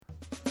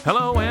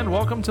Hello and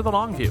welcome to The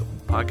Long View,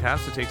 a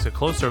podcast that takes a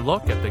closer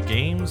look at the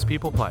games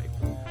people play.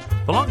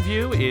 The Long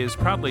View is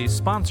proudly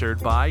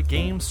sponsored by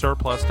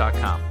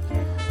GameSurplus.com.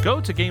 Go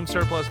to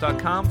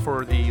GameSurplus.com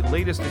for the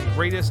latest and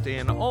greatest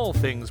in all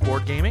things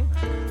board gaming.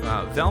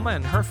 Velma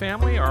and her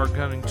family are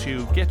going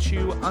to get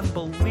you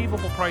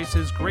unbelievable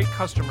prices, great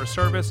customer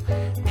service,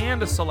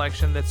 and a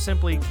selection that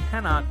simply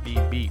cannot be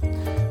beat.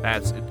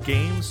 That's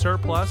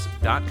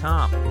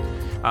GameSurplus.com.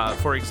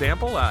 For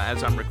example,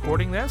 as I'm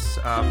recording this,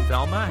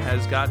 Velma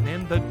has gotten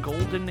in the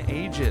Golden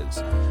Ages,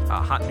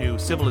 a hot new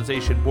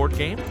Civilization board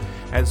game,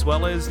 as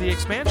well as the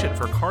expansion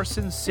for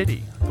Carson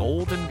City,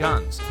 Golden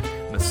Guns,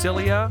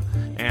 Massilia,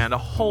 and a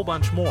whole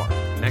bunch more.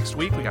 Next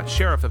week, we got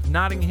Sheriff of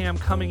Nottingham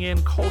coming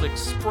in, Cold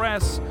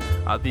Express,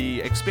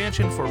 the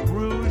expansion for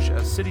Rouge,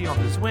 A City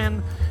on the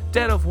Zwin,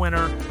 Dead of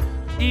Winter,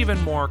 even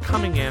more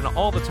coming in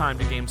all the time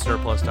to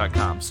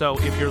GameSurplus.com. So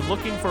if you're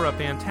looking for a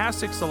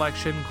fantastic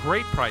selection,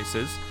 great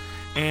prices,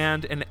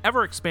 and an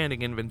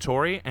ever-expanding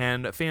inventory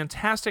and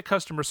fantastic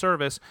customer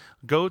service,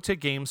 go to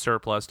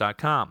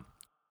GameSurplus.com.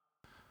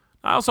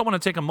 I also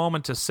want to take a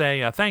moment to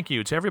say thank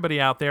you to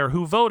everybody out there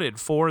who voted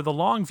for The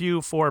Long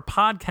View for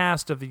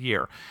Podcast of the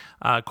Year.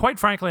 Quite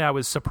frankly, I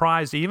was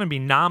surprised to even be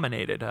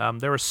nominated.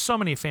 There are so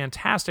many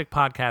fantastic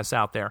podcasts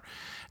out there.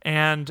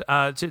 And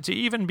to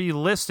even be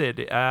listed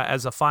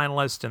as a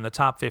finalist in the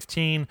top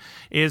 15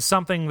 is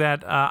something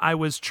that I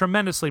was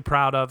tremendously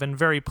proud of and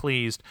very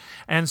pleased.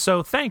 And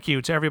so thank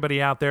you to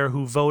everybody out there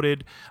who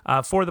voted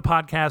for the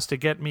podcast to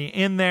get me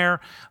in there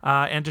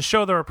and to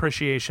show their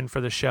appreciation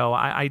for the show.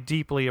 I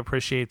deeply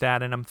appreciate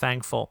that, and I'm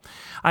thankful.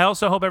 I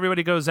also hope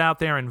everybody goes out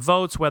there and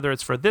votes, whether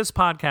it's for this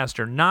podcast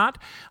or not.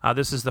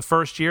 This is the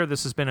first year.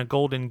 This has been a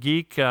Golden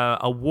Geek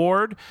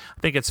award.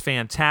 I think it's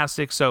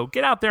fantastic. So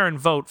get out there and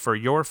vote for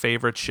your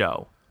favorite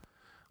show.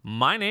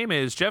 My name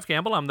is Jeff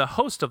Gamble. I'm the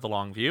host of The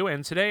Long View,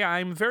 and today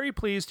I'm very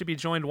pleased to be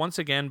joined once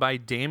again by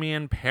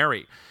Damian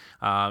Perry.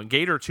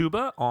 Gator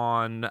Tuba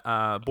on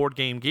Board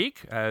Game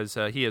Geek, as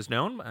he is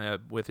known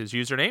with his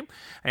username,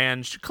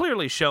 and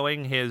clearly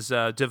showing his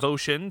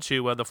devotion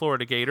to the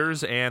Florida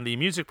Gators and the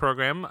music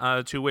program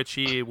to which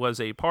he was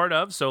a part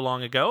of so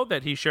long ago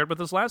that he shared with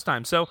us last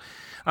time. So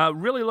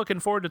really looking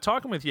forward to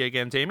talking with you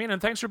again, Damian,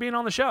 and thanks for being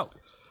on the show.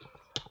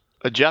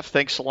 Jeff,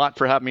 thanks a lot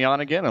for having me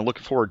on again. I'm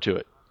looking forward to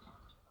it.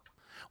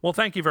 Well,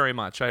 thank you very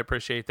much. I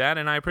appreciate that,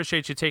 and I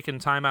appreciate you taking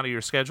time out of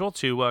your schedule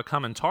to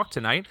come and talk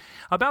tonight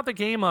about the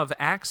game of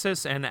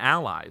Axis and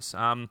Allies.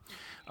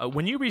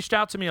 When you reached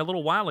out to me a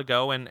little while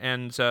ago, and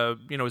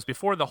it was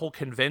before the whole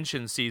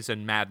convention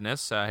season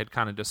madness had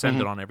kind of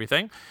descended on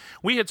everything,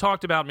 we had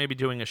talked about maybe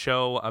doing a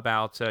show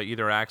about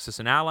either Axis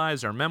and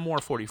Allies or Memoir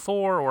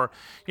 44, or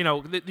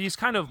these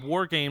kind of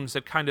war games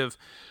that kind of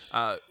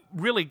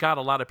really got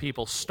a lot of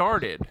people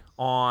started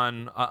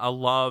on a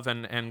love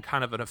and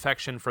kind of an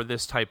affection for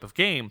this type of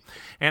game.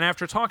 And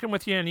after talking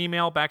with you in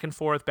email back and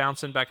forth,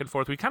 bouncing back and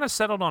forth, we kind of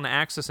settled on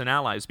Axis and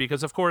Allies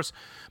because, of course,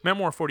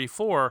 Memoir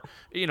 44,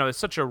 is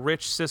such a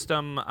rich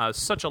system,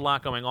 such a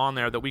lot going on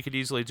there that we could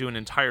easily do an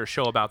entire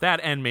show about that,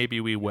 and maybe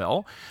we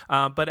will.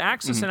 But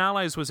Axis and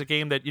Allies was a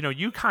game that,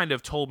 you kind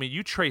of told me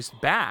you traced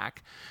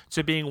back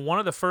to being one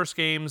of the first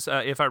games,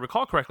 if I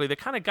recall correctly, that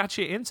kind of got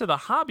you into the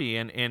hobby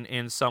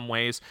in some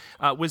ways.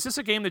 Was this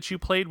a game that you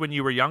played when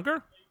you were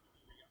younger?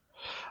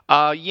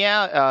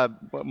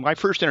 My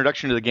first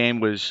introduction to the game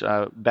was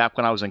back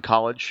when I was in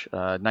college,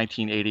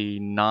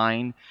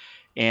 1989.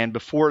 And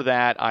before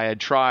that, I had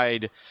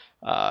tried,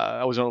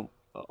 I was an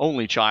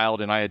only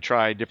child, and I had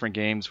tried different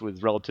games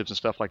with relatives and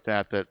stuff like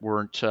that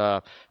weren't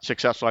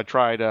successful. I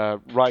tried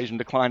Rise and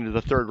Decline to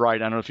the Third Reich. I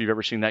don't know if you've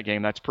ever seen that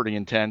game. That's pretty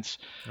intense.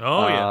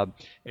 Oh, yeah.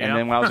 And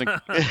then when I was in...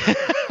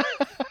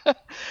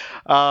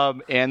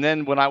 and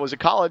then when I was at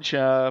college,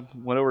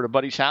 went over to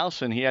Buddy's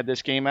house, and he had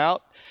this game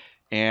out.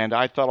 And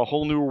I thought a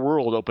whole new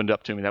world opened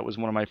up to me. That was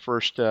one of my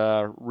first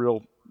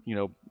real,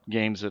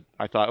 games that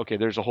I thought, okay,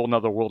 there's a whole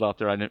nother world out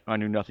there I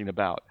knew nothing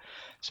about.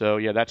 So,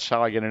 yeah, that's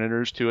how I get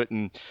introduced to it.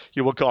 And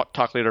we'll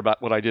talk later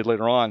about what I did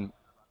later on.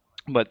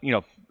 But,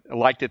 I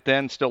liked it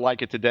then, still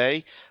like it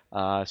today.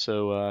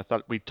 So I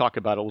thought we'd talk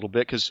about it a little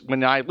bit. Because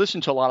when I listen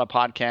to a lot of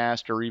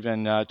podcasts or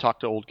even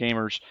talk to old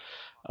gamers,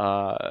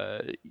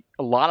 a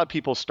lot of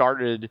people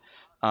started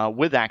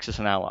with Axis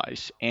and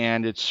Allies.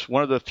 And it's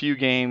one of the few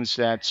games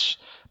that's,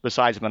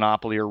 besides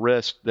Monopoly or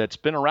Risk, that's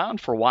been around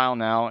for a while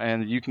now,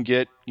 and you can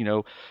get,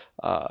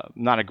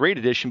 not a great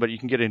edition, but you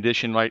can get an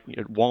edition like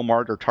at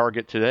Walmart or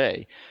Target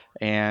today.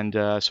 And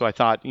so I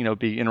thought, it'd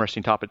be an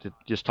interesting topic to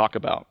just talk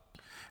about.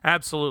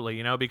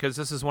 Absolutely, because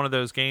this is one of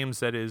those games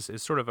that is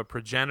sort of a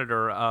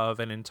progenitor of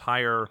an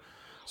entire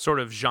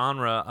sort of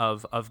genre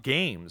of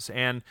games.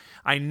 And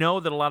I know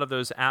that a lot of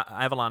those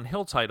Avalon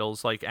Hill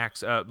titles, like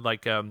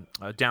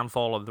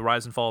Downfall of the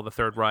Rise and Fall of the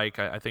Third Reich,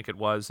 I think it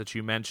was, that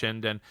you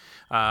mentioned, and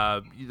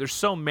there's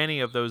so many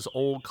of those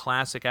old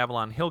classic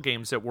Avalon Hill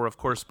games that were, of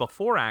course,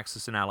 before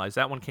Axis and Allies.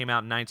 That one came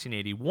out in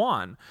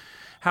 1981.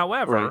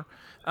 However,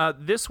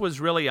 this was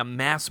really a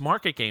mass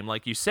market game,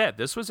 like you said.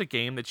 This was a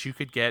game that you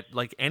could get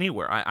like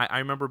anywhere. I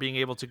remember being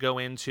able to go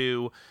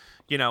into,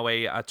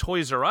 a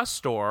Toys R Us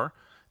store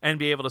and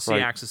be able to see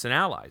Right. Axis and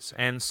Allies.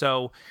 And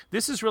so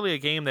this is really a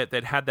game that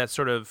had that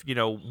sort of,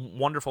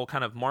 wonderful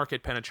kind of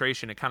market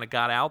penetration. It kind of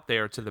got out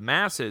there to the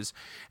masses,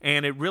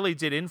 and it really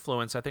did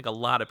influence, I think, a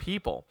lot of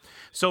people.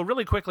 So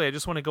really quickly, I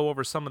just want to go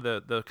over some of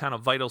the kind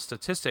of vital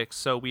statistics.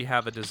 So we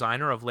have a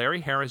designer of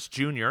Larry Harris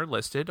Jr.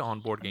 listed on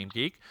Board Game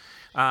Geek,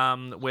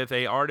 with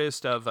a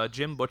artist of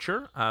Jim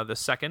Butcher, the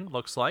second,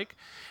 looks like.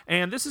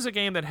 And this is a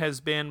game that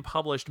has been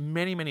published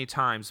many, many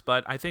times,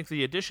 but I think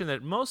the edition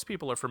that most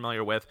people are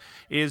familiar with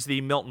is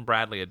the Milton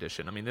Bradley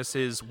edition. I mean, this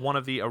is one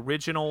of the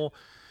original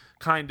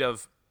kind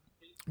of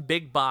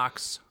big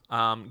box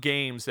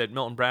games that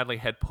Milton Bradley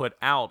had put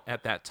out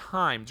at that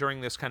time.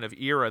 During this kind of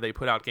era, they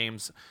put out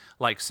games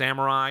like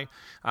Samurai,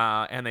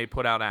 and they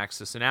put out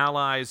Axis and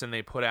Allies, and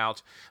they put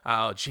out,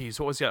 what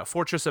was that?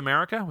 Fortress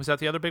America? Was that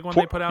the other big one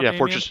they put out? Yeah,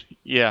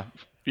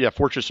 Damien?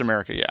 Fortress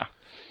America, yeah.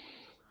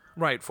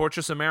 Right,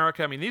 Fortress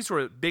America. I mean, these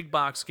were big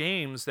box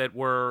games that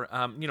were,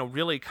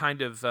 really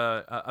kind of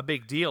a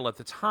big deal at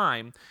the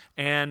time.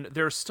 And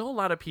there's still a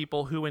lot of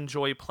people who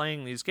enjoy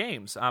playing these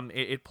games.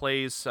 It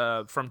plays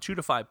from 2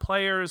 to 5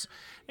 players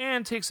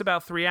and takes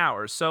about 3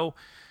 hours. So,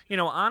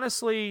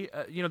 honestly,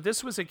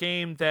 this was a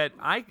game that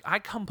I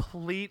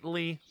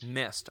completely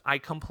missed. I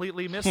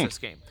completely missed this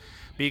game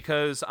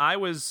because I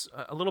was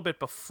a little bit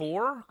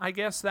before, I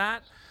guess,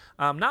 that.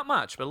 Not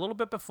much, but a little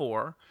bit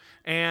before.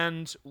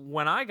 And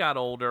when I got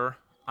older,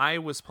 I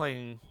was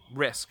playing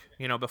Risk.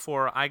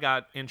 Before I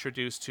got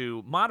introduced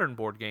to modern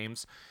board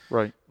games,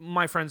 Right.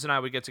 my friends and I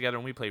would get together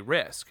and we'd play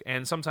Risk.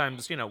 And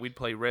sometimes, we'd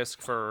play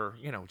Risk for,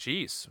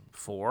 3,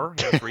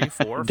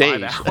 4,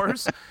 5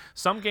 hours.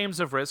 Some games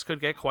of Risk could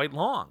get quite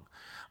long.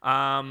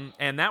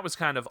 And that was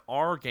kind of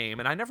our game.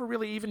 And I never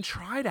really even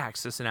tried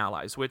Axis and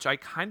Allies, which I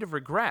kind of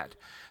regret.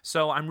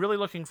 So I'm really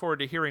looking forward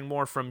to hearing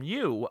more from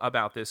you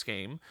about this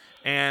game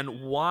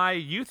and why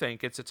you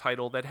think it's a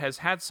title that has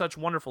had such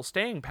wonderful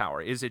staying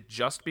power. Is it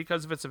just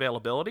because of its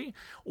availability,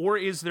 or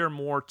is there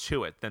more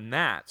to it than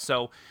that?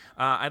 So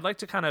I'd like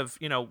to kind of,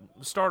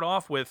 start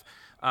off with,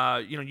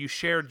 you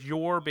shared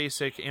your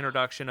basic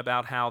introduction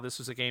about how this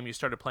was a game you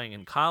started playing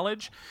in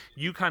college.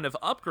 You kind of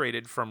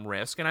upgraded from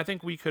Risk, and I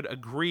think we could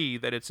agree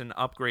that it's an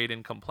upgrade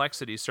in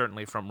complexity,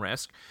 certainly from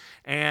Risk,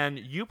 and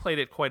you played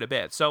it quite a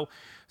bit. So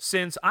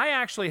since I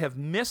actually have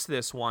missed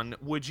this one,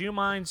 would you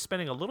mind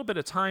spending a little bit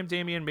of time,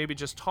 Damien, maybe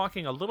just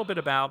talking a little bit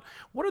about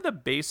what are the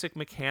basic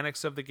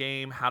mechanics of the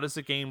game? How does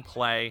the game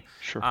play?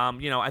 Sure.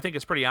 I think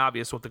it's pretty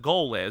obvious what the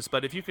goal is,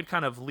 but if you could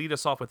kind of lead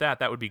us off with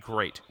that would be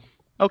great.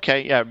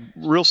 Okay, yeah,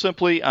 real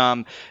simply,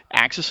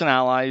 Axis and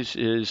Allies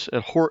is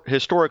a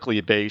historically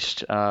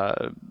based,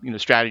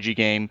 strategy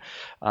game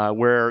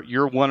where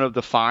you're one of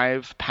the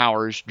 5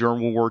 powers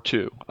during World War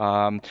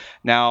II.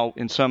 Now,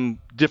 in some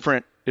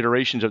different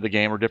iterations of the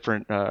game or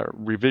different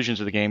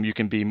revisions of the game, you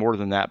can be more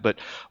than that. But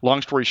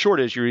long story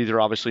short is you're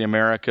either obviously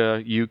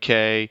America,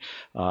 UK,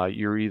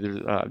 you're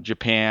either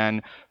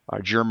Japan,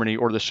 Germany,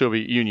 or the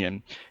Soviet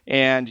Union.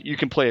 And you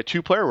can play a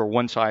 2-player where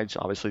one side's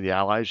obviously the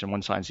Allies and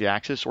one side's the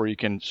Axis, or you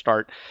can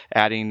start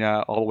adding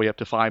all the way up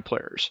to 5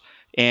 players.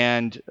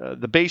 And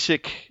the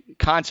basic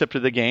concept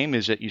of the game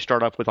is that you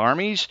start off with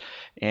armies,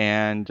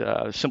 and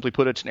simply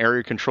put, it's an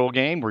area control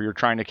game where you're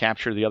trying to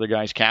capture the other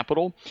guy's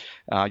capital.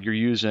 You're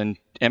using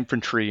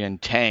infantry and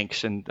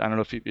tanks, and I don't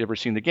know if you've ever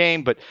seen the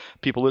game, but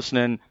people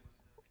listening,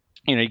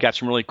 you got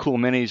some really cool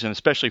minis, and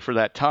especially for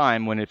that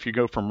time when if you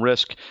go from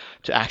Risk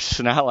to Axis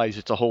and Allies,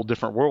 it's a whole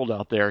different world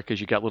out there because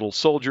you got little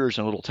soldiers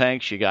and little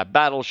tanks, you got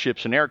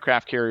battleships and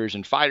aircraft carriers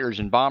and fighters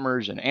and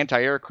bombers and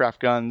anti-aircraft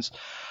guns.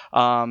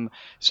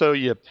 So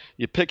you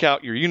pick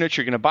out your units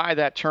you're going to buy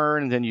that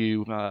turn, and then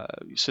you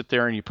sit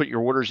there and you put your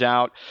orders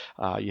out.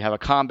 You have a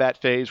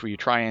combat phase where you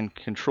try and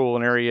control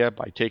an area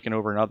by taking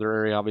over another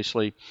area,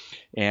 obviously.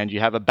 And you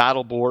have a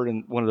battle board,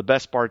 and one of the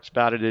best parts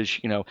about it is,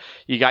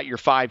 you got your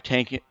 5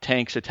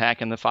 tanks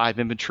attacking the 5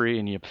 infantry,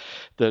 and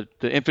the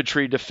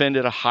infantry defend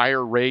at a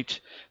higher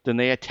rate than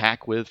they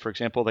attack with. For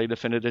example, they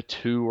defend at a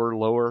 2 or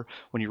lower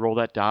when you roll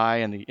that die,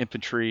 and the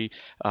infantry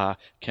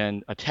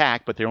can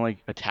attack, but they only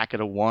attack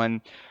at a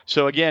 1.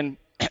 So again,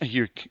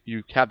 you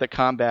have the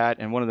combat,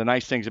 and one of the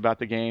nice things about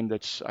the game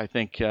that's I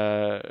think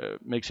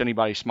makes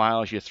anybody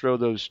smile is you throw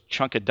those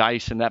chunk of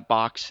dice in that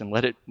box and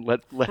let it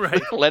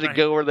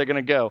go where they're going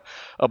to go.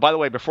 By the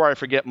way, before I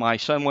forget, my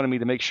son wanted me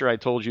to make sure I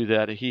told you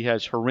that he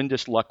has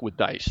horrendous luck with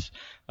dice.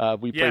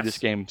 We played this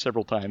game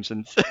several times,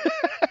 and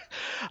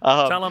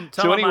tell him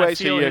I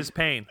feel his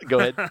pain. Go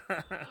ahead.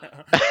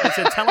 I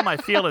said, tell him I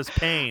feel his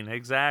pain.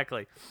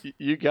 Exactly.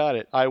 You got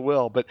it. I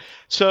will. But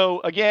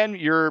so again,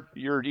 you're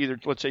either,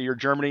 let's say you're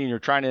Germany and you're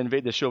trying to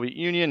invade the Soviet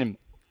Union and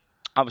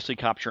obviously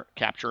capture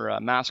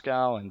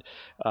Moscow, and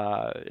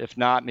if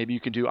not, maybe you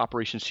can do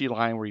Operation Sea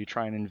Lion where you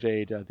try and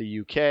invade the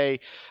UK.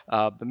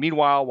 But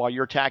meanwhile, while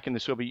you're attacking the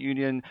Soviet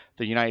Union,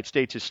 the United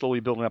States is slowly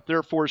building up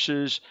their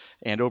forces,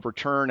 and over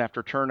turn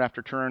after turn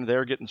after turn,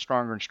 they're getting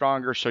stronger and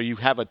stronger. So you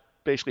have a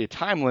basically a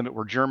time limit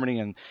where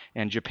Germany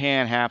and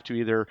Japan have to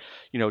either,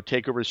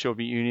 take over the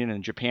Soviet Union,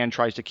 and Japan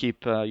tries to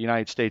keep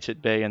United States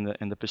at bay in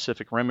the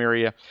Pacific Rim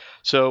area.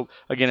 So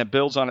again, it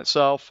builds on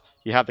itself.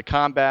 You have the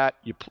combat,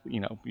 you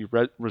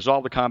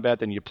resolve the combat,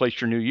 then you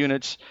place your new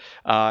units,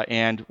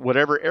 and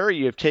whatever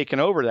area you've taken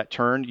over that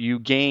turn, you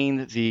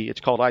gain it's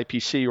called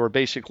IPC, or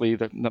basically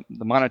the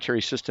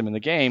monetary system in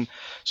the game.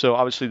 So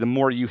obviously the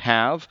more you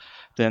have,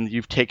 then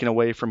you've taken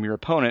away from your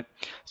opponent.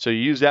 So you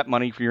use that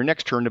money for your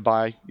next turn to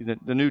buy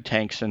the new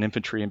tanks and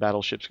infantry and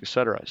battleships,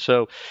 etc.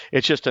 So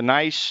it's just a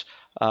nice,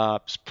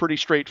 pretty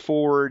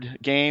straightforward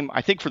game.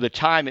 I think for the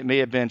time it may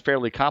have been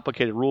fairly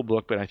complicated rule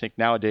book, but I think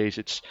nowadays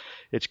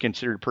it's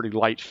considered pretty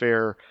light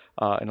fare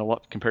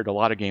compared to a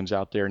lot of games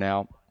out there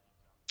now.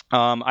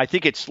 I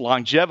think its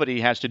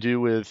longevity has to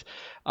do with,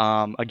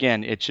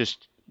 again, it's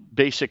just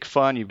basic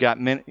fun. You've got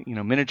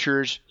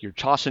miniatures, you're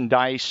tossing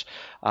dice,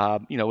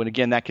 and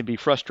again that can be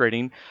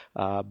frustrating,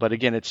 but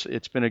again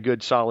it's been a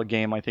good solid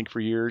game, I think, for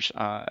years,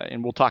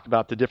 and we'll talk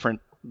about the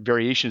different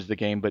variations of the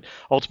game, but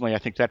ultimately I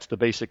think that's the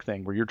basic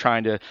thing, where you're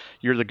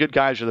the good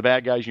guys or the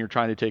bad guys, and you're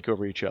trying to take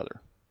over each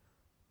other.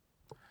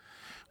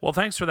 Well,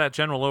 thanks for that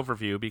general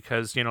overview,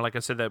 because, like I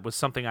said, that was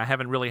something I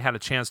haven't really had a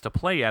chance to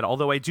play yet,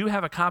 although I do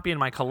have a copy in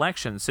my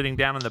collection sitting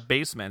down in the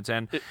basement,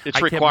 and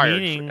it's required.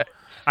 Kept meaning,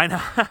 I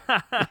know,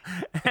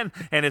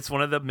 and it's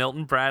one of the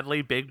Milton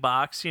Bradley big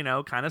box,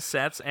 kind of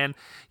sets, and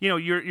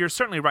you're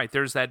certainly right.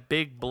 There's that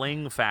big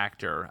bling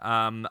factor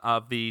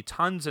of the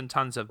tons and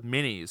tons of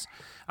minis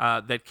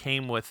that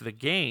came with the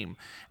game,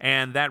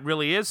 and that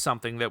really is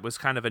something that was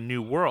kind of a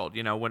new world.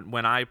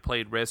 When I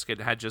played Risk,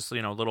 it had just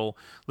little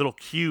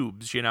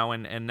cubes,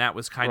 and that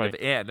was kind of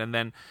it. And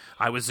then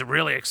I was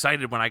really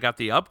excited when I got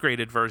the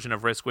upgraded version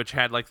of Risk, which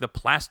had like the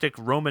plastic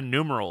Roman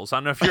numerals. I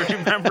don't know if you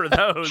remember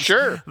those.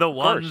 Sure, the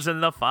ones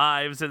and the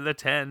fives and the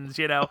tens,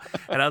 and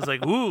I was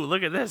like, ooh,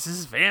 look at this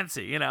is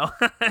fancy, and,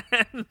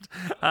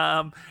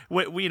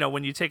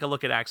 when you take a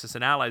look at Axis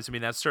and Allies, I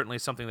mean, that's certainly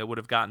something that would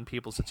have gotten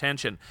people's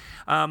attention.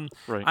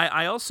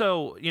 I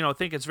also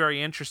think it's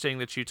very interesting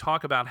that you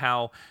talk about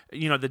how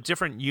the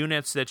different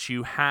units that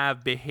you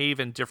have behave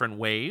in different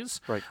ways,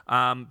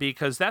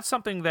 because that's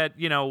something that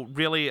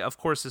really, of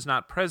course, is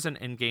not present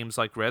in games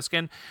like Risk.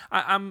 And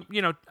I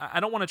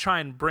don't want to try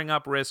and bring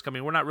up Risk. I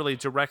mean, we're not really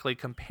directly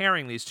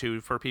comparing these two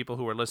for people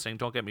who are listening,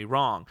 don't get me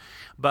wrong,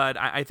 but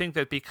I think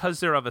that because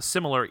they're of a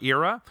similar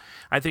era,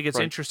 I think it's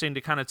interesting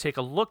to kind of take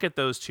a look at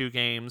those two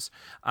games,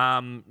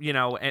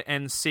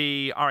 and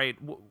see, all right,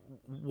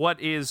 what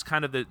is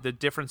kind of the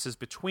differences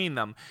between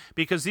them,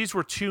 because these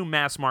were two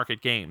mass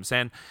market games.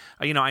 And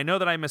I know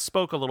that I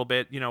misspoke a little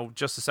bit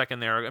just a second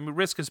there. I mean,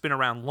 Risk has been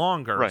around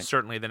longer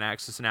certainly than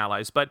Axis and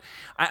Allies, but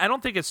I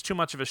don't think it's too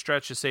much of a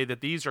stretch to say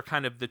that these are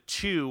kind of the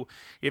two.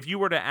 If you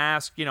were to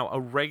ask a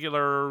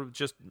regular,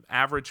 just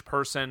average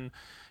person,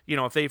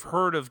 if they've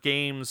heard of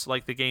games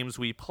like the games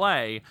we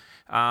play,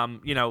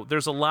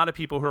 there's a lot of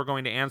people who are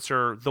going to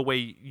answer the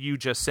way you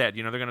just said.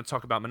 They're going to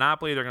talk about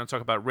Monopoly, they're going to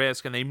talk about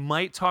Risk, and they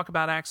might talk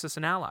about Axis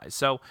and Allies.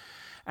 So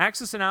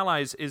Axis and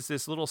Allies is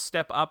this little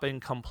step up in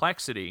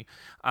complexity,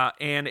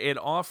 and it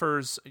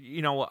offers,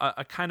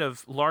 a kind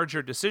of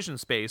larger decision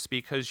space,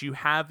 because you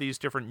have these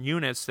different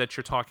units that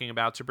you're talking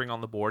about to bring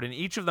on the board, and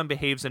each of them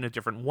behaves in a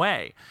different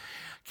way.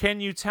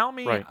 Can you tell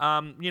me,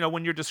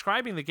 when you're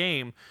describing the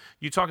game,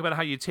 you talk about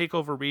how you take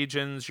over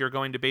regions, you're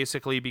going to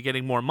basically be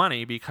getting more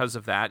money because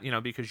of that,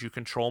 because you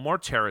control more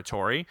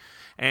territory,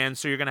 and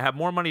so you're going to have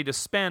more money to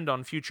spend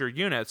on future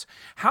units.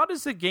 How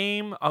does the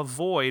game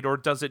avoid, or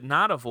does it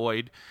not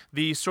avoid,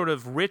 the sort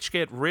of rich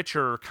get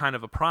richer kind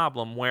of a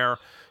problem where,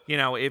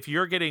 if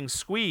you're getting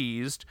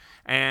squeezed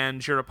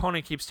and your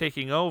opponent keeps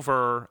taking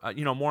over,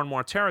 more and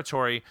more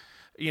territory,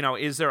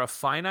 is there a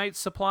finite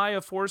supply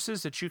of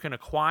forces that you can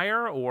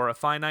acquire, or a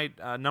finite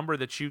number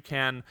that you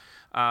can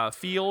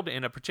field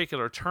in a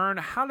particular turn?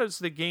 How does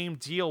the game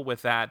deal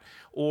with that,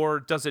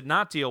 or does it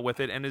not deal with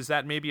it, and is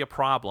that maybe a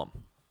problem?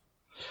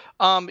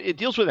 It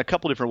deals with it in a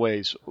couple different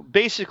ways.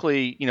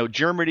 Basically,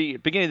 Germany,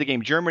 beginning of the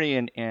game,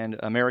 Germany and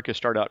America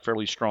start out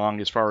fairly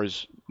strong as far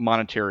as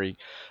monetary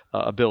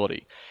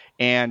ability.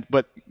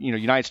 But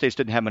United States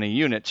didn't have many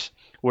units,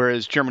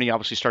 whereas Germany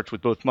obviously starts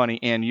with both money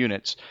and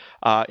units.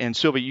 And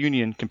Soviet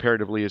Union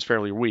comparatively is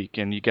fairly weak,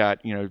 and you got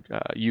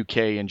UK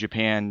and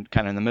Japan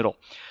kind of in the middle.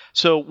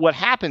 So what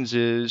happens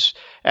is,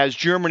 as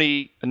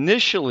Germany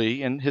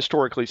initially, and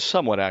historically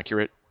somewhat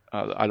accurate,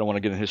 I don't want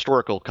to get in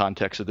historical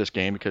context of this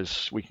game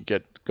because we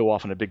can go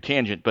off on a big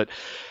tangent, but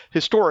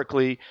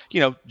historically,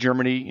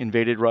 Germany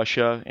invaded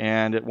Russia,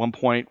 and at one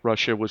point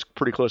Russia was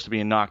pretty close to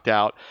being knocked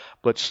out,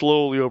 but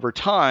slowly over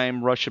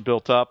time Russia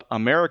built up,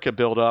 America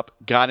built up,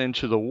 got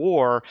into the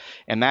war,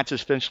 and that's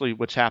essentially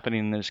what's happening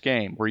in this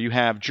game, where you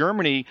have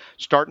Germany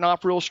starting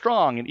off real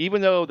strong, and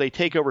even though they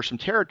take over some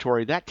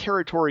territory, that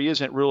territory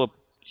isn't real,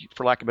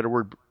 for lack of a better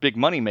word, big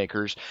money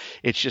makers.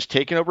 It's just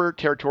taking over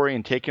territory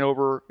and taking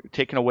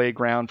away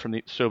ground from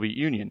the Soviet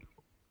Union.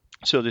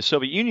 So the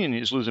Soviet Union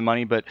is losing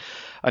money, but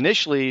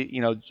initially,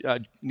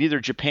 neither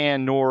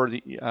Japan nor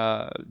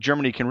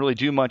Germany can really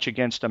do much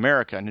against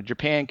America. And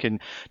Japan can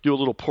do a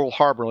little Pearl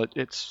Harbor.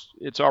 It's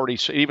already,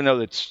 even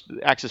though it's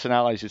Axis and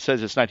Allies, it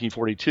says it's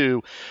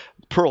 1942.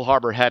 Pearl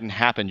Harbor hadn't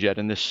happened yet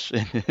in this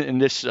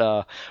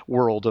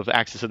world of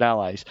Axis and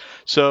Allies.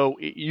 So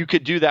you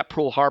could do that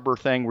Pearl Harbor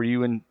thing where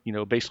you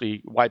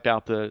basically wipe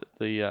out the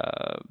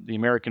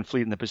American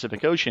fleet in the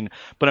Pacific Ocean.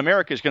 But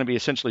America is going to be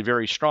essentially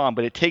very strong,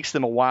 but it takes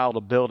them a while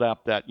to build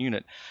up that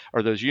unit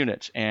or those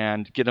units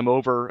and get them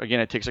over. Again,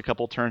 it takes a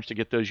couple turns to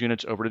get those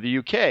units over to the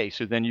UK.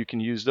 So then you can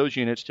use those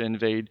units to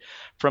invade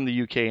from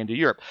the UK into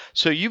Europe.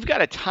 So you've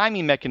got a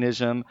timing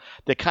mechanism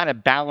that kind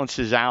of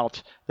balances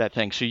out that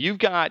thing. So you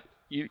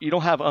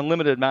don't have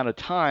unlimited amount of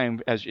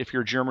time as if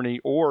you're Germany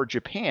or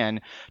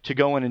Japan to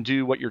go in and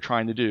do what you're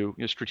trying to do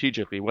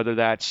strategically, whether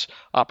that's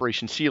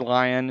Operation Sea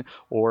Lion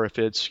or if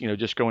it's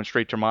just going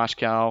straight to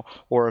Moscow,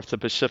 or if the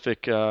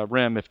Pacific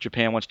Rim, if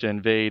Japan wants to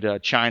invade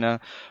China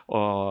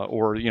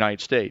or the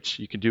United States.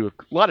 You can do a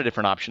lot of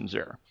different options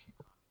there.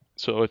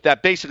 So if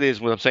that basically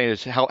is what I'm saying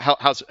is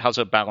how's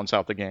it balance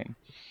out the game?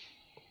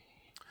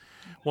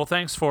 Well,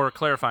 thanks for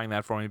clarifying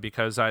that for me,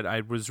 because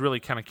I was really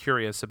kind of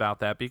curious about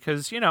that,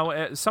 because,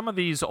 some of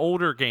these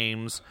older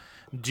games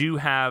do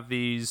have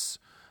these,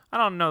 I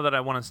don't know that I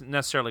want to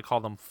necessarily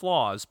call them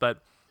flaws,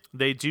 but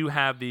they do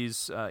have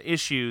these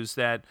issues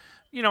that,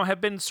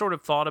 have been sort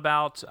of thought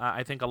about,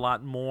 I think, a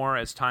lot more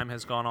as time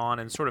has gone on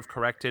and sort of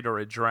corrected or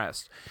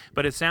addressed.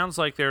 But it sounds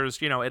like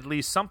there's, at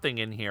least something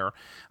in here,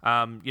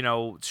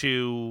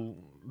 to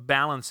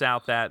balance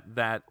out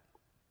that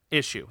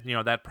issue,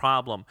 that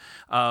problem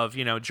of,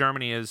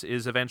 Germany is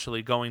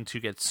eventually going to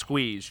get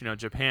squeezed.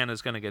 Japan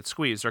is going to get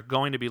squeezed. They're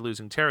going to be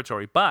losing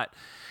territory. But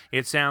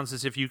it sounds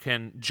as if you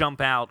can jump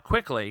out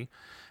quickly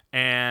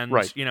and,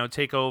 right.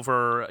 Take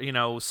over,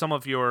 some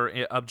of your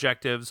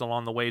objectives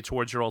along the way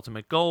towards your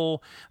ultimate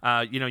goal.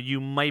 You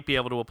might be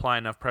able to apply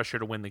enough pressure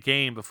to win the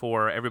game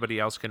before everybody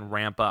else can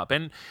ramp up.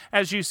 And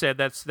as you said,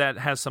 that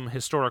has some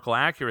historical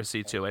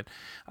accuracy to it,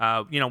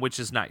 which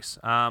is nice.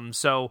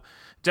 So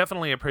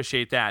definitely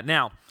appreciate that.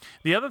 Now,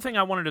 the other thing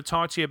I wanted to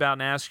talk to you about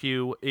and ask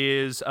you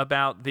is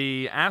about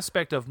the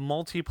aspect of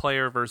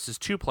multiplayer versus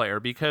two-player,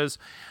 because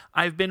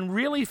I've been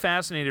really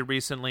fascinated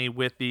recently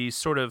with the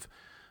sort of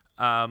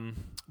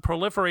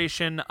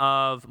proliferation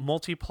of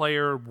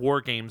multiplayer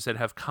war games that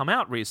have come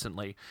out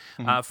recently.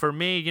 Mm-hmm. For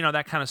me,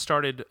 that kind of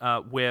started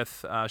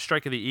with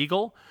Strike of the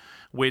Eagle,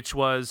 which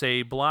was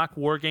a block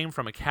war game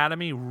from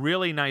Academy.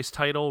 Really nice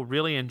title,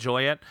 really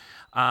enjoy it.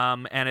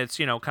 And it's,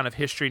 kind of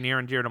history near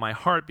and dear to my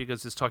heart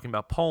because it's talking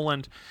about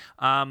Poland.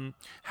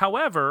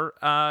 However,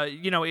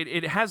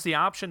 it has the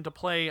option to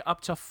play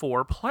up to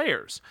 4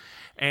 players,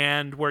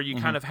 and where you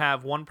kind of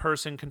have one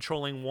person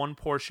controlling one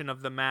portion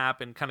of the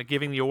map and kind of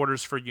giving the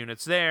orders for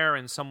units there,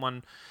 and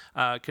someone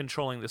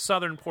controlling the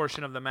southern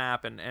portion of the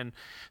map. And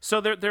so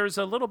there's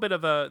a little bit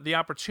of the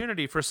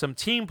opportunity for some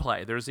team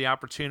play. There's the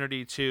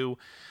opportunity to,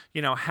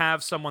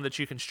 have someone that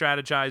you can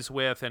strategize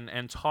with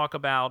and talk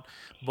about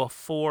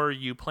before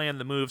you plan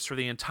the moves for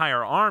the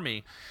entire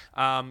army,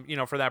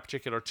 for that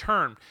particular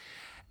turn.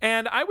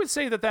 And I would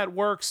say that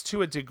works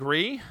to a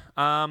degree.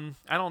 I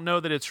don't know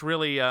that it's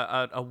really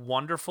a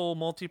wonderful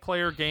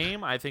multiplayer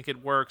game. I think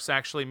it works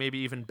actually maybe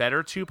even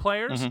better 2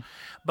 players. Mm-hmm.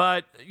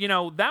 But,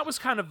 that was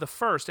kind of the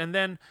first. And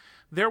then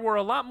there were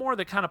a lot more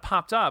that kind of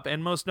popped up,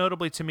 and most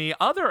notably to me,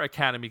 other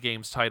Academy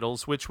Games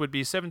titles, which would be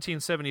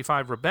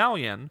 1775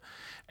 Rebellion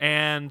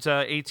and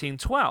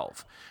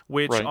 1812,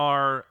 which right.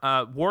 are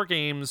war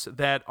games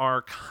that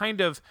are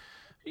kind of,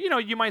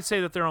 you might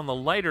say that they're on the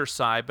lighter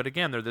side, but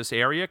again, they're this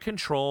area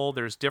control,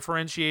 there's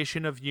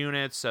differentiation of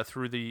units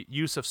through the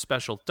use of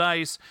special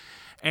dice,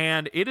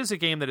 and it is a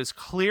game that is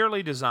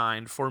clearly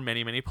designed for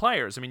many, many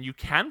players. I mean, you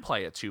can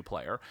play a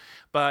 2-player,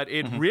 but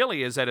it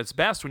really is at its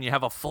best when you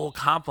have a full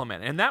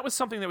complement. And that was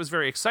something that was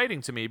very exciting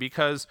to me,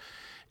 because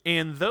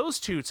in those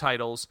 2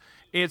 titles,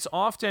 it's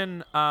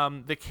often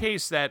the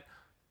case that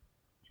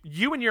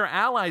you and your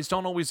allies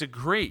don't always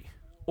agree,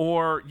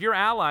 or your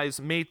allies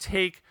may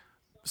take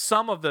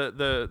some of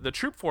the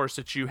troop force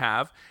that you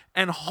have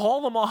and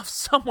haul them off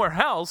somewhere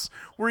else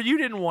where you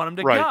didn't want them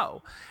to right.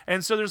 go.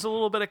 And so there's a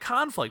little bit of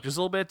conflict. There's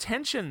a little bit of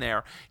tension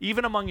there,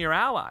 even among your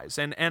allies.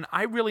 And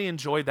I really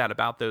enjoyed that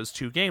about those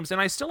 2 games, and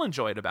I still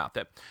enjoy it about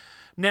them.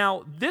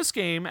 Now, this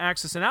game,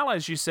 Axis and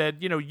Allies, you said,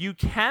 you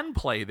can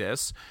play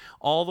this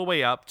all the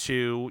way up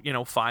to,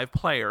 5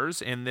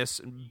 players in this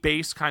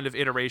base kind of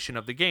iteration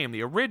of the game,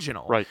 the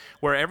original, right.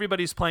 where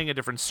everybody's playing a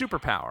different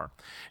superpower.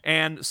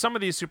 And some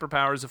of these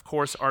superpowers, of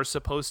course, are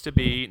supposed to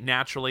be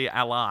naturally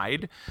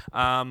allied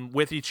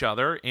with each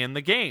other in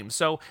the game.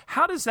 So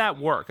how does that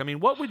work? I mean,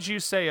 what would you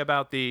say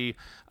about the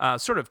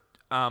sort of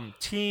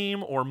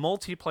team or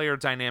multiplayer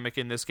dynamic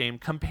in this game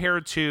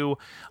compared to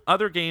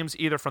other games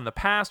either from the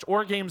past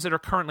or games that are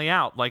currently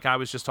out, like I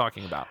was just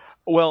talking about?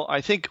 Well, I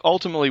think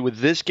ultimately with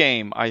this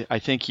game, I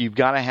think you've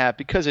got to have,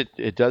 because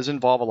it does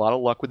involve a lot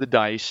of luck with the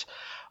dice,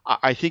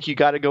 I think you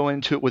got to go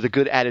into it with a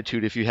good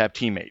attitude if you have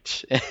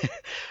teammates,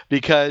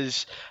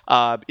 because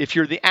if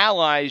you're the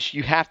Allies,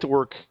 you have to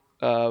work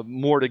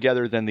more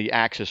together than the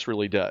Axis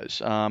really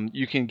does.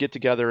 You can get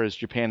together as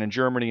Japan and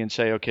Germany and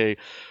say, okay,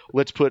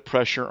 let's put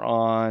pressure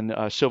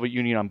on Soviet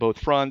Union on both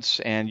fronts,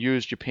 and you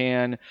as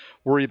Japan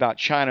worry about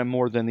China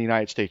more than the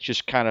United States.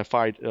 Just kind of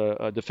fight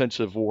a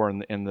defensive war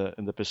in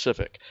the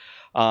Pacific.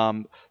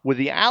 With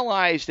the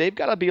Allies, they've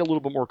got to be a little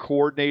bit more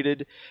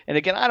coordinated. And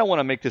again, I don't want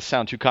to make this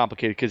sound too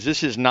complicated, because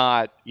this is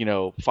not,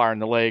 Fire in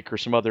the Lake or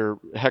some other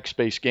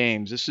hex-based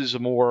games. This is a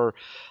more,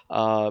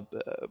 for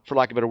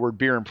lack of a better word,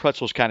 beer and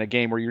pretzels kind of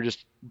game, where you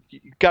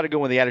got to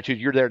go in the attitude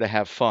you're there to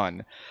have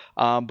fun.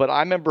 But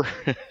I remember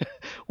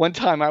one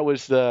time I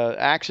was the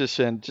Axis,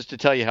 and just to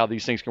tell you how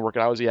these things can work,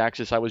 I was the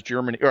Axis, I was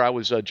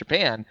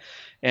Japan,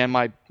 and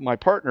my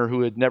partner,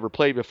 who had never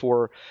played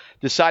before,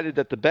 decided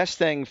that the best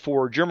thing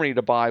for Germany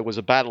to buy was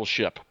a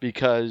battleship,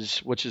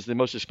 which is the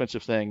most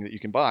expensive thing that you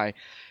can buy.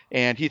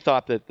 And he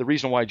thought that the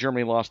reason why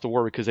Germany lost the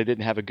war because they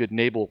didn't have a good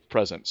naval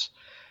presence.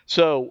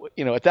 So,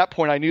 at that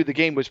point I knew the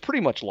game was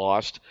pretty much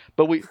lost,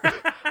 but we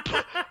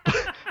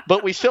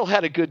still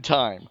had a good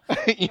time.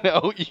 You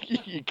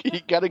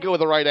got to go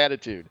with the right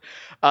attitude.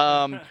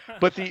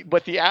 But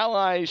the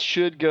Allies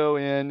should go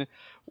in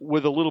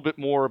with a little bit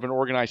more of an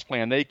organized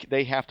plan.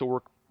 They have to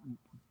work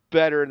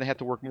better, and they have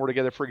to work more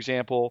together. For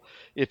example,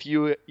 if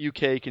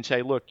UK can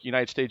say, look,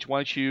 United States, why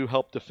don't you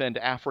help defend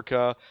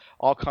Africa?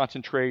 I'll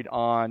concentrate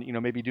on,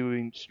 maybe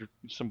doing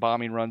some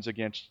bombing runs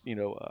against,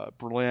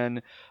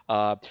 Berlin.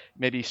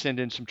 Maybe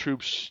send in some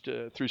troops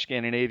through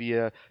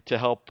Scandinavia to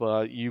help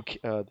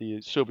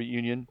the Soviet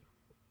Union.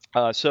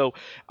 So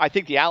I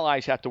think the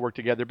Allies have to work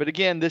together. But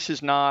again, this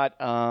is not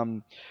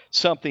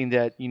something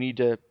that you need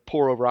to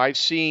pour over. I've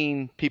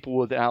seen people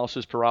with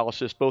analysis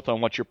paralysis, both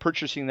on what you're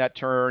purchasing that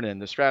turn and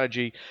the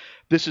strategy.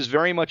 This is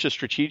very much a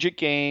strategic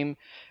game,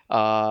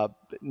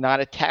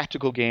 not a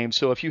tactical game.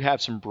 So if you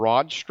have some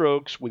broad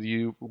strokes with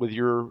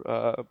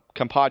your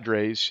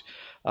compadres,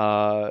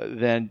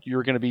 then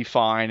you're going to be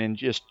fine, and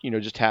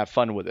just have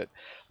fun with it.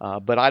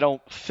 But I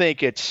don't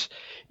think it's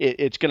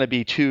going to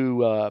be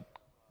too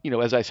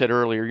as I said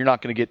earlier, you're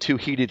not going to get too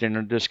heated in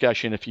a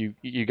discussion if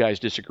you guys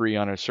disagree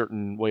on a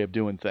certain way of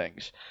doing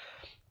things.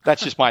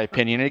 That's just my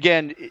opinion. And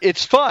again,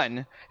 it's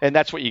fun, and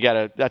that's what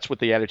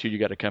the attitude you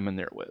got to come in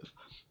there with.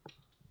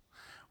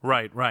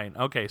 Right.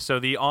 Okay, so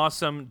the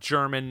awesome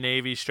German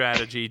Navy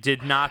strategy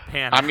did not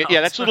pan out.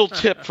 Yeah, that's a little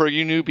tip for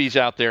you newbies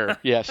out there.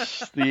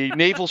 Yes, the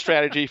naval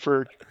strategy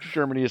for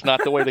Germany is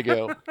not the way to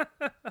go.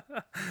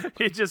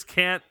 You just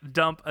can't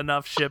dump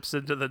enough ships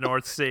into the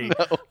North Sea.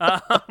 No.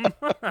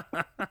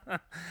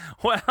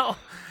 Well,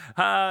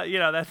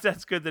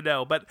 that's good to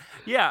know. But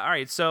yeah, all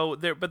right. So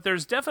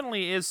there's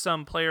definitely is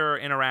some player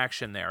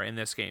interaction there in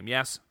this game.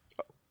 Yes.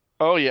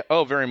 Oh yeah.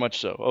 Oh, very much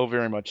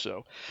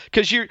so.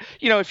 Because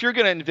if you're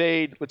going to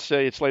invade, let's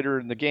say it's later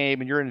in the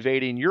game, and you're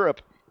invading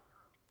Europe,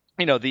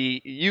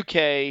 the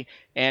UK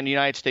and the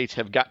United States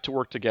have got to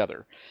work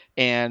together,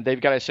 and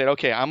they've got to say,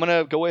 okay, I'm going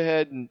to go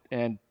ahead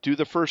and do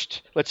the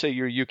first. Let's say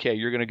you're UK,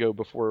 you're going to go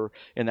before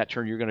in that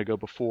turn. You're going to go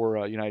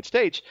before United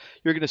States.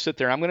 You're going to sit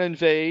there. I'm going to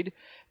invade,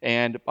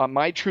 and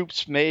my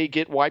troops may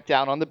get wiped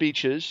out on the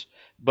beaches,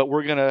 but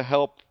we're going to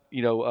help.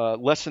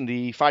 Lessen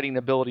the fighting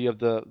ability of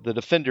the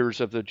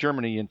defenders of the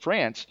Germany and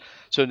France.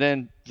 So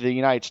then the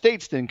United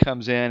States then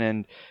comes in,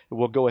 and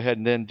we'll go ahead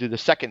and then do the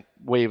second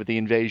wave of the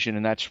invasion,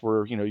 and that's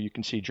where you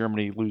can see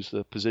Germany lose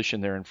the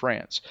position there in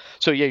France.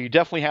 So yeah, you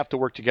definitely have to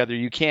work together.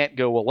 You can't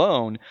go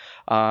alone.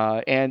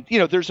 And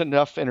there's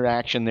enough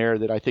interaction there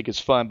that I think is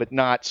fun, but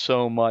not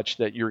so much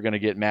that you're going to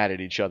get mad at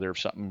each other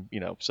if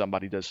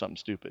somebody does something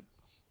stupid.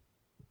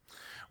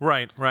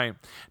 Right.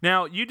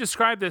 Now, you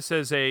describe this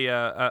as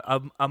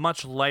a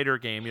much lighter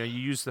game. You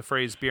use the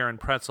phrase beer and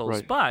pretzels,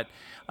 right. But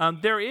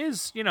there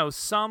is,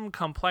 some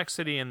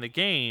complexity in the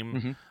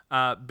game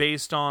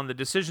based on the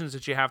decisions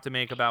that you have to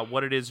make about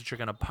what it is that you're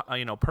going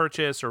to,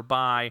 purchase or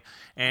buy,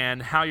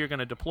 and how you're going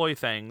to deploy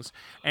things,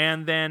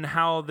 and then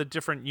how the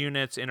different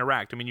units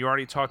interact. I mean, you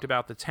already talked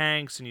about the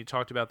tanks, and you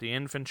talked about the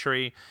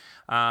infantry.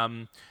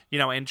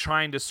 And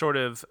trying to sort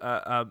of,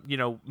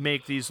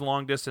 make these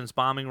long-distance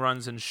bombing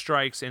runs and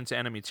strikes into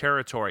enemy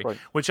territory, right.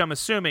 which I'm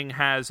assuming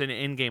has an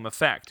in-game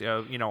effect,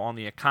 on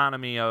the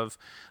economy of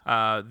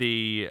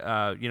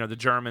the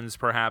Germans,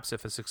 perhaps,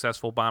 if a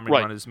successful bombing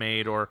right. run is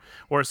made, or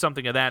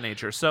something of that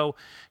nature. So,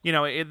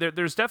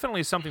 there's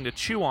definitely something to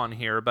chew on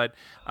here, but,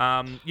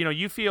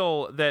 you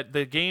feel that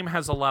the game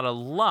has a lot of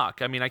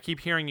luck. I mean, I keep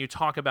hearing you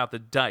talk about the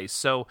dice.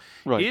 So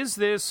right. Is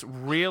this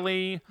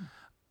really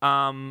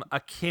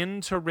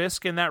akin to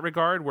Risk in that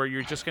regard, where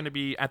you're just going to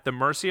be at the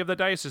mercy of the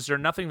dice? Is there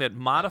nothing that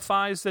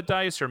modifies the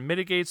dice or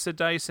mitigates the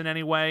dice in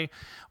any way?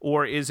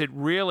 Or is it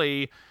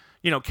really,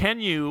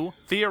 can you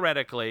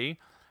theoretically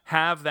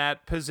have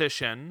that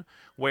position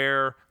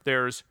where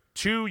there's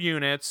 2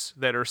 units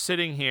that are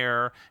sitting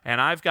here and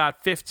I've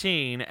got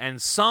 15,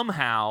 and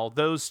somehow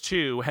those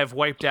 2 have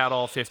wiped out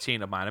all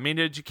 15 of mine? I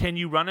mean, can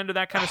you run into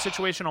that kind of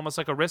situation, almost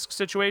like a Risk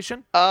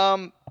situation?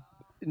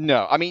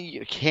 No, I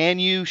mean, can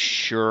you?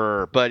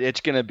 Sure, but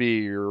it's going to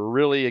be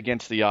really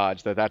against the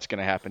odds that that's going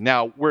to happen.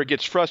 Now, where it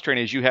gets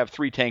frustrating is you have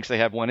 3 tanks, they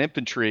have 1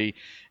 infantry,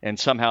 and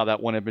somehow that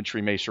 1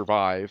 infantry may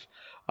survive.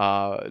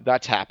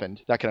 That's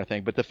happened, that kind of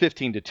thing. But the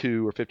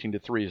 15-2 or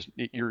 15-3 is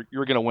you're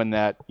going to win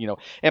that, you know.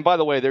 And by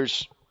the way,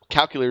 there's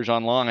calculators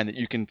online that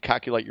you can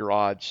calculate your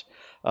odds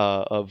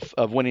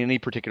of winning any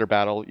particular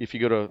battle. If you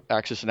go to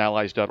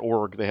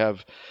axisandallies.org, they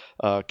have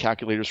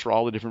calculators for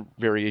all the different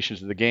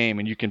variations of the game,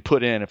 and you can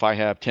put in, if I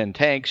have 10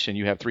 tanks and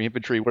you have 3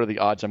 infantry, what are the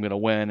odds I'm going to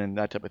win, and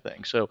that type of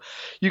thing. So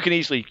you can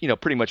easily, you know,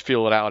 pretty much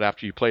feel it out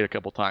after you play it a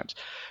couple times.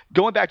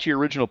 Going back to your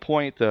original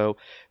point, though,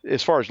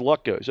 as far as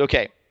luck goes,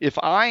 okay, if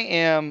I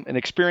am an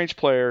experienced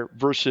player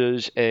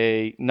versus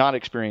a not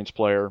experienced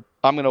player,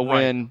 I'm going to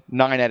win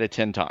 9 out of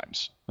 10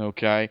 times.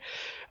 Okay.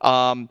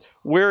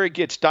 Where it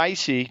gets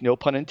dicey, no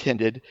pun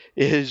intended,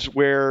 is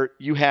where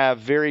you have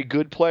very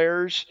good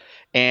players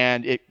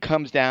and it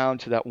comes down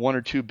to that 1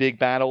 or 2 big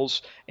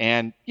battles.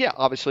 And yeah,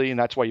 obviously, and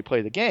that's why you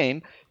play the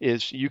game,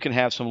 is you can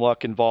have some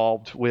luck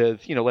involved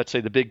with, you know, let's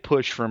say the big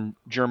push from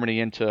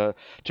Germany into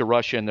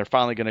Russia, and they're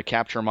finally going to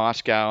capture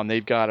Moscow, and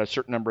they've got a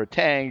certain number of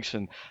tanks,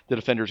 and the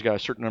defenders got a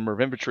certain number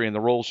of infantry, and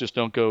the rolls just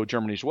don't go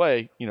Germany's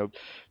way. You know,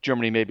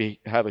 Germany maybe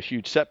have a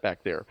huge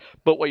setback there.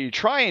 But what you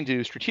try and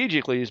do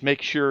strategically is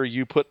make sure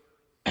you put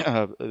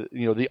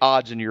you know, the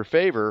odds in your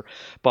favor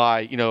by,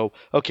 you know,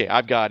 okay,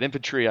 I've got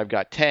infantry, I've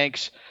got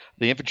tanks.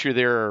 The infantry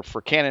there are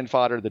for cannon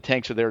fodder. The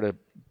tanks are there to,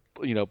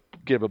 you know,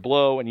 give a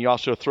blow. And you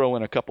also throw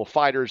in a couple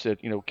fighters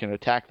that, you know, can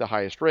attack the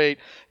highest rate,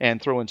 and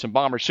throw in some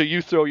bombers. So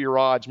you throw your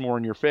odds more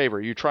in your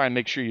favor. You try and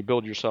make sure you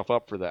build yourself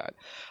up for that.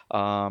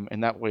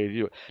 And that way you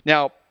do it.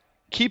 Now,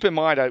 keep in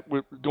mind,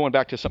 we're going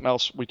back to something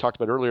else we talked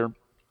about earlier.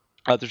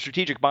 The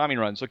strategic bombing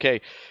runs.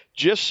 Okay,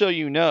 just so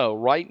you know,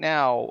 right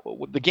now,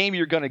 the game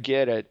you're going to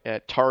get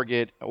at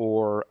Target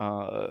or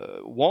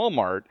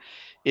Walmart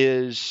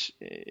is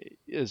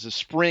a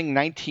spring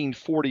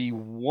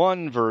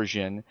 1941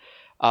 version.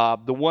 The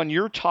one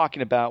you're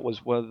talking about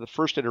was one of the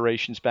first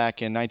iterations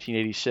back in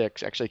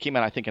 1986. Actually, it came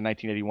out, I think, in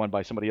 1981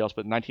 by somebody else,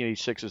 but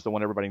 1986 is the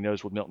one everybody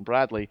knows with Milton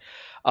Bradley.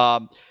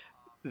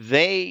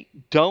 They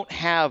don't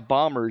have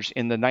bombers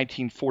in the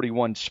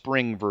 1941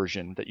 spring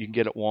version that you can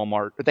get at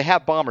Walmart. They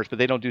have bombers, but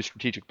they don't do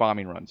strategic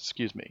bombing runs.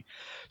 Excuse me.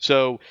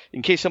 So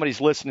in case somebody's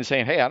listening and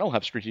saying, hey, I don't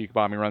have strategic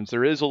bombing runs,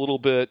 there is a little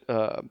bit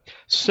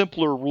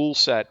simpler rule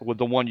set with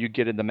the one you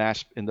get in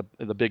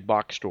the big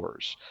box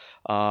stores.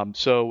 And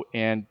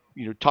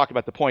you know, talk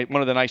about the point.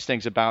 One of the nice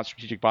things about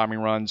strategic bombing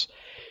runs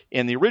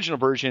in the original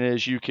version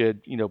is you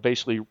could, you know,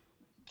 basically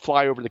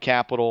fly over the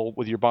capital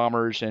with your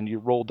bombers and you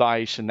roll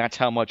dice, and that's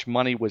how much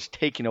money was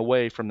taken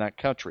away from that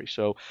country.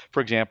 So,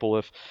 for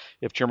example,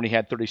 if Germany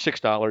had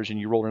 $36 and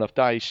you rolled enough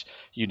dice,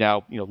 you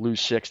now, you know,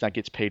 lose 6, that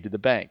gets paid to the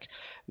bank.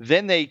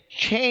 Then they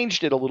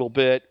changed it a little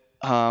bit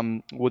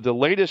with the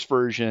latest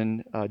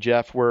version,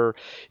 Jeff, where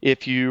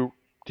if you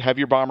have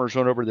your bombers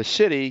run over the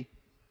city,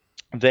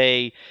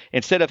 they,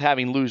 instead of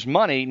having lose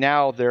money,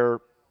 now they're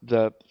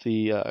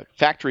the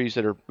factories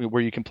that are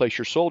where you can place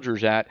your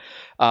soldiers at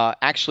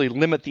actually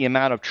limit the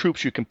amount of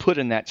troops you can put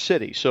in that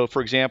city. So,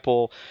 for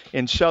example,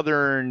 in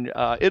southern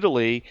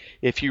Italy,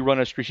 if you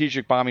run a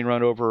strategic bombing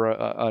run over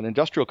an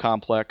industrial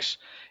complex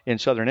in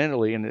southern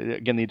Italy, and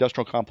again, the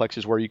industrial complex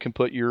is where you can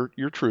put your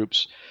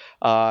troops,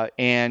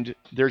 and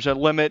there's a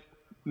limit.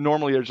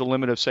 Normally, there's a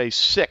limit of, say,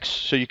 6.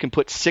 So you can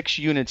put 6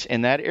 units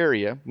in that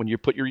area. When you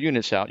put your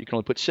units out, you can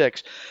only put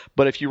 6.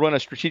 But if you run a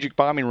strategic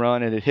bombing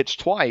run and it hits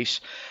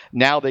twice,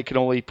 now they can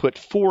only put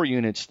 4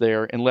 units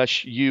there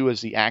unless you,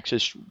 as the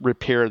Axis,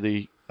 repair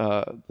the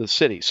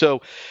city.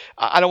 So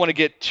I don't want to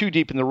get too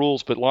deep in the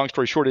rules, but long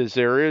story short is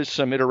there is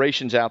some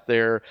iterations out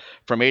there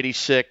from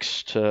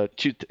 86 to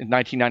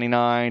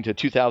 1999 to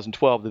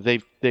 2012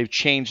 that they've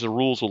changed the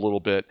rules a little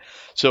bit.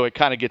 So it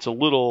kind of gets a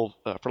little,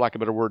 for lack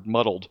of a better word,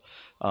 muddled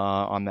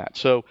on that.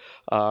 So,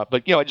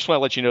 but you know, I just want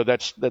to let you know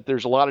that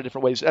there's a lot of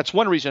different ways. That's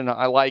one reason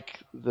I like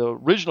the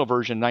original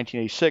version,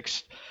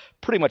 1986,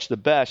 pretty much the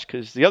best,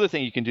 because the other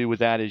thing you can do with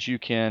that is you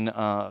can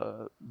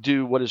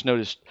do what is known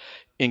as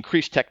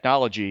increased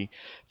technology.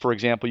 For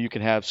example, you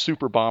can have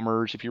super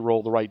bombers if you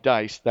roll the right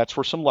dice. That's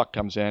where some luck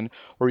comes in.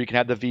 Or you can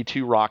have the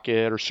V2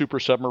 rocket or super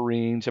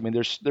submarines. I mean,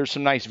 there's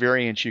some nice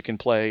variants you can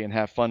play and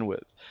have fun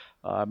with.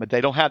 But they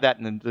don't have that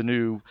in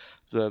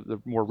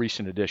the more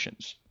recent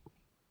editions.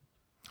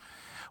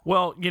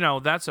 Well, you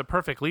know, that's a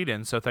perfect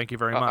lead-in, so thank you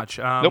very much.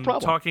 No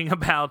problem. Talking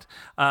about,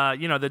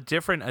 you know, the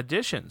different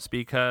editions,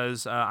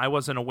 because I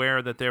wasn't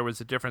aware that there was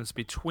a difference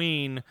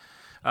between,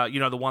 you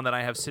know, the one that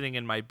I have sitting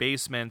in my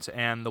basement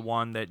and the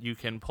one that you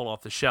can pull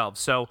off the shelves.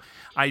 So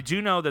I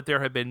do know that there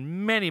have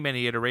been many,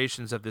 many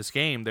iterations of this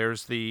game.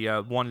 There's the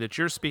one that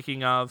you're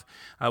speaking of,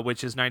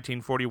 which is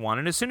 1941.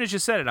 And as soon as you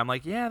said it, I'm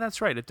like, yeah,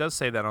 that's right. It does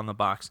say that on the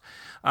box.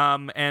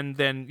 And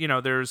then, you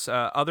know, there's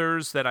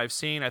others that I've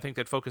seen, I think,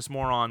 that focus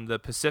more on the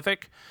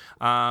Pacific.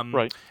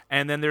 Right.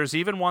 And then there's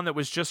even one that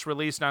was just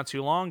released not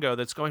too long ago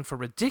that's going for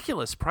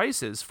ridiculous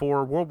prices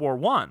for World War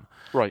I.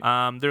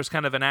 Right. There's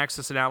kind of an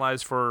Axis and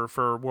Allies for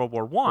World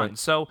War I. Right.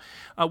 So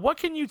what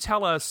can you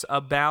tell us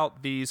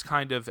about these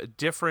kind of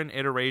different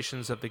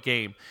iterations of the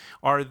game?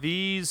 Are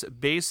these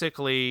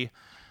basically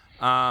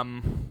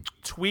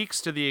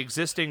tweaks to the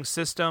existing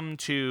system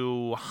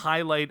to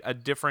highlight a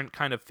different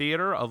kind of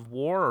theater of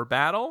war or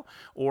battle,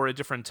 or a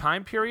different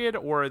time period,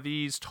 or are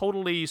these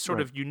totally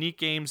sort of unique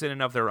games in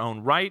and of their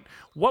own right?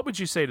 What would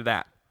you say to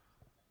that?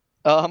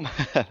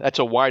 That's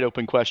a wide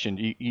open question.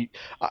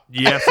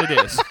 Yes, it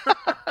is.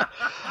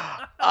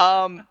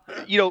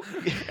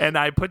 And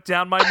I put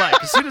down my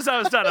mic. As soon as I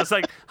was done, I was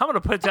like, I'm going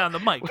to put down the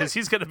mic because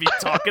he's going to be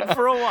talking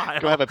for a while.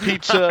 Go have a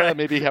pizza, right.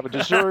 Maybe have a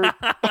dessert.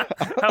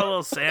 Have a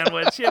little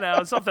sandwich,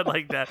 something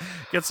like that.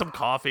 Get some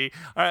coffee.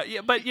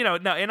 But,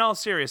 no, in all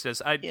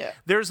seriousness,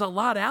 there's a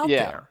lot out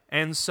there.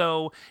 And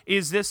so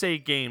is this a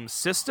game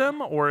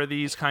system, or are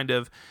these kind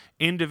of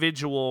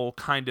individual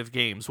kind of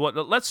games?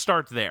 Let's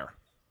start there.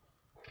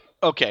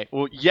 Okay,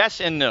 well, yes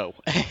and no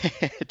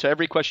to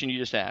every question you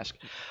just asked.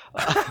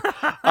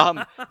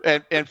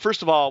 And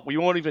first of all, we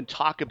won't even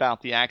talk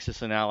about the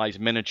Axis and Allies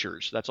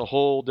miniatures. That's a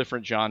whole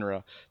different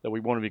genre that we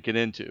won't even get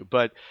into.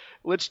 But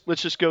let's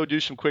just go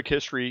do some quick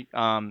history.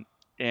 I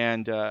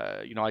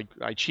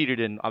cheated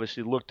and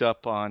obviously looked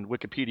up on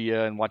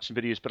Wikipedia and watched some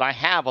videos. But I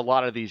have a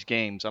lot of these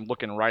games. I'm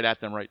looking right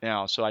at them right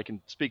now, so I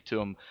can speak to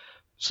them,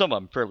 some of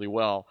them fairly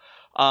well.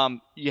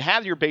 You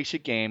have your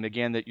basic game,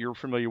 again, that you're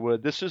familiar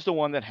with. This is the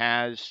one that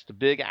has the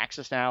big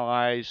Axis and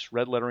Allies,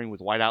 red lettering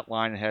with white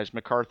outline. It has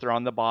MacArthur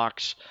on the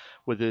box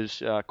with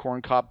his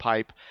corncob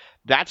pipe.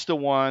 That's the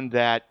one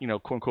that,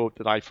 quote unquote,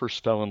 that I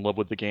first fell in love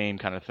with the game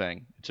kind of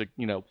thing.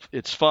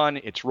 It's fun.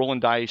 It's rolling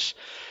dice.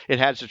 It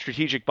has the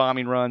strategic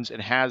bombing runs.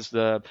 It has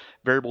the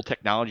variable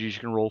technologies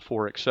you can roll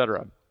for,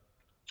 etc.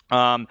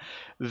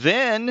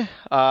 Then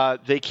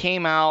they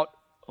came out.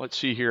 Let's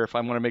see here if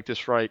I'm going to make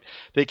this right.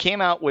 They came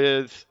out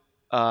with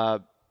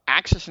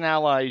Axis and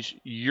Allies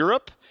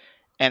Europe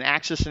and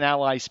Axis and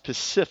Allies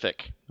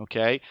Pacific.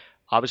 Okay,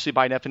 obviously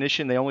by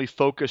definition they only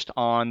focused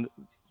on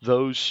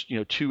those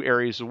two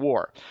areas of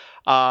war.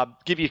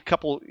 Give you a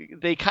couple.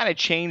 They kind of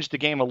changed the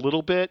game a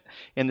little bit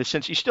in the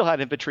sense you still had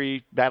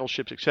infantry,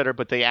 battleships, etc.,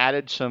 but they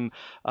added some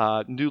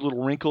new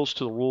little wrinkles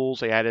to the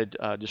rules. They added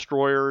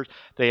destroyers.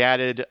 They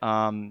added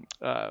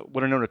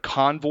what are known as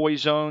convoy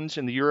zones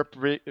in the Europe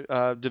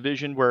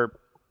division, where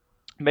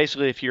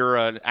basically, if you're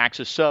an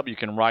Axis sub, you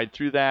can ride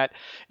through that,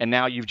 and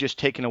now you've just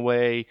taken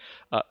away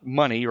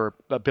money or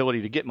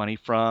ability to get money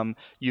from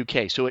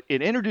UK. So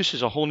it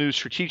introduces a whole new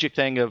strategic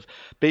thing of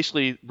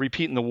basically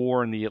repeating the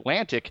war in the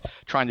Atlantic,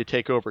 trying to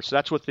take over. So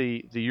that's what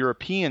the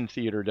European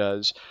theater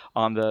does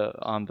on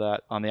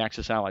the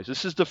Axis Allies.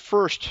 This is the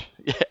first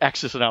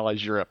Axis and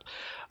Allies Europe.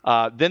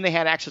 Then they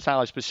had Axis and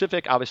Allies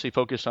Pacific, obviously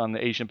focused on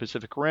the Asian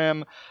Pacific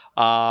Rim,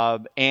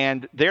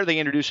 and there they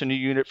introduced a new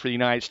unit for the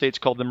United States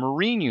called the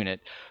Marine Unit,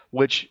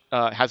 which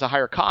has a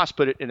higher cost,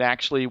 but it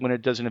actually, when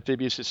it does an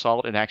amphibious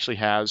assault, it actually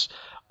has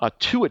a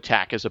 2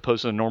 attack as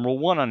opposed to a normal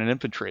 1 on an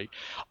infantry.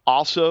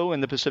 Also, in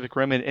the Pacific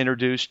Rim, it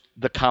introduced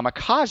the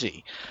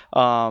kamikaze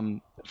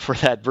for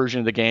that version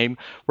of the game,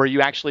 where you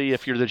actually,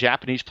 if you're the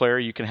Japanese player,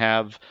 you can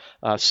have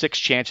 6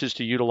 chances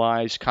to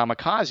utilize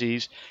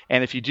kamikazes,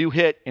 and if you do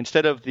hit,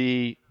 instead of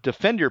the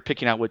defender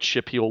picking out which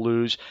ship he'll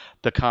lose,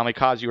 the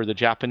kamikaze or the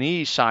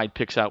Japanese side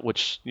picks out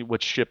which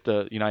ship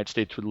the United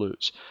States would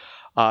lose.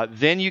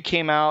 Then they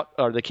came out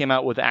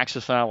with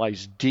Axis and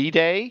Allies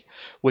D-Day,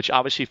 which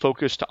obviously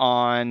focused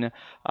on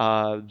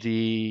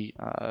the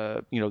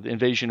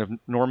invasion of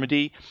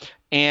Normandy,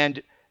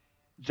 and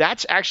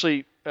that's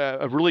actually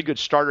a really good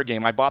starter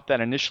game. I bought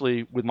that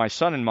initially with my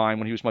son in mind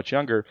when he was much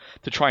younger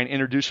to try and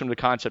introduce him to the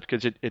concept,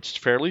 because it's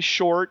fairly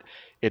short,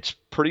 it's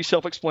pretty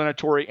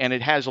self-explanatory, and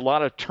it has a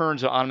lot of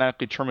turns that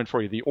automatically determine for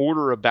you. The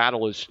order of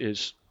battle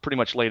is pretty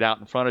much laid out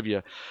in front of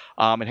you.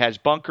 It has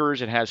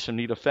bunkers, it has some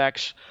neat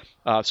effects.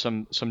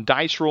 Some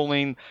dice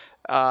rolling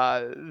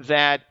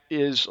that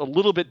is a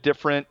little bit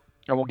different.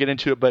 I won't get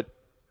into it, but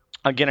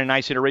again, a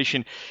nice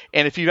iteration.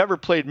 And if you've ever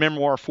played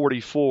Memoir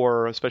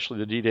 44, especially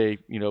the D-Day,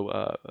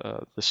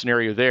 the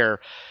scenario there,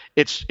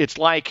 it's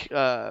like,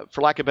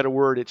 for lack of a better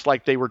word, it's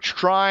like they were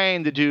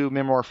trying to do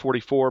Memoir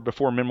 44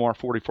 before Memoir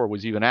 44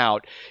 was even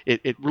out.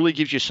 It really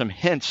gives you some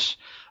hints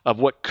of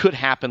what could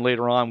happen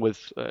later on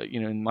with,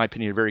 in my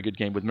opinion, a very good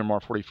game with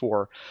Memoir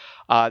 44.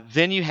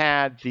 Then you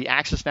had the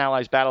Axis and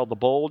Allies Battle of the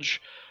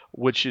Bulge,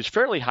 which is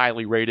fairly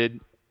highly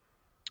rated.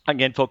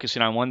 Again,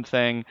 focusing on one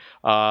thing,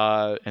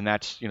 and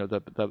that's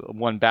the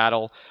one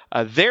battle.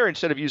 There,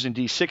 instead of using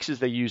D6s,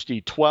 they use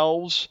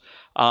D12s,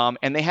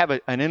 and they have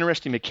an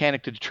interesting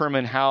mechanic to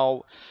determine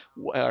how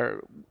the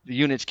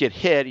units get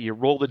hit. You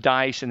roll the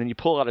dice, and then you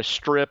pull out a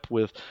strip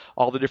with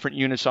all the different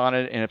units on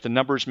it, and if the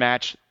numbers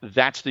match,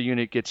 that's the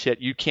unit gets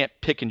hit. You can't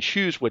pick and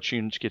choose which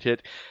units get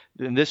hit.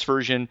 In this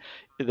version,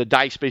 the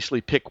dice basically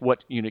pick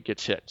what unit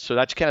gets hit. So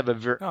that's kind of a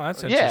very... Oh,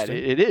 that's interesting.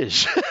 Yeah, it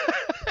is.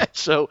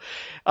 So,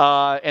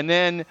 and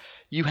then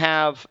you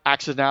have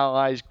Axis and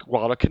Allies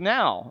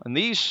Guadalcanal. And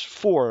these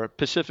 4,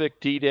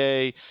 Pacific,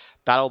 D-Day,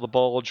 Battle of the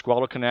Bulge,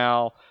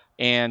 Guadalcanal,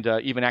 and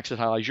even Axis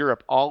and Allies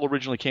Europe, all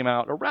originally came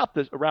out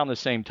around the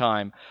same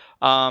time.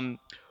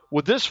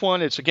 with this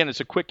one, it's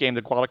a quick game,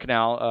 the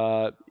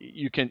Guadalcanal.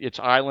 It's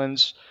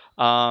islands.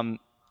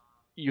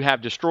 You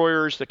have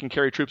destroyers that can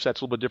carry troops.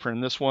 That's a little bit different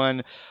in this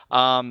one.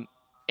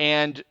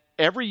 And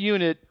every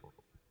unit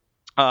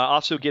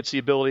also gets the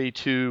ability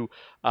to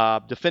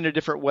defend a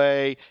different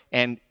way,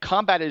 and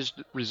combat is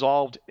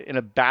resolved in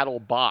a battle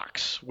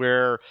box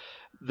where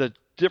the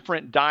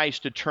different dice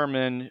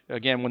determine,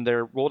 again, when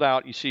they're rolled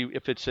out, you see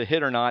if it's a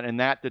hit or not, and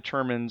that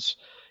determines,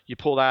 you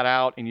pull that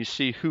out and you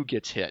see who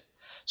gets hit.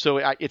 So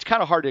it's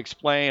kind of hard to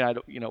explain.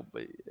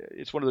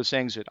 It's one of those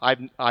things that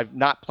I've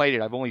not played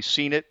it. I've only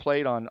seen it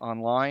played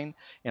online,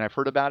 and I've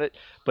heard about it.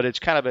 But it's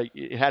kind of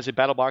it has a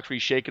battle box where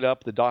you shake it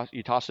up,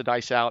 you toss the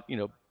dice out,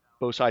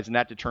 both sides, and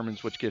that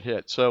determines which get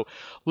hit. So a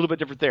little bit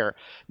different there.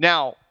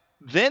 Now,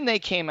 then they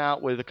came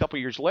out with, a couple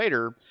years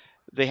later,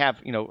 they have,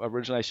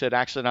 originally I said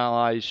Axis and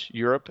Allies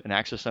Europe and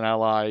Axis and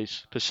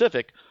Allies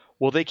Pacific.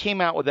 Well, they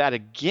came out with that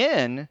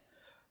again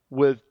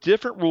with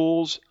different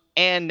rules,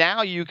 and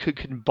now you could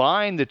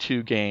combine the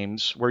two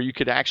games where you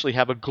could actually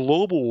have a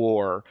global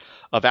war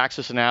of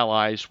Axis and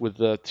Allies with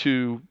the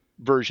two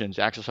versions,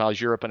 Axis Allies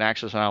Europe and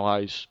Axis and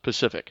Allies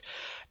Pacific.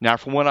 Now,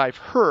 from what I've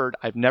heard,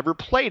 I've never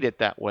played it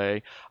that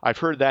way. I've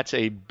heard that's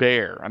a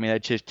bear. I mean,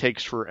 it just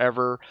takes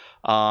forever,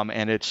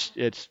 and it's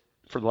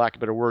for the lack of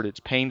a better word, it's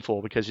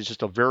painful because it's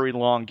just a very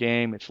long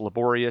game. It's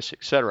laborious,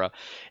 etc.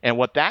 And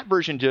what that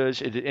version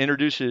does, it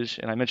introduces,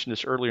 and I mentioned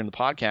this earlier in the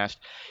podcast,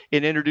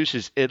 it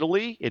introduces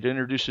Italy, it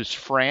introduces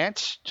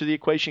France to the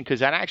equation, because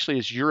that actually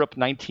is Europe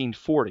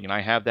 1940, and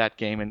I have that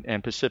game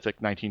in Pacific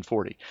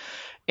 1940.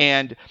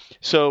 And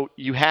so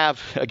you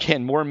have,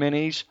 again, more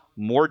minis,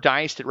 more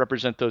dice that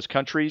represent those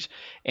countries,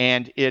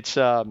 and it's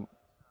a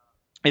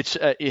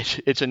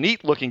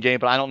neat looking game,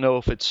 but I don't know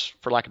if it's,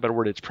 for lack of a better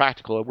word, it's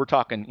practical. We're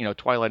talking,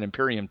 Twilight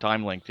Imperium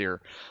time length here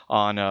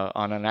on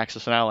an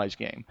Axis and Allies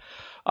game.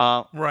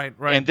 Right.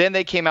 And then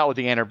they came out with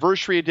the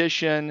Anniversary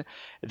Edition.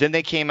 Then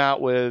they came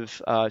out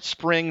with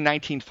Spring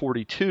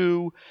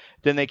 1942.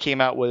 Then they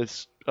came out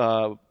with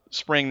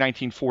Spring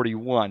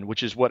 1941,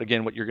 which is what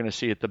you're going to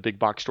see at the big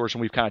box stores,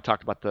 and we've kind of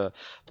talked about the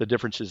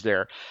differences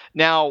there.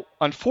 Now,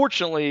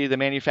 unfortunately, the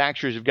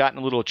manufacturers have gotten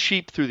a little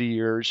cheap through the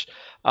years.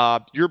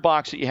 Your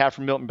box that you have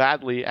from Milton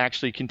Badley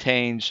actually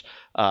contains,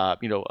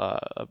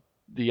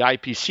 the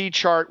IPC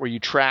chart where you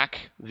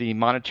track the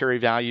monetary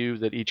value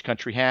that each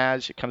country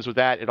has. It comes with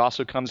that. It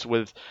also comes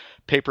with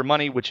paper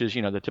money, which is,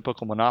 the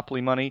typical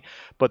Monopoly money.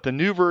 But the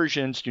new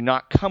versions do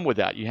not come with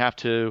that. You have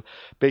to,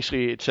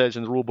 basically, it says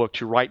in the rule book,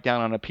 to write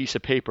down on a piece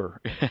of paper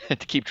to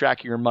keep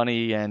track of your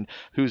money and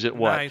who's at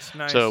what.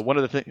 Nice. So one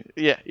of the things,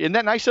 isn't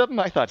that nice of them?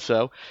 I thought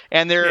so.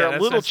 And they're a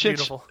little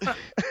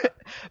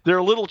they're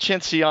a little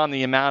chintzy on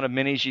the amount of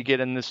minis you get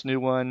in this new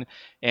one,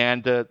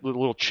 and the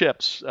little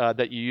chips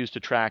that you use to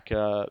track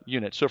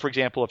units. So, for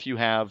example, if you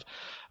have,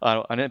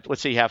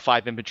 let's say you have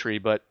 5 infantry,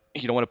 but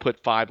you don't want to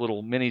put 5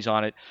 little minis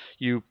on it,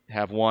 you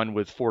have one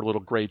with 4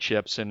 little gray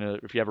chips, and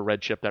if you have a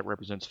red chip, that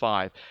represents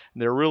 5.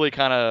 And they're really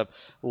kind of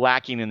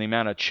lacking in the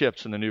amount of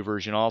chips in the new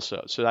version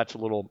also. So that's a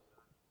little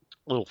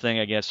thing,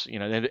 I guess,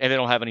 and they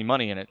don't have any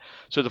money in it.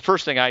 So the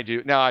first thing I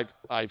do now,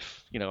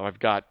 I've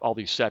got all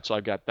these sets, so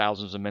I've got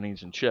thousands of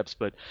minis and chips.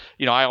 But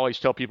I always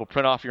tell people,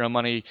 print off your own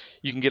money.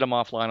 You can get them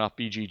offline off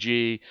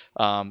BGG.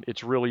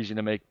 It's real easy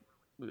to make.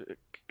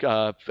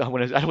 I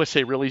would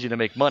say real easy to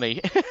make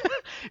money.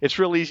 It's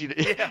real easy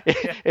to.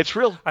 It's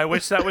real. I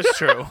wish that was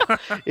true.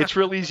 It's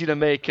real easy to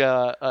make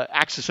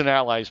Axis and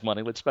Allies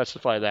money. Let's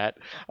specify that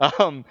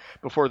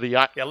before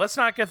the. Let's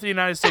not get the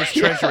United States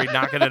Treasury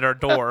knocking at our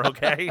door,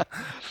 okay? I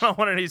don't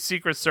want any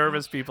Secret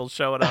Service people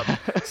showing up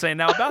saying,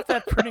 "Now about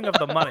that printing of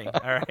the money."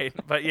 All right,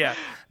 but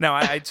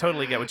I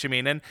totally get what you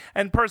mean.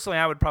 And personally,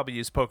 I would probably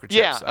use poker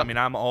chips. I mean,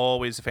 I'm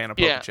always a fan of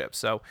poker chips.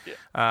 So,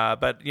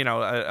 but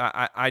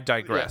I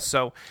digress.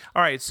 So,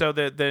 all right. So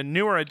the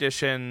newer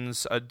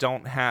editions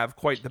don't have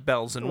quite the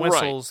bells and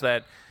whistles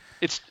that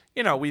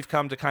we've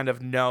come to kind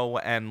of know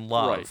and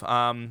love.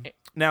 Right.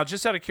 Now,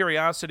 just out of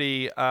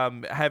curiosity,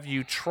 have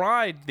you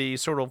tried the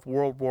sort of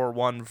World War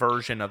I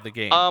version of the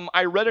game?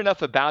 I read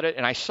enough about it,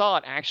 and I saw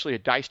it actually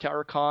at Dice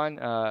Tower Con.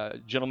 A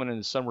gentleman and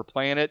his son were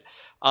playing it.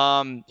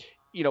 I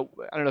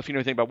don't know if you know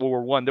anything about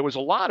World War I. There was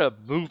a lot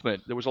of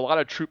movement. There was a lot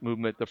of troop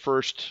movement the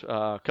first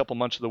couple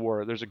months of the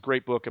war. There's a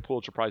great book, a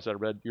Pulitzer Prize that I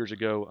read years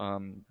ago,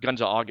 Guns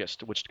of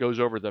August, which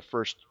goes over the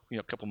first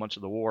couple months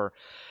of the war.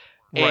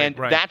 And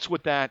that's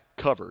what that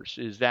covers,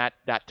 is that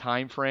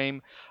time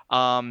frame.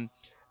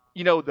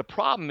 The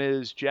problem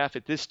is, Jeff,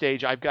 at this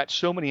stage, I've got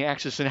so many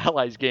Axis and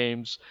Allies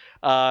games.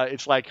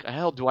 It's like,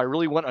 hell, do I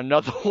really want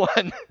another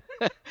one?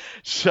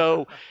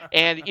 So,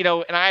 and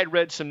I had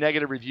read some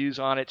negative reviews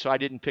on it, so I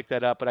didn't pick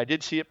that up, but I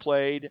did see it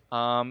played.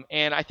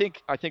 And I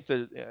think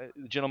the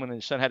gentleman and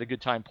his son had a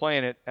good time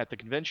playing it at the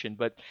convention,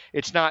 but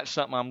it's not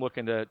something I'm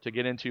looking to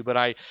get into.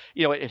 But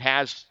it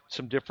has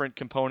some different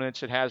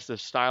components. It has the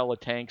style of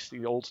tanks,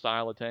 the old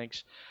style of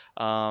tanks,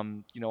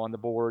 on the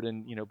board,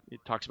 and it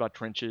talks about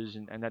trenches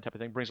and that type of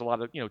thing. It brings a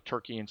lot of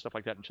Turkey and stuff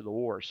like that into the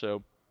war.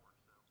 So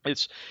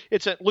it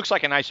looks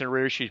like a nice and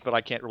rare sheet, but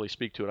I can't really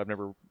speak to it. I've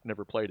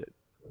never played it.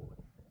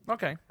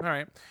 Okay, all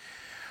right.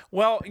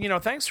 Well,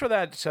 thanks for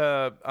that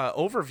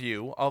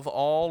overview of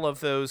all of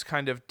those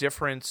kind of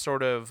different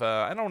sort of,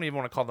 I don't even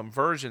want to call them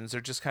versions.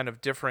 They're just kind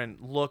of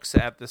different looks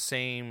at the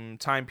same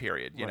time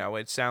period.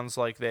 It sounds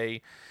like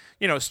they,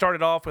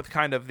 started off with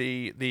kind of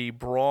the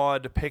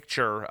broad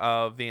picture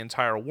of the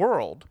entire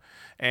world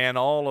and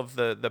all of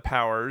the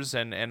powers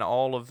and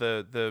all of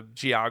the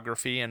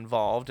geography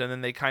involved. And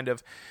then they kind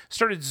of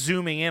started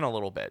zooming in a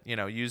little bit,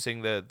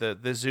 using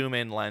the zoom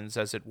in lens,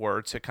 as it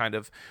were, to kind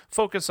of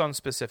focus on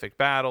specific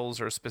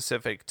battles or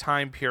specific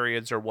time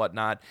periods or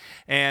whatnot.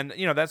 And,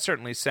 that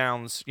certainly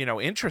sounds,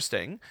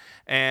 interesting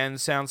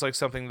and sounds like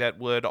something that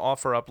would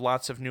offer up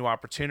lots of new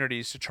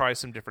opportunities to try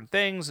some different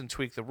things and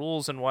tweak the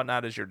rules and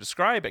whatnot, as you're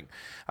describing,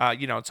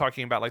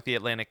 talking about like the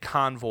Atlantic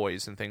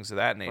convoys and things of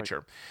that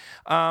nature.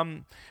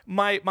 Right.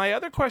 My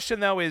other question,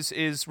 though,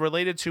 is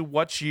related to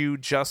what you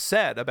just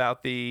said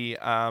about the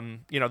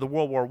the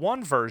World War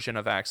I version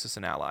of Axis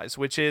and Allies,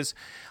 which is,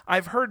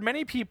 I've heard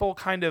many people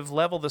kind of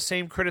level the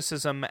same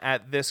criticism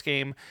at this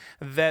game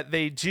that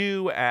they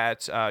do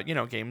at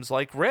games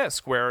like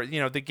Risk, where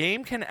the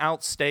game can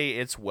outstay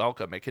its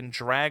welcome. It can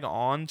drag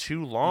on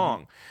too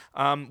long.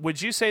 Mm-hmm.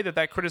 Would you say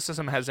that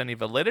criticism has any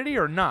validity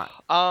or not?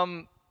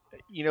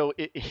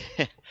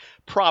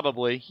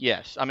 Probably,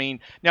 yes. I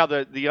mean, now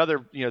the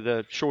other,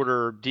 the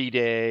shorter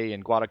D-Day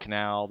and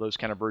Guadalcanal, those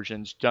kind of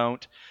versions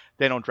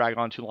they don't drag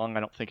on too long, I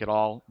don't think at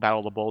all. Battle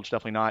of the Bulge,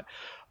 definitely not.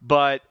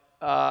 But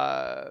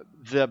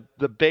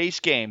the base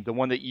game, the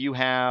one that you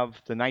have,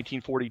 the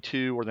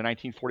 1942 or the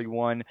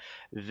 1941,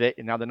 now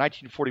the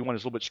 1941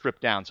 is a little bit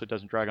stripped down, so it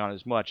doesn't drag on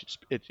as much.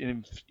 It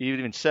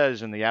even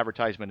says in the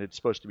advertisement it's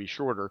supposed to be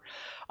shorter.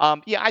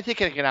 I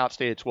think it can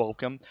outstay its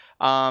welcome.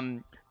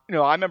 I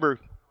remember,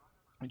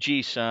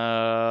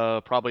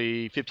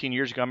 probably 15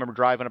 years ago, I remember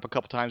driving up a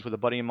couple times with a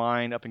buddy of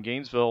mine up in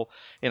Gainesville,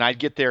 and I'd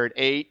get there at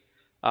 8,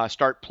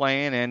 start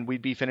playing, and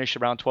we'd be finished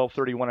around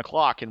 12:30, 1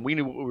 o'clock, and we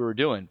knew what we were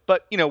doing.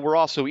 But, we're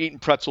also eating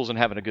pretzels and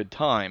having a good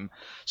time.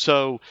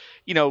 So,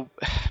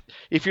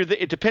 if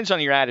it depends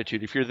on your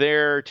attitude. If you're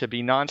there to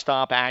be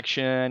nonstop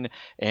action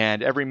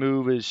and every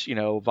move is,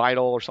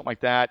 vital or something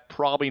like that,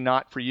 probably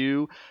not for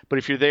you. But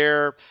if you're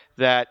there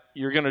that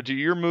you're going to do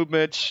your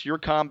movements, your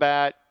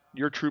combat,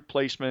 your troop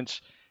placements,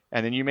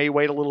 and then you may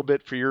wait a little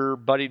bit for your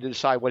buddy to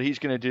decide what he's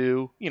going to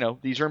do.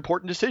 These are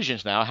important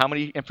decisions now. How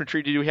many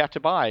infantry do you have to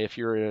buy if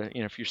you're,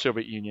 if you're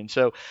Soviet Union?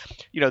 So,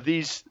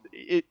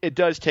 it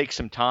does take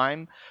some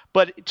time,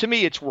 but to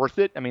me, it's worth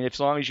it. I mean,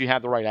 as long as you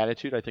have the right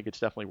attitude, I think it's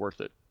definitely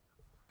worth it.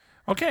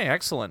 Okay,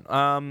 excellent.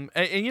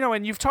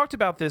 And you've talked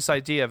about this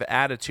idea of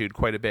attitude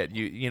quite a bit.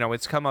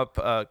 It's come up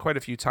quite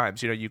a few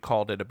times. You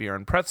called it a beer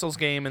and pretzels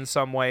game in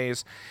some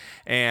ways,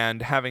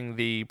 and having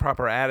the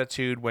proper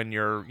attitude when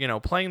you're,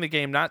 playing the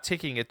game, not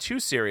taking it too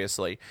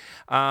seriously.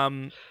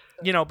 But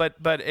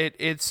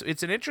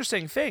it's an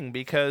interesting thing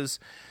because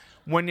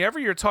whenever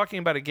you're talking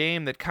about a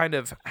game that kind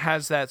of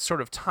has that sort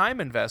of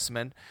time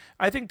investment,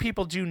 I think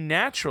people do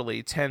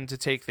naturally tend to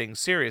take things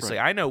seriously.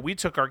 Right. I know we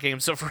took our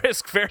games of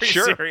Risk very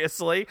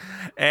seriously,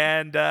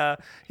 and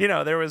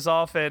there was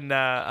often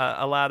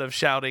a lot of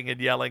shouting and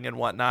yelling and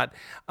whatnot.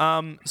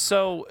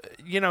 So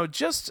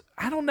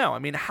I don't know. I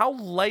mean, how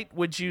light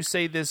would you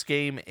say this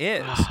game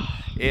is?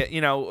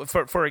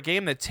 For a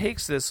game that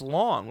takes this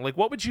long, like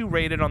what would you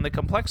rate it on the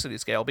complexity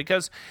scale?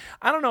 Because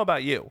I don't know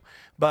about you,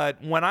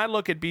 but when I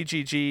look at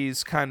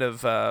BGG's kind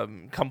of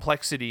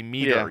complexity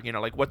meter,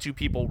 like what do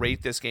people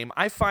rate this game?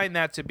 I find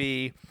that to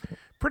be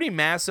pretty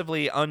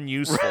massively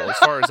unuseful as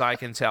far as I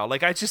can tell.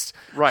 Like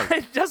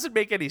it doesn't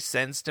make any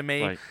sense to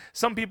me. Right.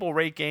 Some people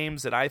rate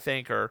games that I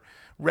think are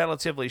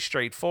relatively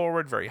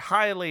straightforward very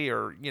highly,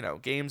 or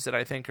games that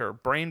I think are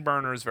brain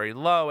burners very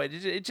low.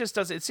 It just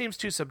does. It seems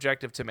too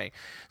subjective to me.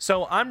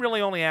 So I'm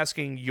really only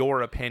asking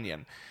your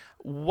opinion.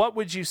 What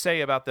would you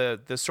say about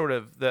the sort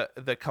of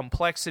the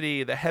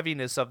complexity, the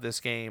heaviness of this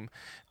game?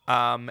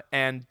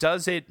 And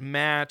does it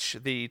match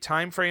the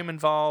time frame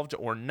involved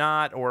or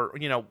not? Or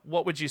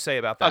what would you say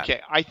about that?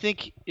 Okay, I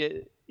think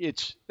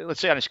it's, let's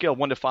say on a scale of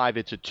 1 to 5,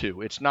 it's a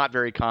 2. It's not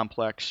very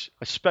complex,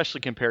 especially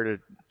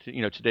compared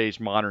to today's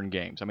modern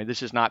games. I mean,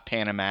 this is not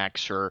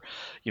Panamax or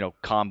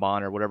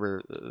Kanban or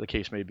whatever the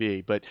case may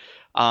be. But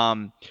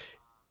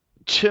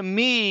to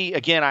me,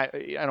 again, I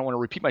don't want to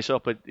repeat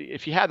myself, but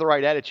if you have the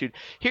right attitude,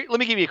 here, let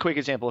me give you a quick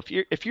example.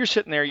 If you're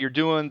sitting there, you're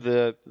doing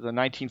the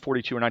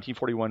 1942 or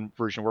 1941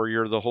 version where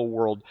you're the whole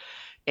world,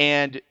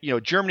 and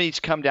Germany's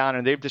come down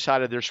and they've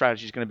decided their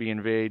strategy is going to be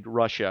invade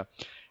Russia,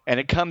 and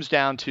it comes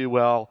down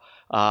to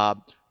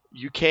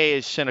UK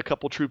has sent a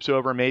couple troops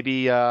over.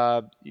 Maybe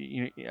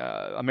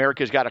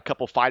America's got a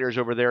couple fighters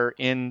over there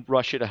in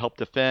Russia to help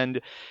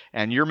defend,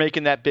 and you're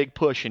making that big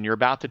push, and you're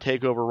about to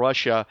take over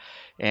Russia.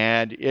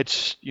 And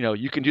it's,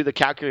 you can do the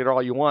calculator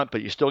all you want,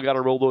 but you still got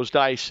to roll those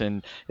dice.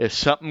 And if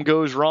something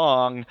goes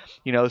wrong,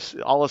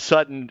 all of a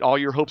sudden, all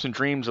your hopes and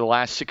dreams of the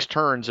last 6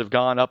 turns have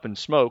gone up in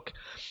smoke.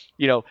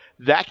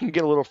 That can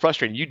get a little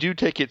frustrating. You do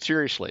take it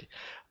seriously.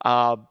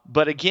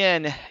 But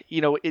again,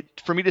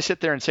 for me to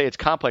sit there and say it's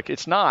complex,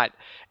 it's not.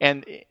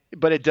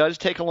 But it does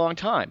take a long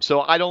time.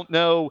 So I don't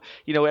know.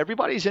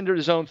 Everybody's into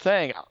his own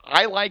thing.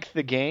 I like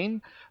the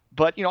game.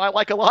 But, I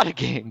like a lot of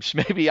games.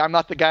 Maybe I'm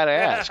not the guy to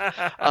ask.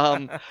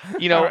 All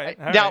right.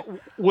 Now,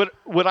 would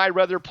I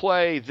rather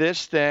play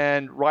this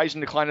than Rise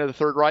and Decline of the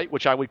Third Reich,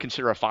 which I would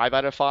consider a 5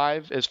 out of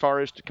 5 as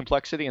far as the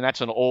complexity, and that's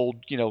an old,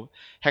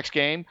 hex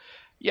game?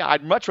 Yeah,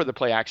 I'd much rather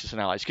play Axis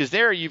and Allies because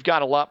there you've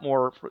got a lot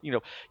more, you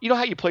know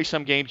how you play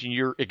some games and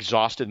you're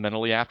exhausted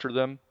mentally after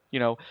them?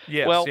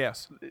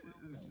 Yes.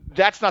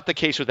 That's not the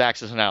case with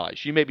Axis and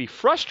Allies. You may be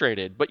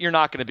frustrated, but you're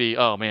not going to be,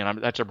 oh man,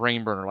 that's a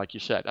brain burner, like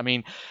you said. I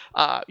mean,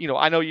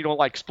 I know you don't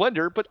like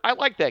Splendor, but I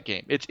like that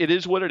game. It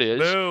is what it is.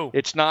 Boo.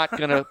 It's not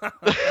going to.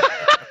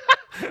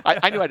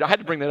 I knew I had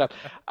to bring that up.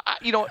 I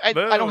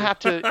don't have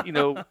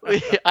to,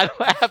 I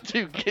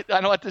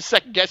don't have to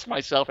second guess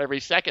myself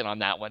every second on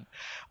that one.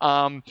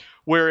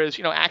 Whereas,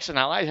 Axis and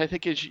Allies, I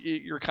think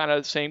you're kind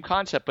of the same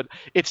concept, but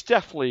it's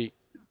definitely,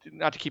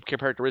 not to keep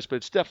comparing to Risk, but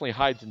it's definitely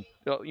hides and,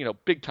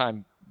 big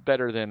time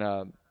better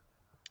than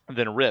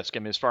Risk. I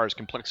mean, as far as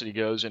complexity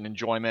goes and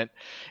enjoyment,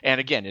 and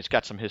again, it's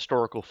got some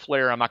historical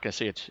flair. I'm not going to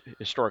say it's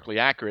historically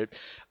accurate.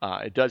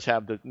 It does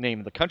have the name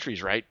of the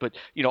countries right, but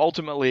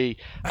ultimately,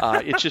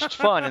 it's just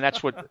fun, and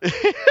that's what.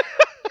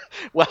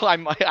 Well, I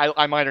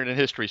minored in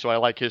history, so I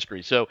like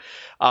history. So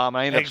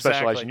I ended up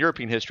specializing in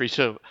European history.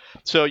 So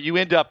you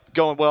end up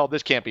going, well,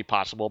 this can't be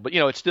possible. But,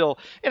 it's still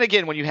 – and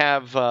again, when you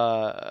have,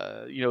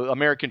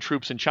 American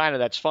troops in China,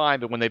 that's fine.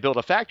 But when they build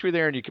a factory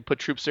there and you can put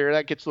troops there,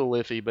 that gets a little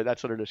iffy. But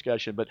that's another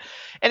discussion.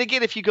 And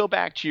again, if you go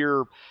back to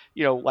your,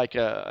 like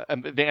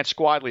advanced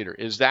squad leader,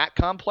 is that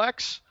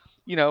complex?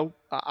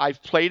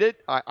 I've played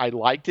it. I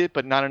liked it,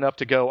 but not enough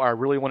to go, I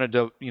really wanted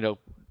to,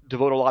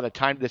 devote a lot of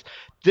time to this.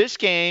 This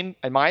game,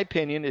 in my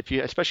opinion,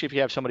 especially if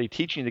you have somebody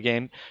teaching the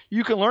game,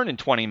 you can learn in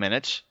 20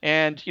 minutes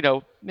and,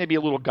 maybe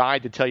a little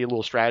guide to tell you a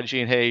little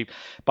strategy. And hey,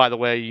 by the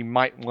way, you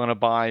might want to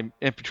buy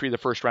infantry the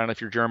first round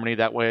if you're Germany.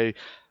 That way,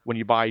 when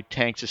you buy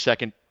tanks the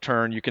second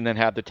turn, you can then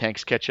have the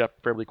tanks catch up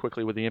fairly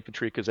quickly with the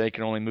infantry because they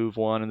can only move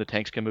one and the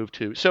tanks can move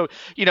two. So,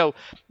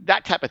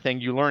 that type of thing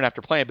you learn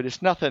after playing, but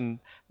it's nothing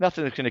that's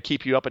going to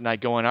keep you up at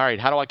night going, all right,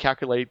 how do I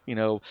calculate,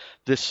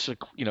 this,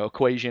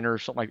 equation or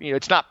something like,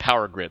 it's not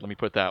Power Grid. Let me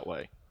put it that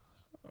way.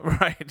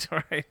 Right.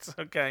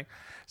 Okay.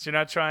 So you're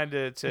not trying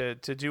to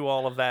do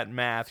all of that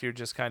math. You're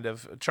just kind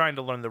of trying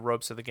to learn the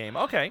ropes of the game.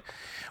 Okay.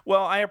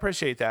 Well, I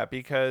appreciate that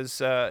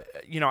because,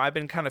 I've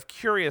been kind of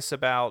curious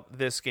about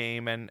this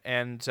game and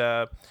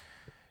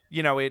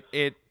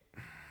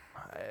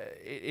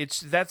it's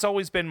that's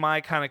always been my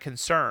kind of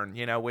concern,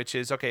 which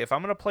is, okay, if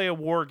I'm going to play a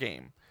war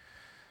game,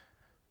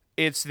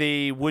 it's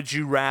the would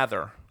you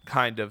rather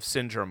kind of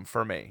syndrome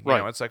for me.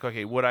 Right. It's like,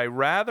 okay, would I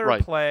rather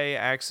play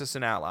Axis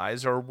and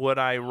Allies or would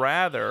I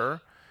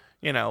rather,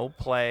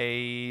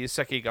 play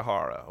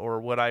Sekigahara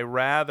or would I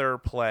rather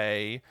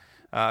play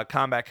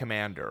Combat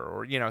Commander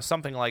or,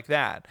 something like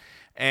that.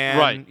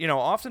 And,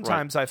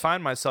 oftentimes I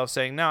find myself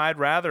saying, no, I'd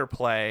rather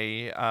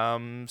play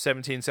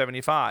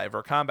 1775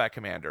 or Combat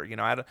Commander.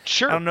 I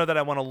don't know that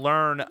I want to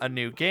learn a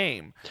new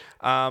game.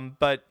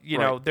 But,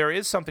 there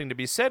is something to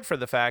be said for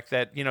the fact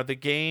that, the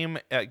game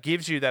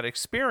gives you that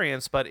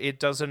experience, but it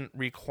doesn't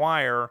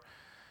require...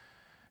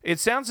 It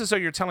sounds as though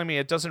you're telling me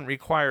it doesn't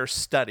require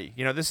study.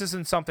 This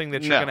isn't something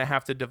that you're going to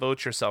have to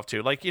devote yourself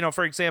to. Like,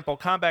 for example,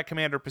 Combat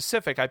Commander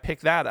Pacific, I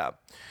picked that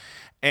up.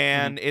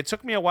 And it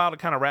took me a while to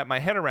kind of wrap my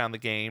head around the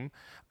game.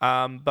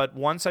 But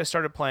once I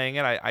started playing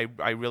it,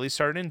 I really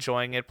started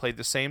enjoying it, played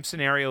the same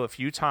scenario a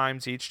few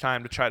times each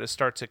time to try to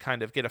start to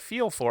kind of get a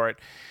feel for it.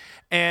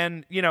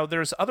 And,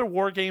 there's other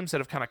war games that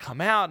have kind of come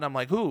out, and I'm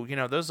like, ooh,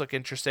 those look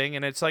interesting.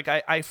 And it's like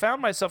I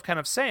found myself kind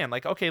of saying,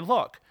 like, okay,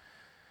 look,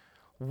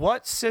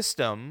 what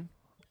system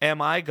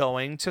am I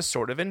going to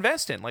sort of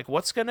invest in? Like,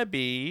 what's going to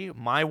be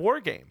my war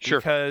game? Sure.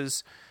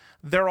 Because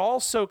they're all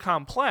so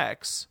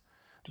complex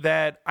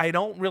that I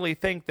don't really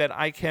think that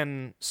I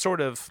can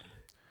sort of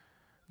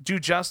do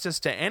justice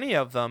to any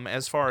of them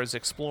as far as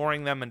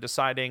exploring them and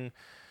deciding,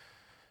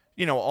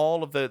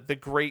 all of the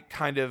great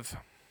kind of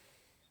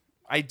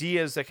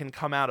ideas that can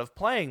come out of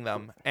playing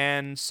them.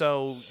 And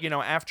so,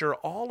 after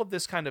all of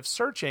this kind of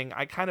searching,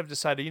 I kind of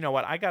decided, you know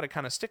what, I got to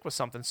kind of stick with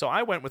something. So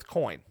I went with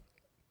Coin.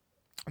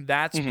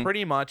 That's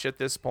pretty much at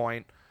this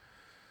point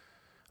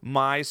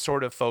my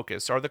sort of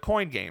focus are the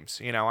Coin games.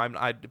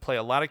 I play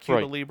a lot of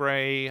Cuba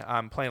Libre.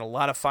 I'm playing a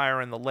lot of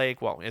Fire in the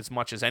Lake. Well, as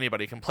much as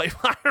anybody can play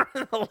Fire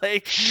in the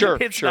Lake.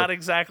 It's not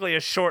exactly a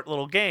short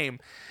little game.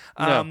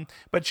 No.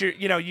 But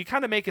you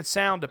kind of make it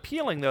sound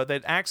appealing, though,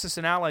 that Axis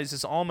and Allies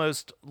is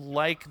almost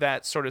like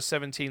that sort of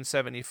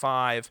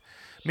 1775,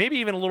 maybe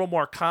even a little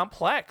more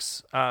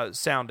complex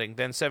sounding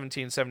than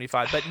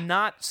 1775, but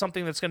not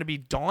something that's going to be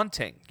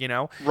daunting,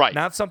 Right.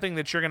 Not something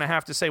that you're going to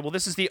have to say, well,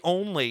 this is the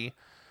only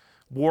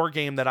war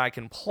game that I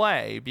can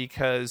play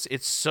because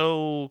it's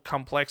so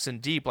complex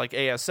and deep like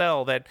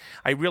ASL that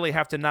I really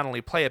have to not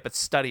only play it but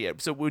study it.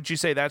 So would you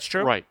say that's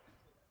true? Right.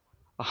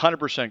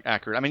 100%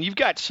 accurate. I mean, you've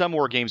got some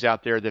war games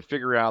out there that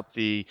figure out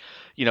the,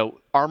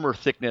 armor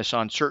thickness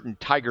on certain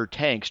Tiger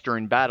tanks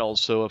during battles.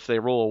 So if they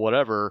roll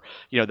whatever,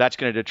 that's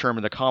going to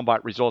determine the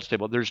combat results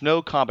table. There's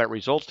no combat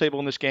results table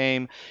in this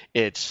game.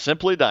 It's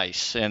simply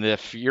dice. And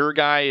if your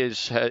guy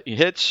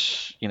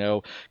hits,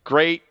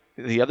 great.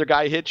 The other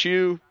guy hits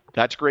you,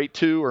 that's great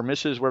too, or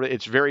misses.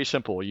 It's very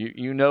simple.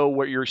 You know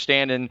where you're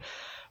standing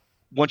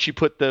once you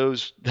put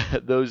those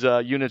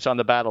units on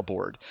the battle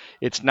board.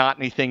 It's not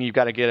anything you've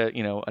got to get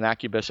an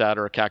Accubus out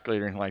or a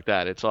calculator or anything like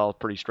that. It's all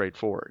pretty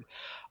straightforward.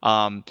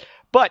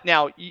 But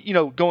now,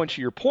 going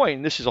to your point,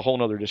 and this is a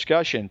whole other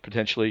discussion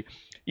potentially,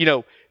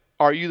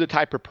 are you the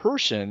type of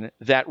person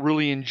that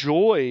really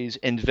enjoys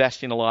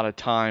investing a lot of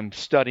time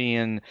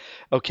studying,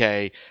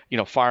 Fire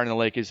in the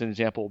Lake is an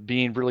example,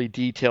 being really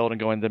detailed and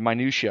going the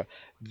minutia?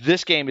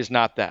 This game is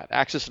not that.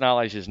 Axis and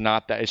Allies is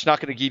not that. It's not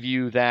going to give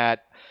you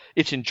that.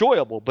 It's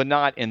enjoyable, but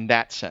not in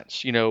that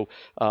sense.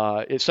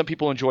 Some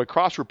people enjoy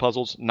crossword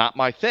puzzles, not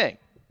my thing.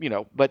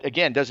 But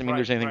again, doesn't mean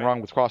there's anything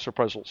wrong with crossword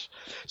puzzles.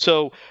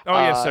 So,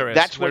 yes, there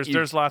is.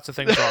 There's lots of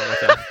things wrong with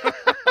them.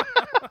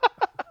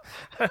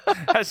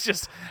 That's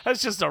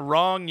just a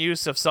wrong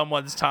use of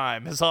someone's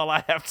time, is all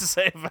I have to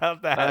say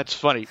about that. That's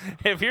funny.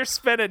 If you're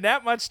spending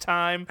that much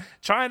time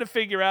trying to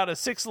figure out a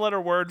 6-letter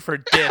word for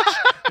ditch,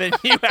 then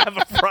you have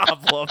a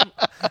problem.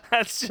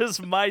 That's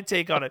just my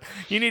take on it.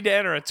 You need to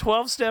enter a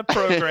 12-step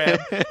program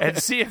and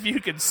see if you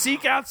can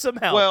seek out some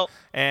help.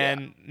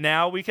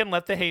 Now we can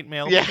let the hate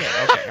mail begin.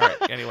 Okay, all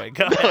right. Anyway,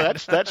 go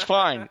ahead. That's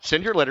fine.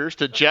 Send your letters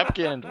to Jeff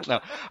Ginn. No.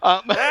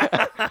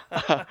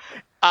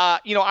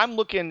 I'm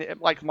looking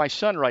at, like, my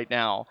son right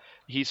now.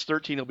 He's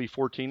 13. He'll be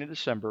 14 in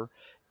December.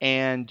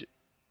 And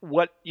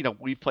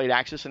we've played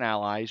Axis and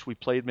Allies. We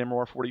played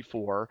Memoir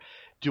 44.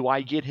 Do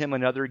I get him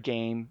another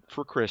game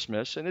for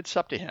Christmas? And it's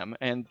up to him.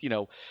 And,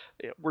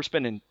 we're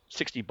spending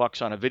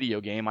 $60 on a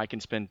video game. I can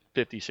spend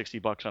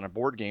 $50-$60 on a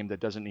board game that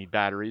doesn't need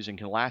batteries and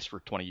can last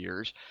for 20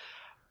 years.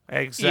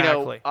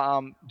 Exactly.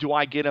 Do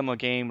I get him a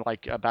game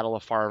like Battle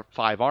of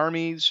Five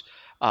Armies?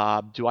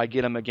 Do I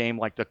get him a game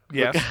like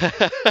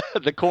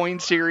the Coin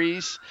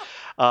series?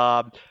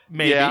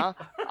 Maybe. Yeah.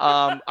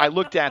 I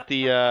looked at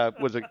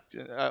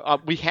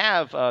we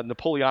have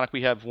Napoleonic.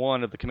 We have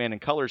one of the Command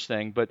and Colors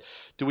thing, but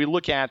do we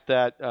look at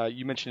that?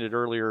 You mentioned it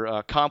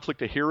earlier.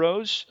 Conflict of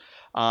Heroes,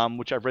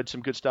 which I've read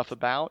some good stuff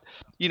about.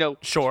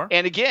 Sure.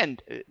 And again,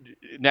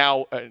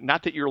 now,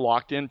 not that you're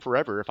locked in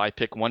forever. If I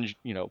pick one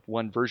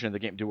version of the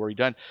game, we're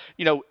done.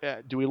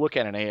 Do we look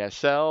at an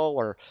ASL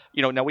or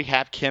now we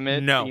have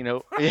Kemet?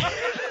 No.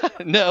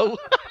 No.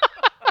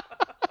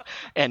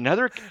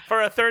 Another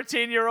for a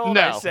 13-year-old,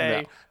 I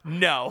say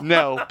no.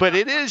 No, but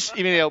it is.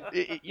 You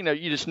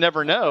just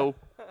never know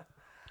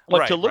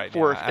what to look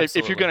for if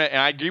you're going to.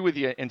 And I agree with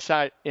you in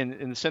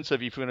the sense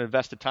of if you're going to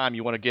invest the time,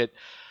 you want to get.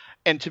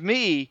 And to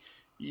me,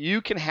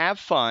 you can have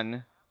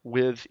fun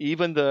with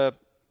even the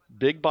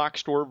big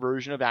box store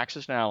version of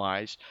Axis and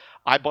Allies.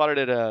 I bought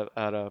it at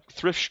a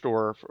thrift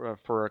store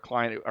for a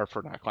client, or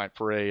for not a client,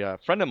 for a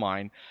friend of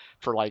mine,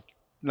 for like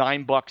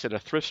 $9 at a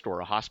thrift store,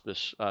 a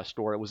hospice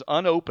store. It was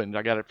unopened.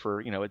 I got it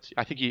for,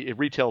 I think it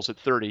retails at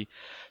 $30.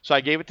 So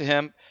I gave it to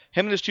him.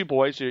 Him and his two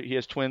boys, he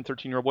has twin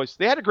 13-year-old boys.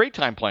 They had a great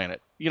time playing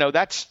it.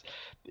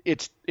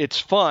 It's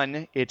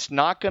fun. You're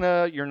not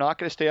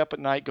gonna stay up at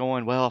night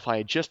going, well, if I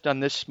had just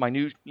done this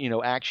minute,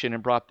 action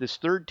and brought this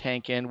third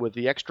tank in with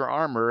the extra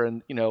armor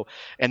and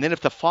then if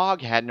the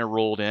fog hadn't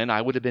rolled in,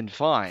 I would have been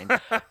fine.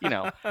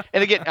 And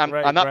again,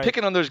 I'm not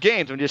picking on those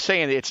games. I'm just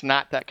saying it's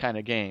not that kind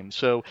of game.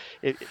 So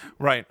if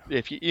I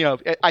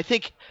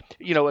think,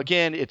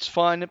 again, it's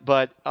fun,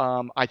 but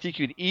I think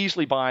you'd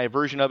easily buy a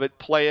version of it,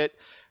 play it,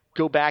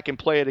 go back and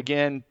play it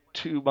again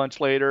 2 months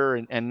later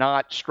and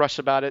not stress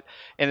about it.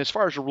 And as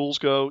far as the rules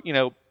go,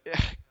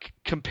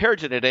 compared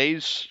to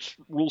today's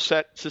rule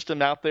set system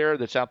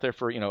that's out there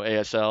for,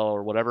 ASL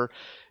or whatever,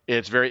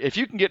 if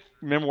you can get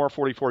Memoir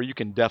 44, you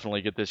can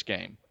definitely get this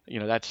game.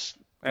 That's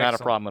not a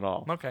problem at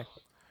all. Okay.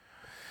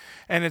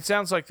 And it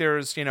sounds like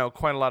there's,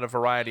 quite a lot of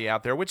variety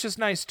out there, which is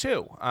nice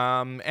too.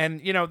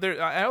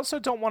 I also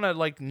don't want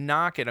to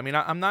knock it. I mean,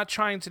 I'm not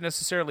trying to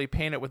necessarily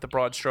paint it with a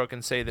broad stroke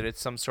and say that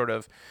it's some sort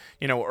of,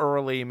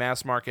 early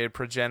mass market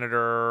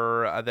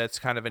progenitor that's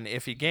kind of an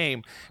iffy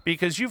game,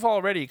 because you've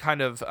already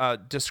kind of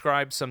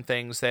described some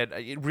things that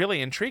really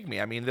intrigue me.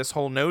 I mean, this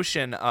whole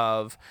notion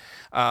of,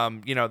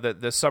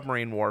 the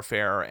submarine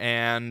warfare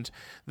and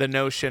the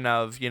notion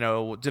of,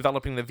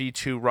 developing the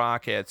V2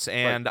 rockets.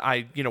 And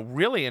I,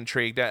 really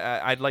intrigued.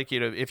 I'd like you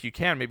to, if you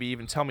can, maybe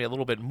even tell me a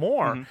little bit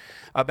more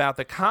about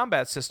the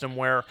combat system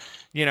where,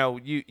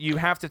 you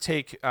have to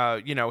take,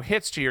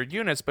 hits to your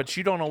units, but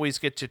you don't always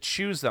get to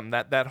choose them.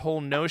 That whole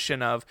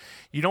notion of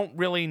you don't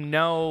really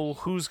know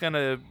who's going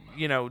to,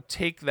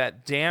 take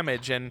that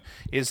damage, and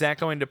is that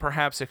going to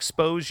perhaps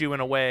expose you in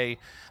a way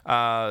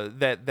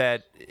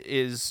that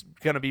is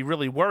going to be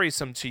really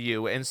worrisome to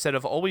you, instead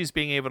of always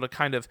being able to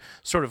kind of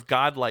sort of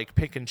godlike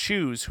pick and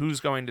choose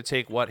who's going to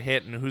take what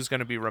hit and who's going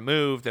to be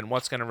removed and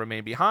what's going to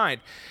remain behind.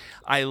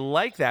 I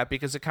like that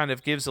because it kind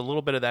of gives a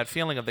little bit of that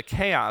feeling of the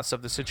chaos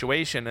of the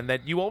situation, and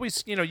that you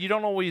always, you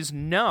don't always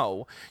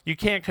know. You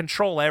can't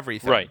control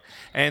everything. Right.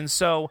 And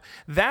so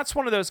that's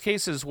one of those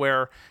cases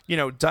where,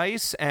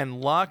 dice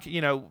and luck,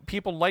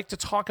 people like to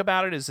talk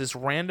about it as this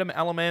random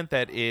element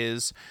that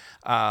is,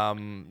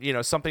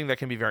 something that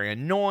can be very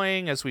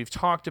annoying, as we've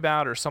talked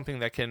about, or something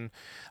that can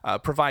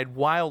provide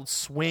wild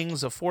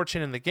swings of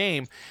fortune in the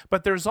game.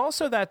 But there's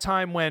also that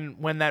time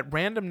when that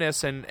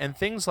randomness and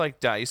things like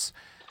dice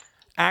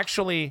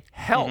actually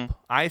help,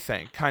 I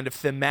think, kind of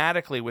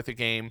thematically with the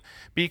game,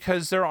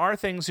 because there are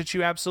things that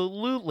you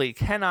absolutely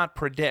cannot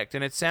predict.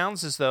 And it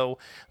sounds as though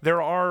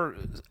there are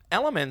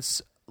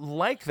elements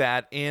like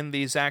that in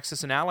these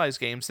Axis and Allies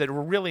games that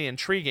were really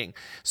intriguing.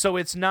 So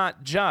it's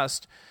not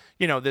just,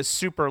 this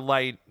super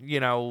light,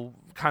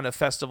 kind of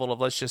festival of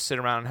let's just sit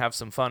around and have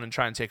some fun and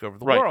try and take over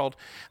the world.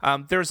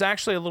 There's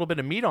actually a little bit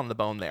of meat on the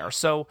bone there.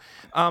 So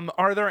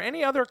are there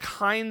any other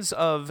kinds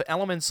of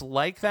elements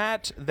like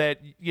that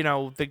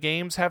the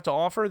games have to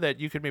offer that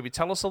you could maybe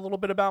tell us a little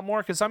bit about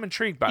more? Because I'm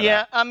intrigued by that.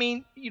 Yeah, I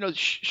mean,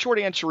 short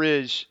answer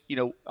is,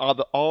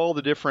 all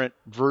the different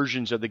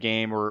versions of the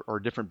game or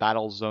different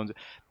battle zones,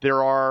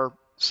 there are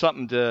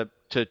something to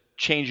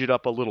change it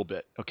up a little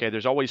bit. Okay,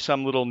 there's always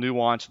some little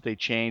nuance that they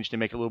change to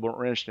make it a little bit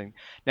more interesting.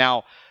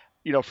 Now,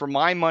 for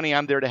my money,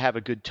 I'm there to have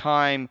a good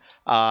time.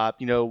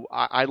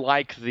 I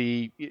like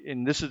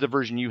and this is the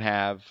version you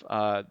have,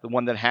 the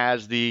one that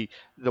has the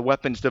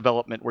weapons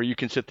development, where you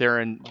can sit there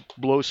and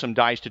blow some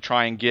dice to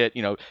try and get,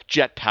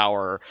 jet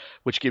power,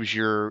 which gives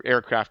your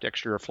aircraft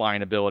extra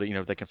flying ability.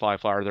 They can fly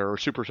farther, or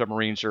super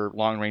submarines, or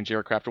long range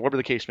aircraft, or whatever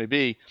the case may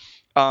be.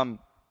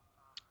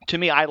 To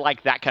me, I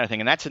like that kind of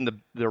thing, and that's in the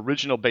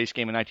original base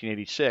game in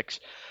 1986.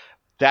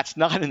 That's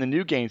not in the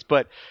new games,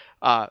 but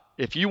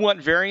if you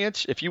want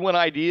variants, if you want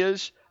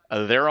ideas,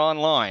 they're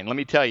online. Let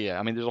me tell you.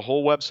 I mean, there's a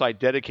whole website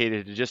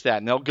dedicated to just that,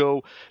 and they'll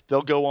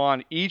go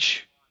on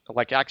each,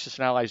 like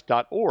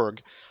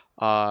AxisandAllies.org,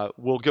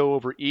 will go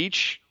over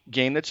each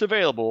game that's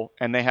available,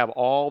 and they have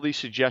all these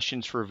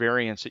suggestions for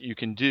variants that you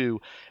can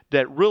do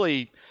that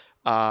really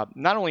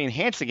not only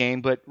enhance the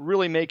game, but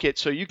really make it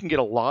so you can get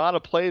a lot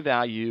of play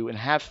value and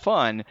have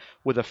fun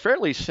with a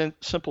fairly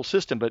simple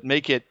system, but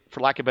make it, for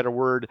lack of a better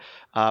word,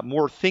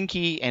 more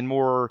thinky and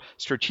more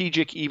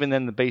strategic even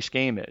than the base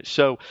game is.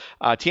 So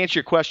to answer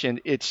your question,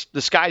 it's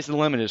the sky's the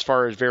limit as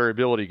far as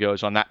variability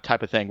goes on that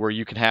type of thing, where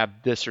you can have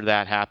this or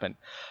that happen.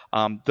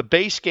 The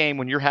base game,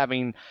 when you're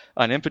having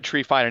an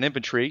infantry fight an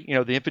infantry,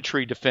 the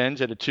infantry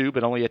defends at a 2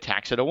 but only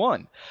attacks at a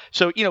 1.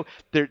 So,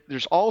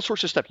 there's all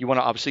sorts of stuff. You want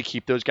to obviously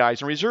keep those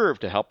guys in reserve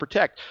to help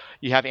protect.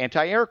 You have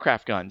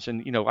anti-aircraft guns.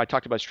 And, I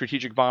talked about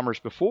strategic bombers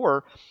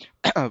before.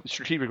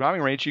 Strategic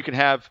bombing range, you can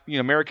have,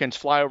 Americans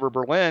fly over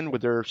Berlin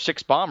with their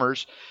 6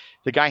 bombers.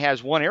 The guy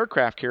has 1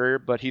 aircraft carrier,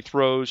 but he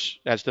throws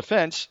as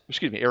defense,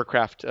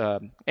 anti-aircraft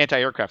gun,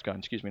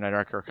 not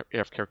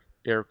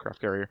aircraft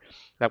carrier.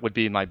 That would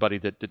be my buddy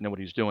that didn't know what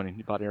he was doing.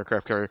 He bought an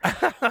aircraft carrier.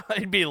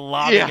 He'd be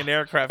lobbing an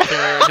aircraft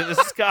carrier into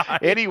the sky.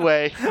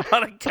 Anyway.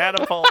 On a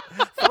catapult.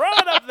 Throw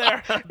it up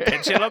there.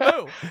 Pinch it a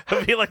boo.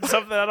 It'd be like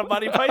something out of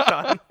Monty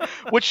Python.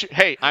 Which,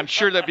 hey, I'm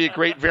sure that'd be a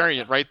great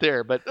variant right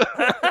there. But,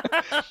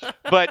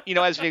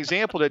 as an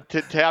example,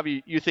 to have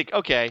you think,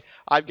 okay,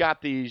 I've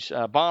got these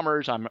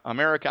bombers. I'm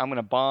America. I'm going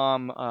to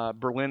bomb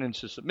Berlin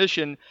into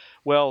submission.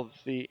 Well,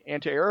 the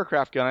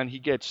anti-aircraft gun, he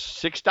gets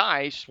 6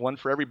 dice, 1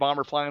 for every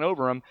bomber flying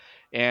over him,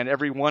 and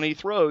every one he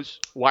throws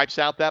wipes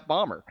out that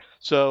bomber.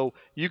 So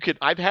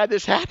I've had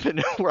this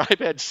happen where I've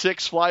had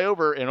 6 fly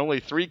over and only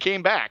 3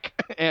 came back.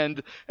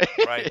 And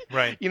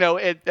right.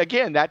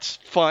 Again, that's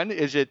fun.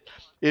 Is it?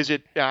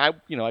 I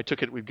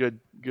took it with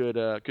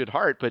good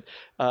heart, but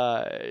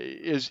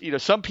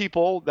some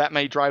people that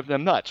may drive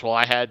them nuts. Well,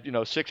 I had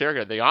 6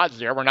 aircraft. The odds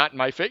there were not in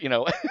my fit.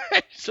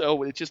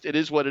 So it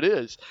is what it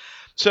is.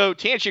 So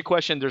to answer your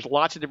question, there's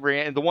lots of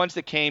different, and the ones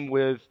that came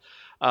with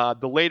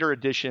the later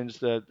editions,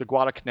 the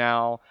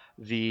Guadalcanal,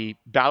 the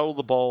Battle of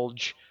the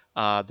Bulge,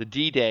 the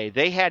D-Day,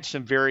 they had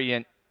some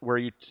variant where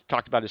you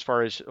talked about as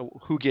far as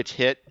who gets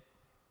hit.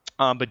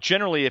 But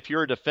generally, if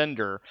you're a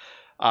defender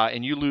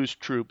and you lose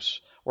troops,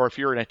 or if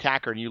you're an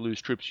attacker and you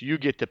lose troops, you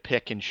get to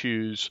pick and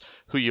choose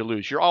who you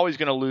lose. You're always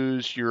going to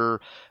lose your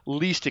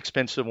least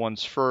expensive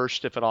ones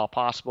first, if at all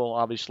possible,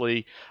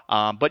 obviously.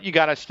 But you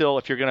got to still,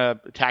 if you're going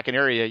to attack an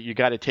area, you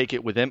got to take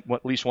it with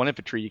at least 1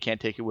 infantry. You can't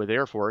take it with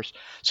Air Force.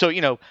 So,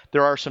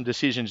 there are some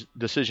decisions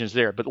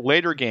there. But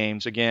later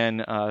games,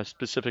 again,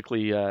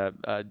 specifically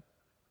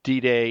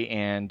D-Day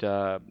and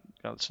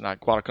it's not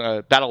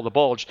Battle of the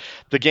Bulge,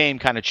 the game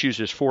kind of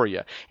chooses for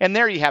you. And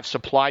there you have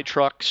supply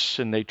trucks,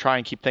 and they try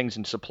and keep things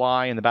in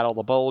supply in the Battle of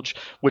the Bulge,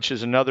 which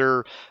is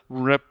another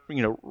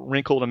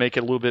wrinkle to make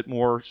it a little bit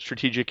more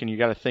strategic. And you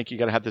got to think you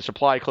got to have the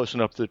supply close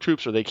enough to the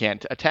troops or they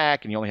can't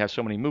attack, and you only have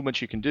so many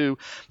movements you can do.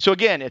 So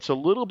again, it's a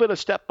little bit a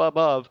step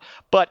above,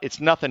 but it's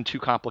nothing too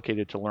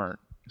complicated to learn.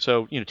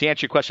 So, to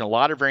answer your question, a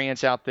lot of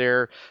variants out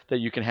there that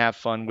you can have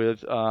fun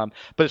with. But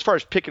as far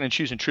as picking and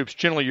choosing troops,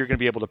 generally you're going to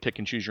be able to pick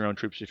and choose your own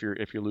troops if you're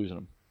losing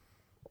them.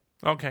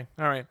 Okay,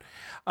 all right.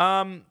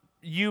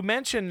 You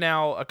mentioned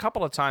now a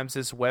couple of times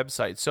this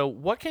website. So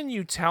what can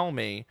you tell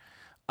me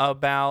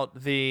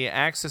about the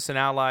Axis and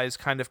Allies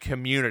kind of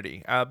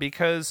community?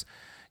 Because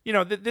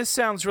this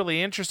sounds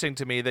really interesting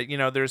to me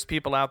that, there's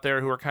people out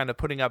there who are kind of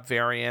putting up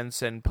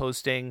variants and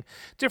posting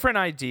different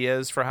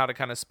ideas for how to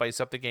kind of spice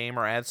up the game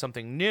or add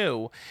something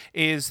new.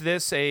 Is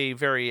this a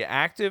very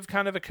active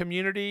kind of a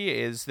community?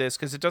 Is this,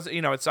 because it doesn't,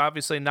 it's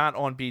obviously not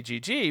on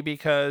BGG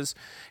because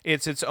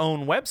it's its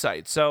own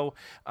website. So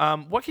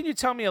what can you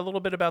tell me a little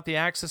bit about the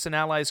Axis and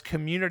Allies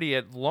community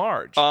at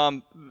large?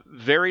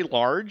 Very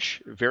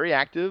large, very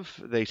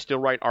active. They still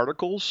write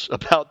articles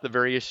about the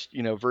various,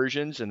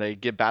 versions, and they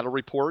give battle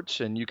reports,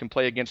 and you can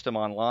play against them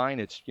online.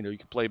 It's, you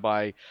can play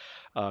by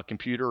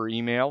computer or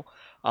email.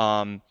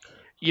 I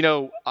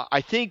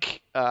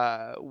think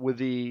with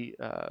the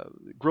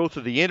growth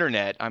of the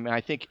internet,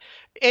 I think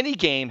any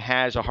game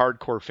has a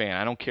hardcore fan.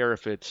 I don't care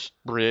if it's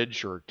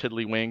Bridge or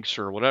Tiddlywinks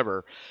or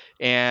whatever.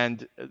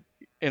 And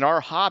in our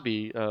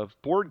hobby of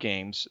board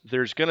games,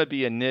 there's going to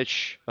be a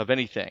niche of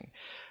anything.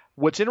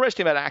 What's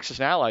interesting about Axis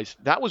and Allies,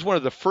 that was one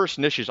of the first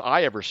niches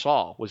I ever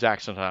saw, was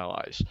Axis and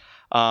Allies.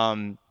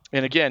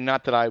 And again,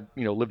 not that I,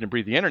 lived and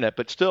breathed the internet,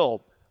 but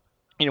still,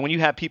 when you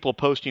have people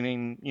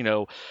posting,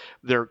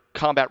 their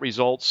combat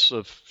results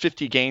of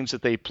 50 games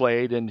that they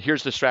played, and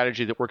here's the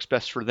strategy that works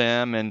best for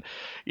them. And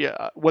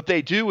what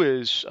they do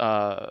is,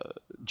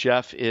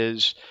 Jeff,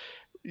 is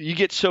you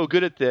get so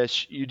good at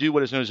this, you do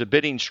what is known as a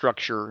bidding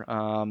structure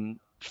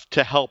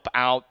to help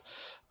out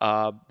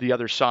the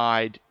other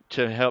side,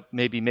 to help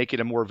maybe make it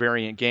a more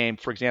variant game.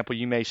 For example,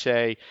 you may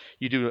say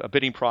you do a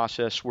bidding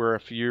process where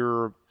if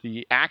you're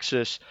the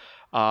Axis,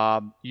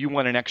 you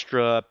want an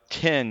extra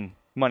 10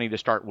 money to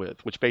start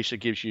with, which basically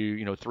gives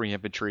you, 3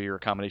 infantry or a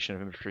combination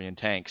of infantry and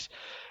tanks.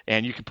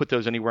 And you can put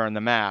those anywhere on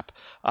the map.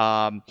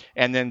 And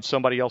then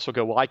somebody else will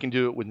go, well, I can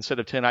do it with, instead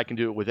of 10, I can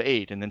do it with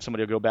 8. And then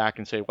somebody will go back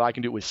and say, well, I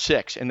can do it with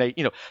 6. And they,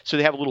 so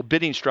they have a little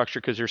bidding structure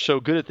because they're so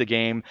good at the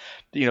game.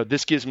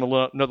 This gives them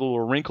another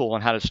little wrinkle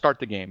on how to start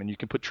the game. And you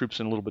can put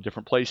troops in a little bit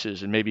different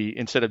places. And maybe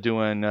instead of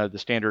doing the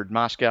standard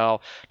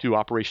Moscow, do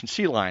Operation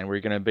Sea Lion, where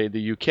you're going to invade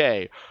the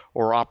UK,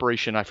 or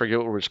Operation, I forget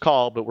what it was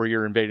called, but where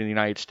you're invading the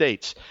United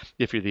States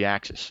if you're the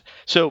Axis.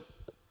 So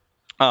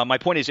my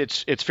point is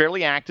it's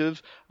fairly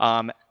active.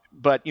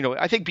 But,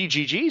 I think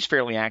BGG is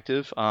fairly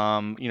active.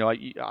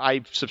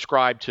 I've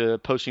subscribed to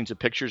postings of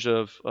pictures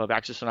of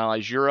Axis and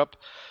Allies Europe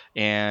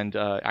and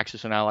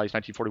Axis and Allies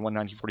 1941,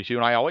 1942.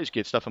 And I always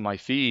get stuff in my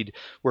feed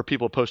where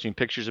people are posting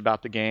pictures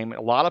about the game.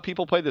 A lot of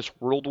people play this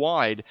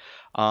worldwide.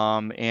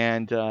 They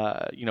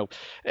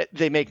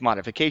make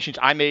modifications.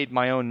 I made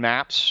my own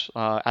maps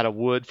out of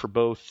wood for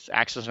both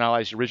Axis and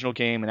Allies original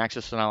game and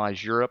Axis and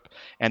Allies Europe,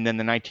 and then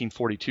the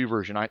 1942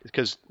 version.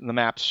 Because the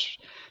maps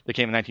that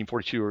came in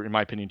 1942 are, in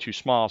my opinion, too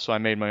small, so I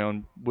made my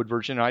own wood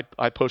version.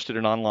 I posted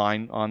it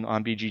online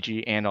on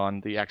BGG and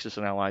on the Axis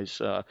and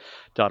Allies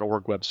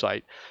 .org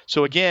website.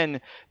 So again,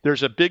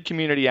 there's a big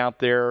community out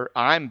there.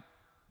 I'm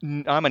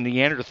a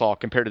Neanderthal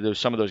compared to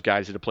some of those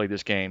guys that have played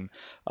this game.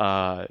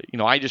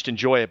 I just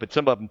enjoy it, but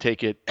some of them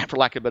take it, for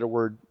lack of a better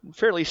word,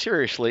 fairly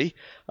seriously.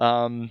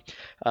 Right.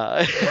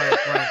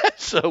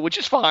 So, which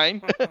is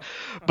fine.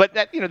 But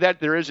that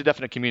there is a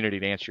definite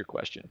community, to answer your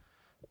question.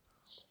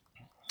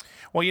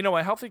 Well,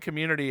 a healthy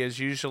community is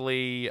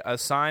usually a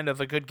sign of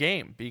a good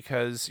game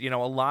because, a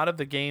lot of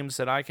the games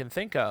that I can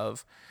think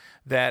of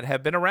that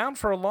have been around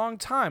for a long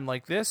time,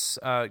 like this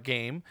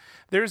game,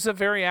 there's a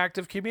very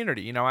active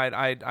community.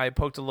 I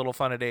poked a little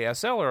fun at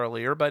ASL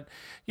earlier, but,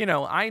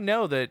 I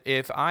know that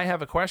if I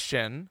have a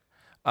question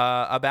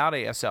about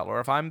ASL, or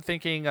if I'm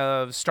thinking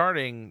of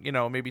starting,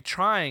 maybe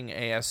trying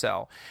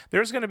ASL,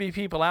 there's going to be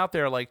people out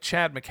there like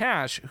Chad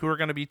McCash who are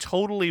going to be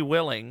totally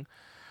willing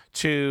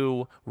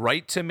to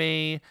write to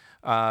me,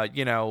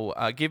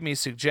 give me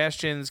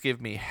suggestions, give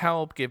me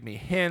help, give me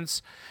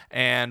hints,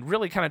 and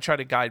really kind of try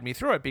to guide me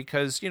through it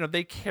because,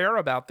 they care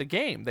about the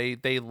game.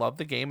 They love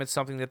the game. It's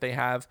something that they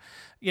have,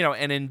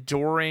 an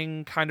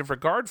enduring kind of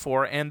regard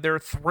for, and they're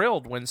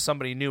thrilled when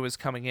somebody new is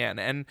coming in.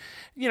 And,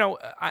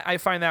 I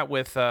find that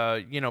with,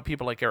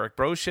 people like Eric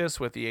Brocious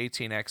with the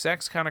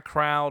 18XX kind of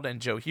crowd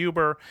and Joe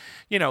Huber,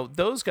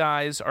 those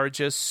guys are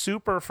just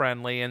super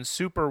friendly and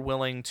super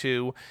willing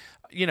to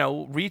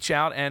reach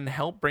out and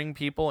help bring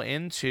people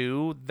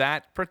into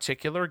that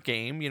particular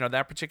game,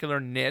 that particular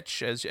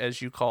niche,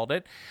 as you called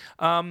it,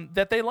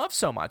 that they love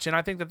so much. And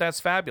I think that that's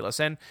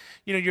fabulous. And,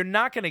 you're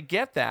not going to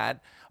get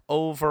that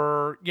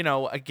over,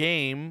 a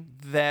game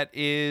that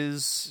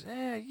is,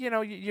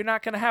 you're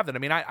not going to have that. I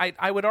mean,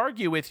 I would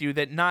argue with you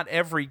that not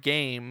every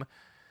game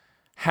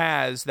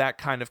has that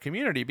kind of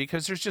community,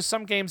 because there's just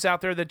some games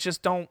out there that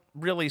just don't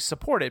really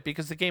support it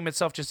because the game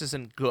itself just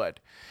isn't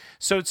good.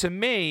 So to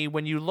me,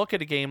 when you look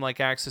at a game like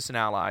Axis and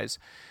Allies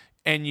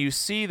and you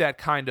see that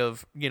kind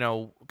of,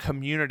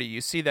 community, you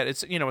see that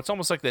it's, it's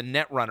almost like the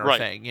Netrunner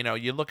thing.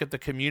 You look at the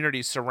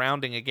community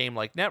surrounding a game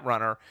like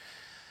Netrunner,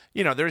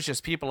 there's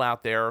just people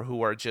out there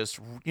who are just,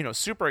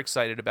 super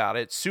excited about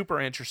it, super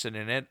interested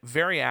in it,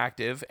 very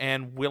active,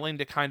 and willing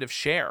to kind of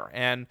share.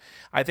 And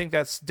I think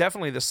that's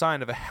definitely the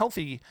sign of a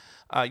healthy,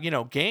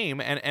 game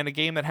and a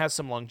game that has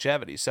some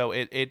longevity. So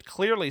it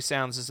clearly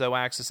sounds as though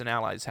Axis and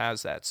Allies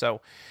has that.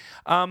 So,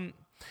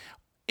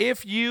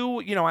 if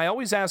I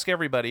always ask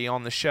everybody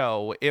on the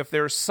show if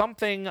there's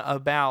something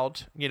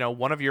about,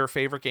 one of your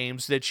favorite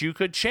games that you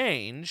could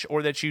change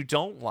or that you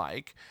don't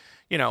like,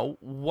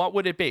 what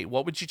would it be?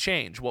 What would you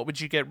change? What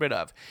would you get rid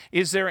of?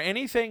 Is there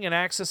anything in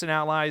Axis and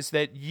Allies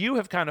that you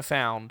have kind of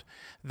found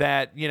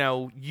that,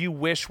 you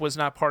wish was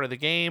not part of the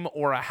game,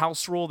 or a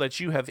house rule that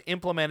you have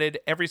implemented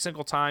every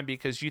single time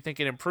because you think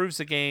it improves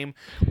the game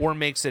or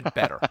makes it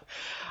better?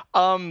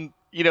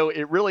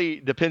 It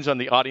really depends on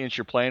the audience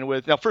you're playing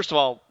with. Now, first of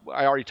all,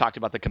 I already talked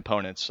about the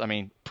components. I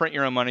mean, print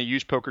your own money,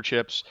 use poker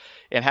chips,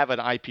 and have an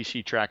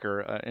IPC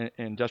tracker, an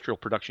industrial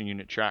production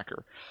unit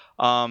tracker.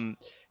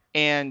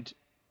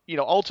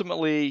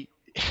 Ultimately,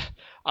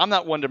 I'm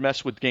not one to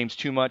mess with games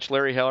too much.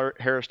 Larry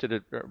Harris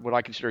did what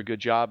I consider a good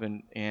job,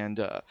 and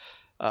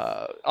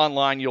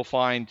online you'll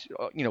find,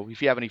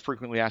 if you have any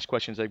frequently asked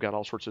questions, they've got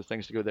all sorts of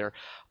things to go there.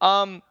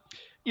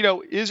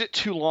 Is it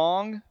too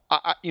long?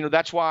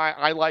 That's why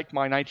I like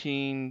my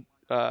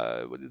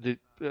the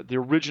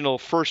original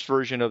first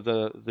version of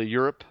the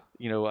Europe,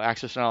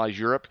 Axis and Allies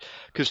Europe,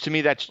 because to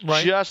me that's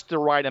just the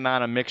right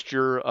amount of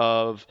mixture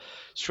of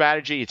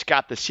strategy. It's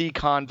got the sea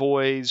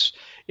convoys.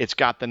 It's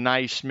got the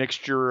nice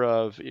mixture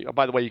of.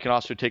 By the way, you can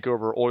also take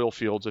over oil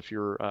fields if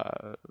you're,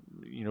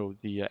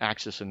 the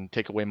Axis, and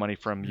take away money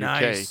from UK.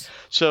 Nice.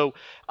 So,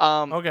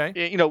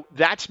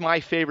 that's my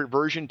favorite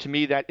version. To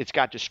me, that it's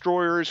got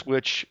destroyers,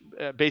 which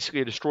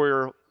basically a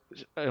destroyer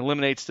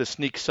eliminates the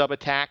sneak sub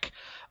attack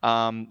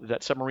that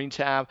submarines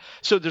have.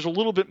 So there's a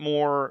little bit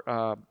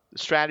more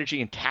strategy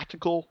and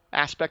tactical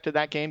aspect of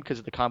that game because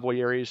of the convoy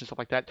areas and stuff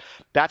like that.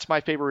 That's my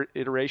favorite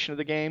iteration of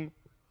the game.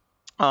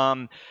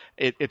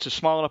 It's a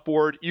small enough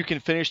board. You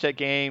can finish that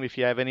game if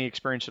you have any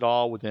experience at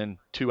all within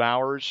 2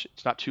 hours.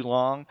 It's not too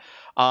long.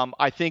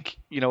 I think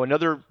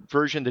another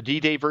version, the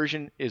D-Day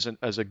version, is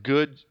a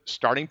good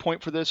starting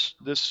point for this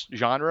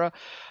genre.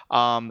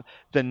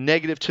 The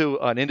negative to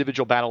an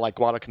individual battle like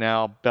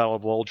Guadalcanal, Battle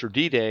of Bulge, or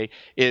D-Day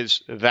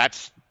is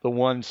that's the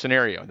one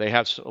scenario. They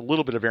have a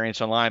little bit of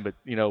variance online, but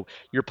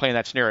you're playing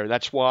that scenario.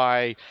 That's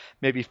why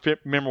maybe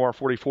Memoir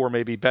 44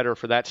 may be better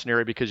for that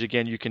scenario, because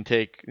again you can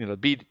take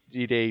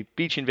D-Day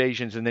beach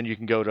invasions, and then you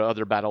can go to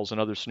other battles and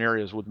other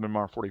scenarios with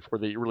Memoir 44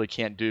 that you really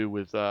can't do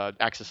with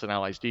Axis and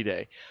Allies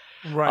D-Day.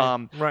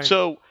 Right.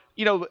 So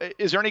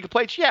is there any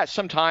complaints? Yeah,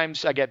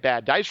 sometimes I get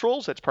bad dice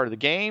rolls. That's part of the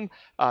game.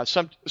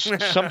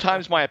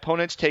 Sometimes my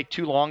opponents take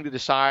too long to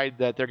decide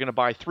that they're going to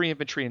buy 3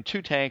 infantry and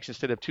 2 tanks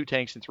instead of 2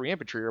 tanks and 3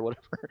 infantry or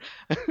whatever.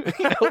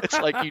 It's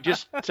like you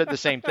just said the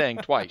same thing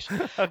twice.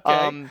 Okay.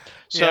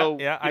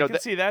 I can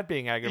see that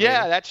being aggravating.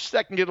 Yeah,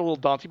 that can get a little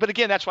daunting. But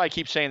again, that's why I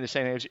keep saying the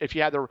same thing. If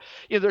you have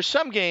there's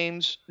some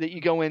games that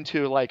you go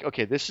into like,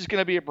 okay, this is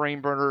going to be a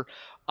brain burner.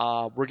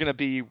 We're going to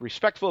be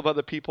respectful of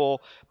other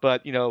people,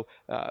 but we're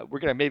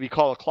going to maybe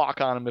call a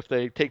clock on them if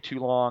they take too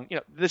long.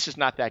 This is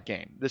not that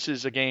game. This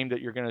is a game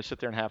that you're going to sit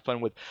there and have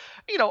fun with.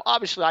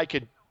 Obviously I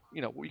could,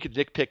 we could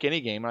nitpick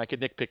any game, and I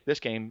could nitpick this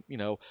game.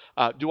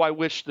 Do I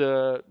wish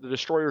the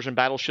destroyers and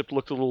battleship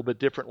looked a little bit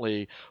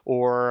differently,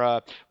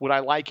 or would I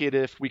like it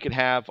if we could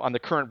have on the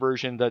current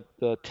version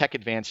the tech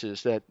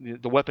advances, that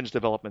the weapons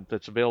development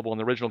that's available in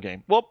the original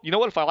game? Well, you know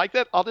what? If I like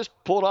that, I'll just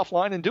pull it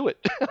offline and do it.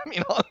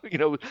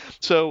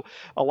 So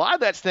a lot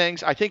of that's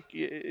things. I think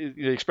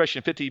the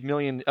expression 50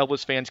 million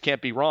Elvis fans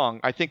can't be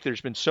wrong. I think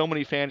there's been so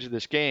many fans of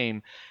this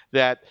game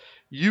that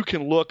you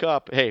can look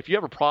up, hey, if you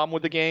have a problem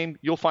with the game,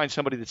 you'll find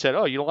somebody that said,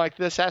 oh, you don't like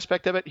this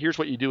aspect of it? Here's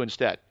what you do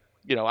instead.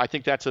 I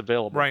think that's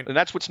available. Right. And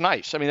that's what's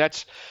nice. I mean,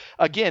 that's,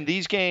 again,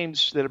 these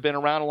games that have been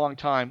around a long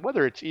time,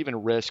 whether it's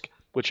even Risk,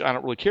 which I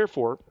don't really care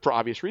for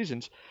obvious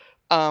reasons,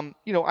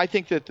 I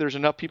think that there's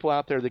enough people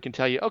out there that can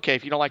tell you, okay,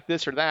 if you don't like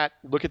this or that,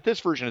 look at this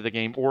version of the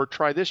game, or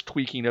try this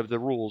tweaking of the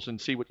rules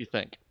and see what you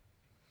think.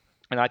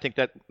 And I think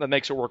that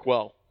makes it work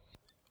well.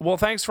 Well,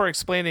 thanks for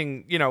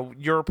explaining,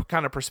 your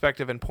kind of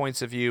perspective and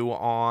points of view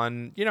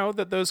on,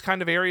 those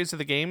kind of areas of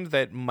the game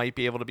that might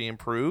be able to be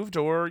improved,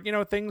 or,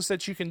 things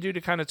that you can do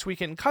to kind of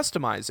tweak it and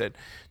customize it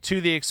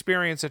to the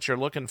experience that you're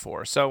looking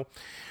for. So, all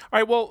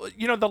right, well,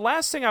 the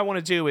last thing I want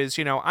to do is,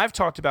 I've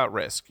talked about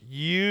Risk.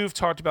 You've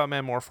talked about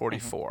Memoir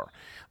 44.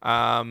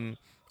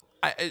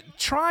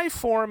 Try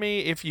for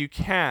me, if you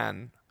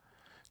can,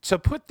 to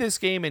put this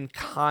game in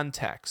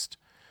context.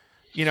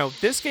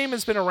 This game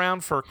has been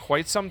around for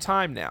quite some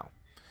time now.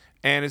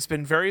 and it's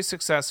been very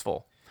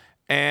successful.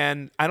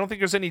 And I don't think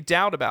there's any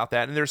doubt about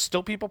that. And there's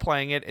still people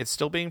playing it. It's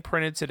still being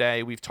printed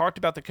today. We've talked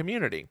about the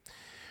community.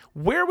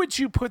 Where would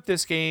you put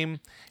this game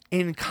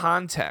in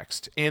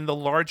context, in the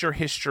larger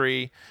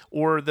history,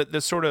 or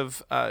the sort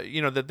of,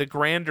 the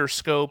grander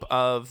scope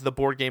of the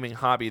board gaming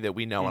hobby that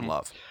we know and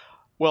love?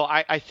 Well,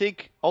 I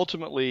think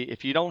ultimately,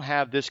 if you don't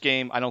have this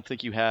game, I don't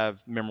think you have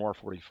Memoir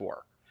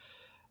 44.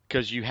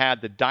 Because you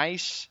had the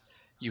dice,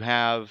 you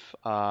have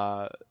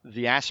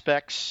the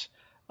aspects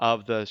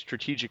of the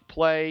strategic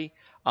play.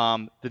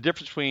 The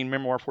difference between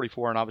Memoir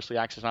 44 and obviously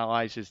Axis and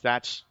Allies is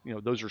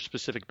those are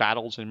specific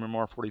battles in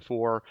Memoir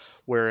 44,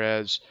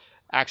 whereas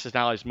Axis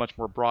and Allies is much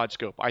more broad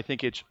scope. I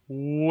think it's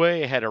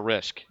way ahead of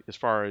Risk as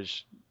far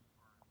as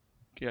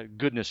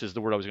goodness is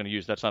the word I was going to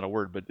use. That's not a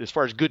word, but as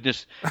far as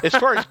goodness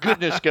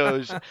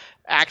goes,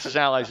 Axis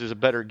and Allies is a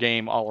better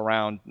game all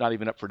around, not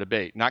even up for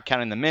debate. Not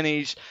counting the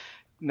minis,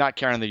 not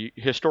counting the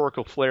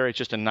historical flair. It's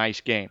just a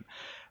nice game.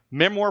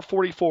 Memoir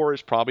 44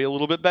 is probably a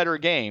little bit better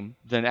game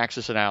than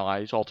Axis and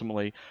Allies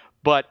ultimately,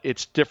 but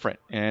it's different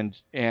and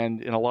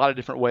in a lot of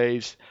different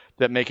ways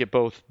that make it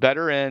both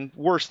better and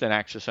worse than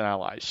Axis and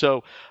Allies.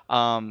 So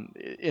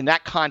in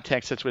that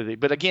context, that's what it is.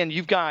 But again,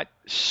 you've got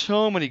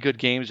so many good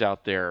games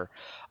out there.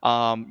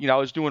 I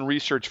was doing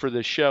research for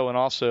this show and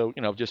also,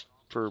 just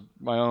for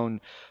my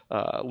own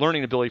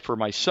learning ability for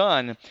my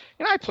son.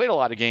 And I played a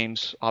lot of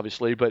games,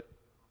 obviously, but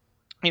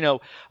when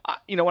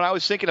I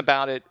was thinking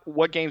about it,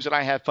 what games did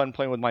I have fun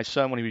playing with my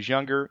son when he was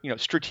younger?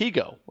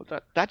 Stratego.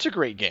 That's a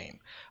great game.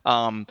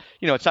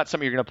 It's not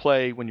something you're going to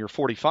play when you're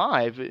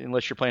 45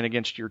 unless you're playing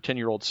against your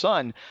 10-year-old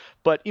son.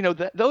 But,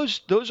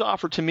 those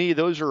offer to me,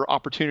 those are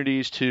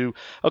opportunities to,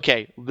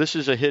 okay, this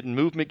is a hidden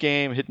movement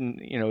game,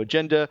 hidden,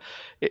 agenda.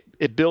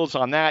 It builds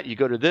on that. You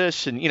go to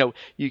this and,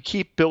 you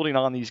keep building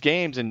on these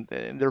games and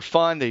they're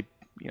fun. They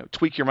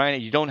tweak your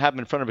mind. You don't have them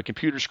in front of a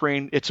computer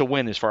screen. It's a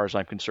win as far as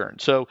I'm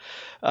concerned. So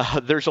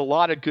there's a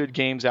lot of good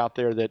games out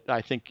there that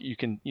I think you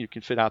can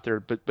fit out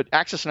there. But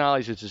Axis and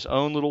Allies is its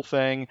own little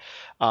thing.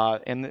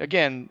 And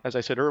again, as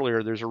I said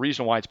earlier, there's a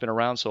reason why it's been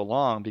around so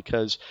long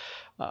because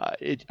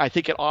I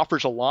think it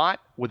offers a lot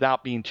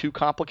without being too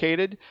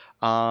complicated,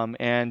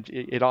 and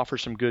it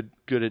offers some good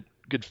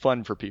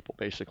fun for people,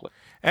 basically.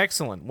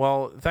 Excellent.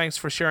 Well, thanks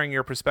for sharing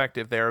your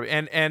perspective there.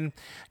 And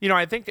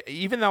I think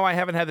even though I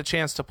haven't had the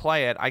chance to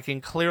play it, I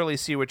can clearly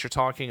see what you're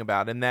talking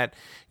about, and that,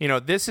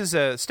 this is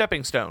a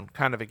stepping stone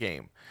kind of a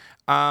game.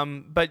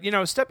 But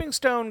stepping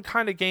stone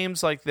kind of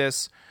games like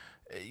this,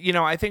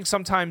 I think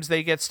sometimes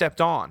they get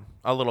stepped on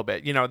a little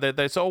bit.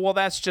 They say, oh, well,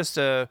 that's just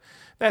a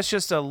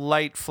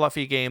light,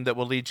 fluffy game that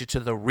will lead you to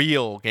the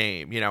real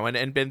game,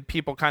 and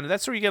people kind of,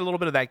 that's where you get a little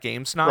bit of that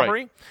game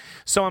snobbery. Right.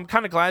 So I'm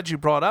kind of glad you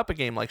brought up a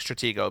game like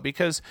Stratego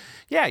because,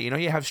 you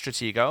have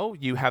Stratego,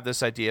 you have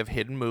this idea of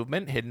hidden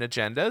movement, hidden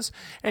agendas,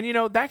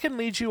 and, that can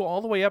lead you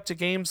all the way up to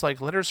games like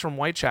Letters from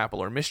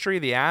Whitechapel or Mystery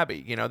of the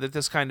Abbey, that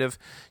this kind of,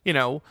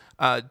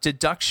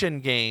 deduction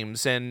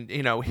games and,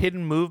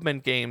 hidden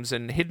movement games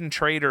and hidden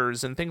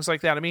traders and things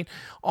like that. I mean,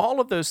 all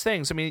of those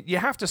things, you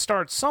have to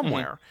start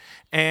somewhere.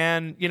 Mm-hmm.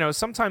 And,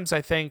 sometimes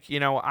I think,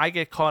 I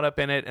get caught up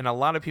in it and a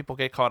lot of people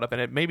get caught up in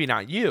it. Maybe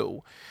not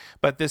you,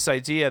 but this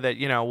idea that,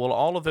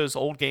 all of those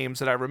old games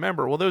that I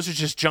remember, well, those are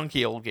just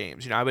junky old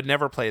games. I would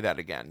never play that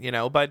again,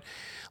 But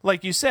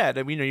like you said,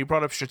 you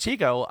brought up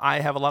Stratego.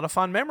 I have a lot of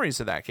fond memories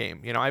of that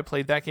game. I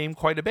played that game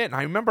quite a bit. And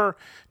I remember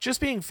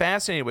just being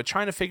fascinated with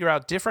trying to figure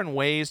out different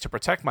ways to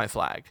protect my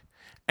flag.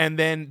 And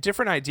then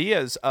different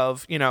ideas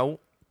of,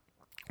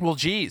 well,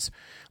 geez,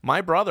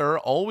 my brother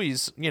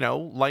always,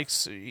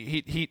 likes,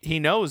 he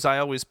knows I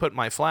always put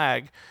my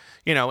flag,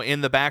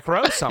 in the back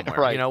row somewhere.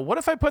 Right. What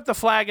if I put the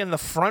flag in the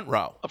front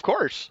row? Of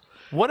course.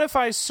 What if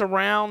I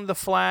surround the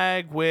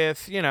flag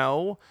with,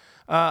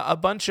 a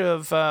bunch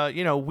of,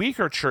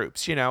 weaker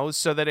troops,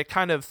 so that it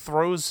kind of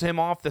throws him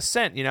off the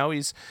scent.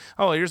 He's,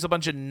 here's a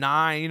bunch of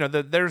 9,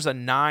 there's a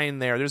 9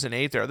 there, there's an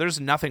 8 there, there's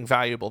nothing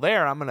valuable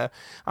there. I'm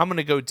going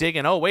to go dig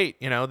in. Oh, wait,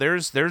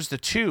 there's the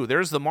 2,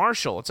 there's the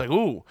Marshal. It's like,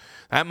 ooh,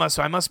 I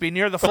must be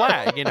near the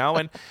flag,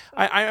 and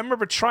I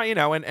remember trying,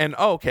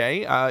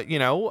 okay,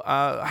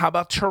 how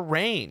about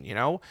Terrain,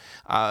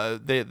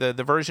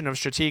 the version of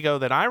Stratego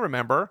that I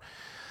remember.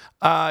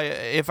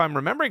 If I'm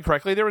remembering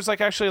correctly, there was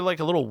actually a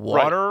little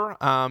water,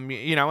 right.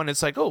 And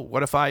it's like, oh,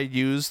 what if I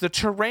use the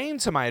terrain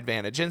to my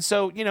advantage? And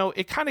so,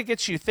 it kind of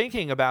gets you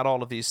thinking about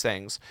all of these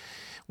things,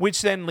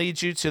 which then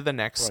leads you to the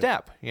next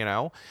step,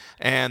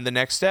 and the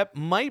next step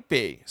might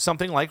be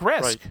something like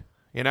Risk.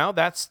 Right.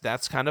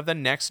 That's kind of the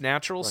next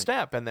natural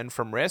step. And then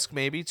from Risk,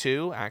 maybe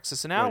to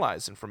Axis and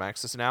Allies, and from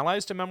Axis and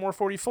Allies to Memoir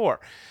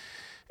 44.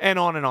 And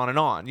on and on and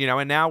on,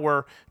 and now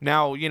we're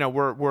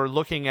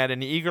looking at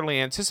and eagerly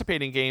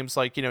anticipating games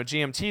like,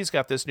 GMT's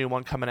got this new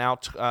one coming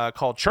out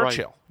called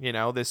Churchill.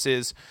 Right. This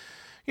is,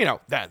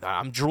 that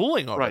I'm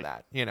drooling over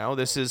that.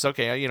 This is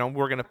okay.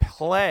 We're going to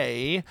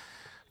play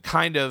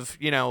kind of,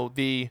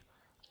 the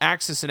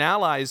Axis and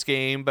Allies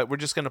game, but we're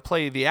just going to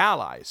play the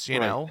Allies,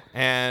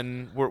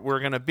 and we're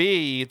going to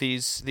be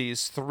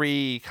these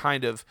three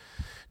kind of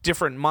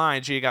different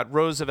minds. You got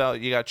Roosevelt,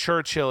 you got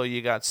Churchill,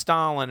 you got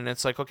Stalin, and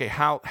it's like, okay,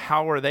 how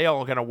are they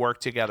all going to work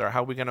together?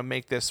 How are we going to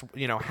make this,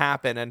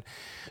 happen? And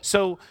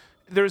so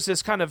there's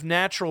this kind of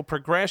natural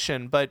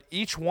progression, but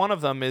each one of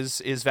them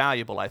is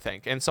valuable, I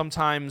think. And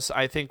sometimes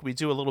I think we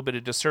do a little bit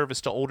of disservice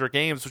to older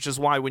games, which is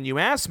why when you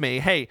ask me,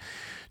 hey,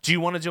 do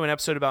you want to do an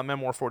episode about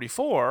Memoir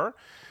 44,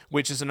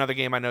 which is another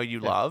game I know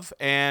you love,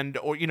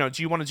 or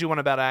do you want to do one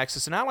about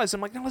Axis and Allies?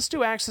 I'm like, no, let's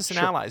do Axis and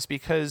Allies,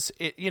 because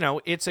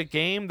it's a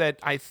game that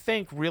I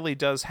think really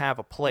does have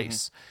a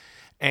place.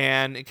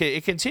 And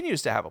it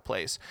continues to have a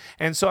place.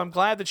 And so I'm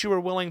glad that you were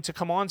willing to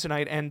come on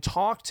tonight and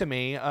talk to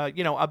me,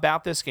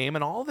 about this game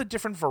and all the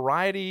different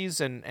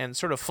varieties and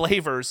sort of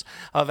flavors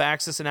of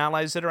Axis and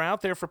Allies that are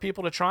out there for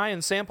people to try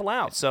and sample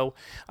out. So,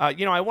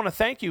 I want to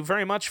thank you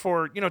very much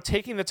for,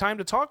 taking the time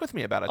to talk with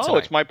me about it tonight. Oh,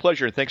 it's my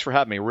pleasure. Thanks for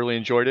having me. Really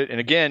enjoyed it. And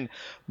again,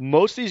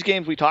 most of these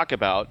games we talk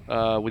about,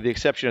 with the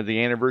exception of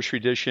the Anniversary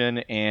Edition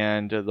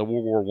and the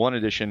World War I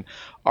Edition,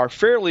 are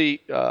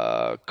fairly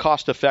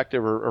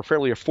cost-effective or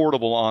fairly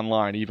affordable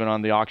online, even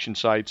on the auction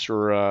sites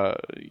or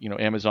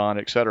Amazon,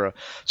 etc.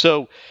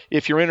 So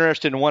if you're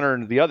interested in one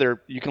or the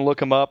other, you can look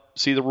them up,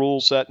 see the rule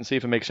set, and see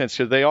if it makes sense.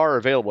 So they are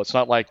available. It's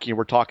not like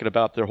we're talking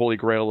about the holy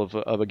grail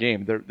of a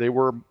game. They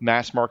were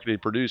mass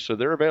marketed, produced, so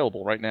they're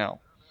available right now.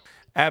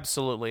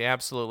 Absolutely,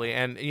 absolutely.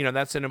 And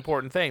that's an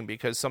important thing,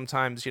 because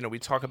sometimes we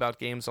talk about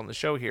games on the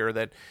show here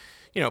that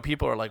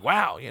people are like,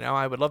 wow,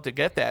 I would love to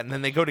get that. And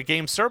then they go to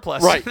Game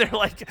Surplus, right, and they're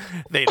like,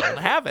 they don't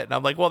have it. And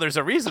I'm like, well, there's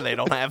a reason they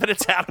don't have it.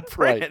 It's out of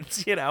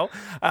print, right.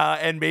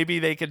 And maybe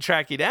they can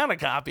track you down a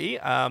copy.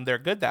 They're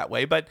good that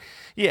way. But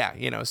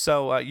yeah,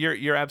 so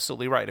you're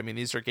absolutely right. I mean,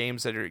 these are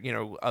games that are,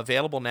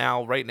 available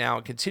now, right now,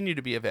 and continue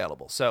to be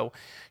available. So,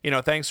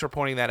 thanks for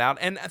pointing that out.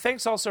 And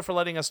thanks also for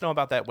letting us know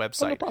about that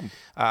website. Oh, no problem.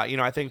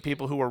 I think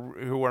people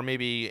who are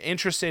maybe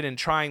interested in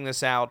trying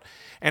this out.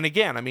 And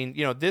again, I mean,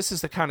 this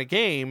is the kind of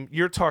game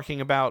you're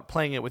talking about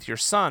playing it with your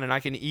son, and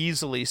I can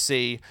easily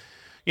see,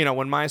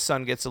 when my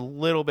son gets a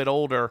little bit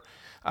older,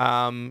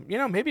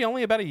 maybe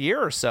only about a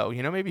year or so,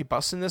 maybe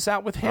busting this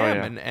out with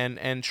him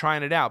and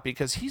trying it out,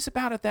 because he's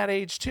about at that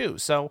age too.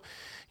 So,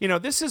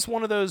 this is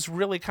one of those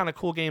really kind of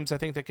cool games, I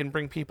think, that can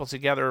bring people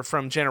together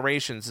from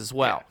generations as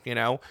well,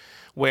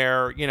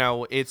 where,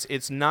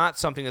 it's not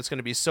something that's going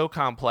to be so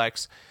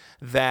complex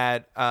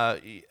that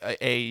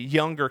a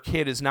younger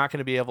kid is not going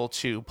to be able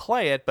to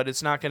play it, but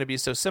it's not going to be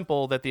so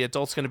simple that the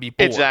adult's going to be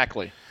bored.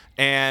 Exactly.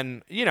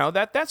 And,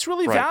 that's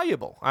really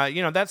valuable.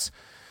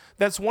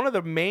 That's one of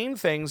the main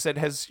things that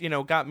has,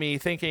 got me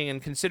thinking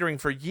and considering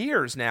for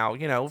years now,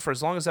 for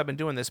as long as I've been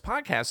doing this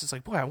podcast. It's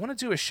like, boy, I want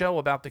to do a show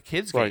about the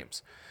kids'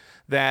 games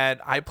that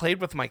I played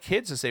with my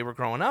kids as they were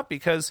growing up,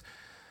 because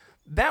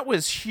that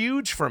was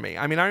huge for me.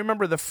 I mean, I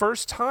remember the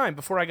first time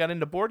before I got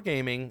into board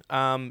gaming,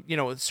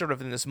 sort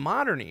of in this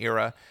modern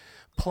era,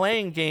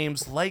 playing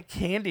games like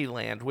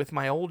Candyland with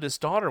my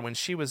oldest daughter when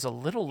she was a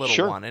little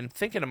one, and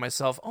thinking to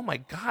myself, oh my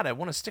God, I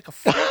want to stick a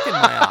fork in my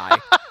eye.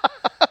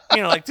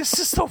 This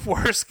is the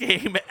worst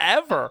game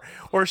ever.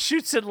 Or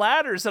Chutes and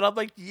Ladders, and I'm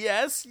like,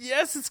 yes,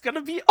 it's going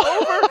to be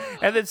over.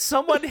 And then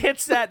someone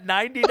hits that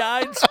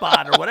 99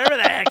 spot, or whatever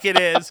the heck it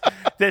is,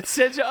 that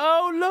says,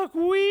 oh, look,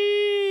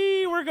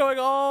 we're going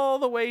all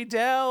the way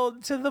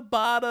down to the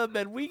bottom,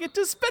 and we get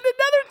to spend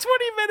another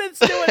 20 minutes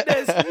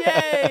doing this.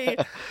 Yay!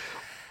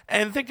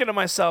 And thinking to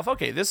myself,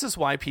 okay, this is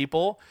why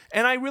people,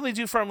 and I really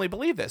do firmly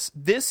believe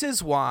this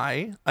is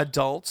why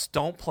adults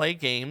don't play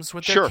games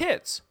with their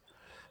kids.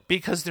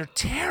 Because they're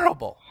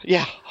terrible.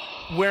 Yeah.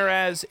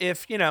 Whereas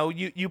if,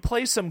 you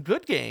play some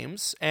good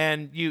games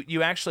and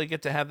you actually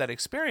get to have that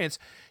experience,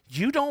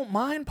 you don't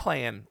mind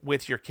playing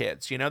with your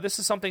kids. This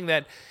is something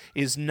that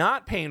is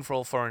not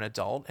painful for an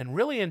adult and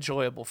really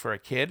enjoyable for a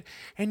kid,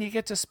 and you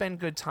get to spend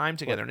good time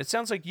together. And it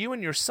sounds like you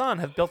and your son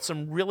have built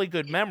some really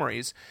good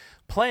memories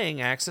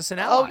playing Axis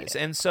and Allies.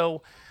 And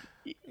so,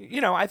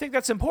 I think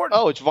that's important.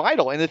 Oh, it's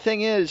vital. And the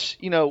thing is,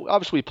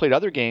 obviously we played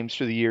other games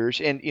through the years,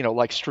 and,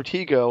 like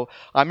Stratego,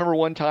 I remember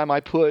one time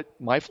I put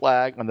my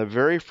flag on the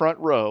very front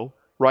row,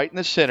 right in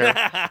the center,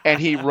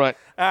 and he run.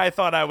 I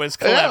thought I was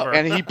clever.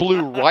 And he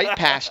blew right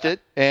past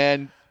it,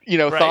 and,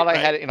 thought I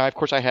had it. And of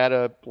course I had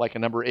a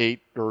number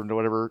 8 or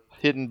whatever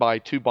hidden by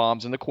 2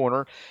 bombs in the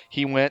corner.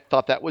 He went,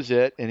 thought that was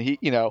it. And he,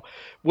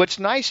 what's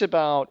nice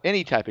about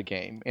any type of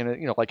game,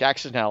 and, like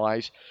Axis and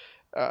Allies,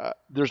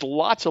 there's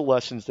lots of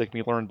lessons that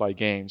can be learned by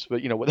games,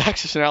 but with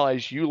Axis and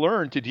Allies, you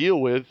learn to deal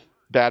with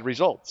bad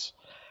results,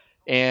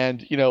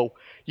 and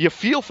you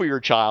feel for your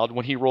child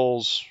when he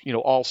rolls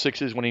all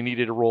 6s when he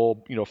needed to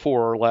roll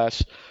 4 or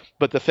less.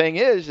 But the thing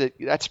is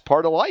that's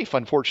part of life,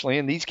 unfortunately.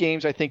 And these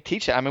games, I think,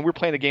 teach that. I mean, we're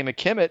playing a game of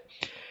Kemet,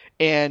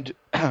 and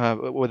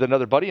with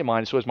another buddy of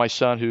mine. So it was my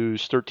son,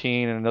 who's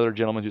 13, and another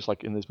gentleman who's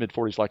like in his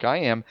mid-40s, like I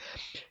am.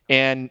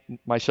 And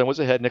my son was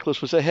ahead,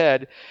 Nicholas was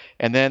ahead,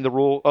 and then the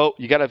rule,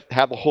 you got to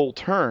have the whole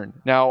turn.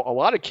 Now, a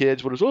lot of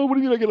kids would say, what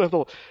do you mean I got to have the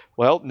whole?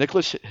 Well,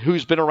 Nicholas,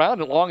 who's been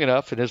around it long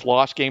enough and has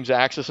lost games of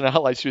Axis and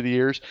Allies through the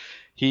years,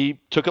 he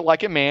took it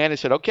like a man and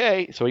said,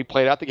 okay. So he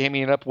played out the game.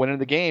 He ended up winning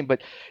the game.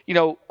 But,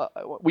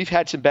 we've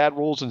had some bad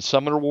rules in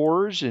Summoner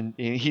Wars, and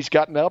he's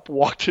gotten up,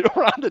 walked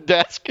around the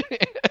desk,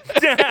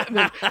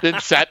 and then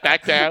sat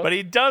back down. But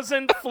he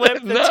doesn't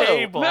flip the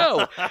table.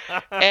 No.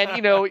 And,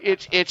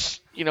 it's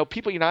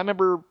people, I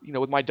remember,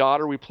 with my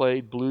daughter, we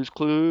played Blue's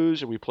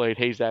Clues, and we played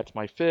Hey, That's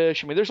My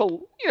Fish. I mean, there's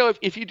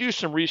if you do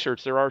some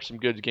research, there are some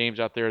good games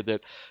out there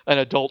that an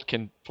adult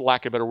can, for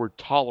lack of a better word,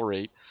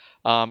 tolerate.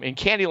 In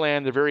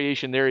Candyland, the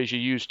variation there is you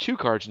use 2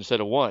 cards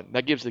instead of 1.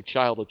 That gives the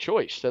child a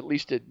choice. At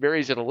least it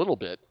varies it a little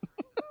bit.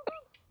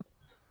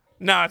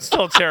 No, it's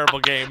still a terrible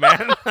game,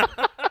 man.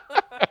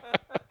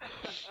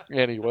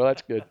 Anyway,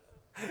 that's good.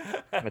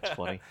 That's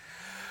funny.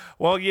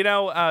 Well,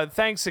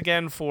 thanks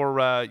again for,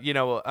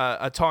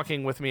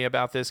 talking with me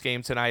about this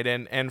game tonight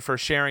and for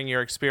sharing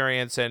your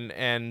experience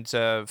and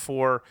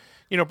for,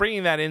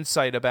 bringing that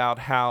insight about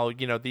how,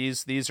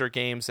 these are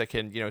games that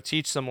can,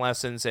 teach some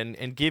lessons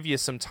and give you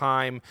some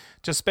time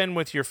to spend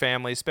with your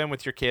family, spend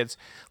with your kids,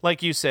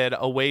 like you said,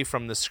 away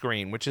from the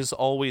screen, which is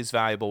always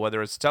valuable,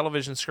 whether it's a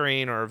television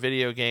screen or a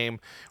video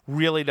game,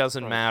 really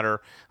doesn't matter.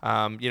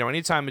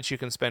 Anytime that you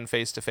can spend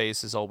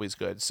face-to-face is always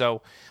good.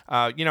 So,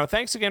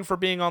 thanks again for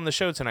being on the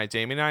show tonight,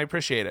 Damien. I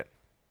appreciate it.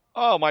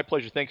 Oh, my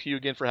pleasure. Thanks to you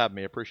again for having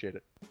me. I appreciate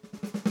it.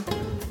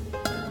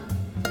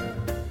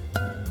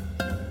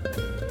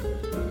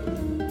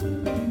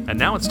 And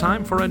now it's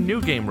time for a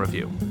new game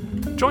review.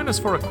 Join us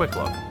for a quick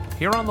look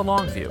here on The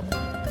Long View.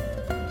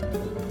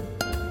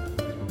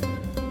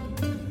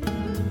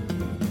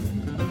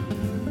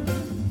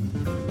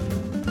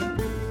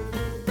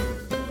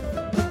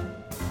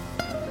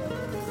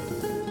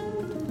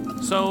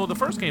 So the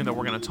first game that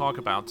we're going to talk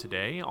about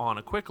today on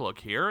a quick look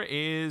here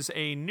is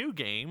a new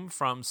game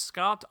from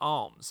Scott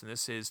Almes, and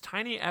this is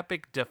Tiny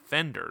Epic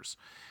Defenders.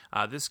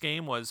 This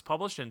game was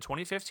published in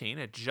 2015.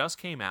 It just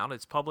came out.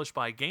 It's published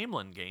by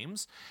Gamelyn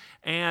Games,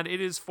 and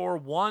it is for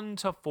 1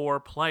 to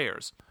 4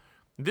 players.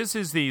 This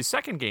is the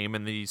second game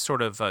in the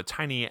sort of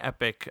Tiny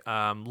Epic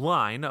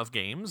line of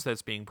games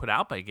that's being put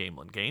out by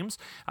Gamelyn Games.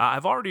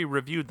 I've already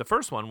reviewed the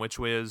first one, which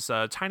was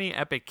Tiny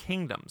Epic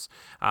Kingdoms,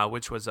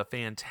 which was a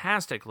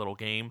fantastic little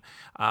game,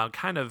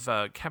 kind of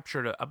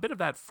captured a bit of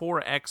that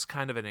 4X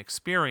kind of an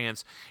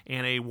experience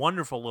in a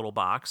wonderful little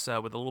box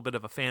with a little bit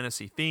of a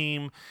fantasy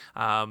theme,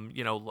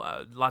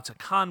 lots of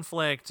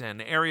conflict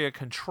and area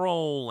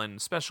control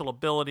and special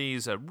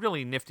abilities, a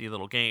really nifty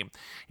little game.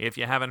 If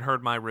you haven't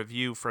heard my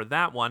review for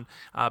that one,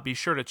 be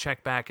sure to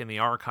check back in the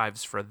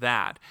archives for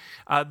that.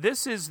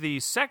 This is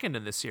the second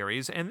in the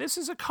series, and this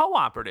is a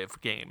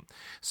cooperative game.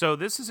 So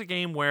this is a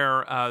game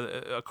where,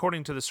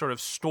 according to the sort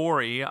of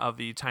story of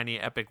the Tiny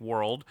Epic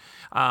world,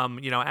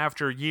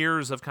 after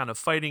years of kind of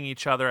fighting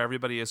each other,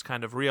 everybody has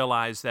kind of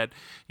realized that,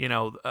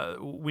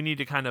 we need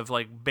to kind of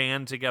like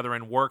band together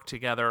and work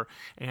together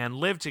and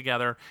live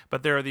together,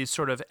 but there are these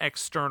sort of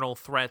external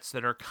threats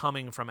that are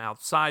coming from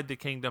outside the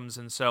kingdoms,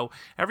 and so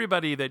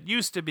everybody that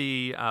used to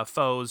be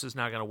foes is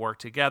now going to work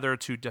together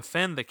to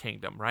defend the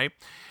kingdom, right?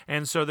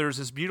 And so there's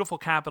this beautiful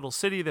capital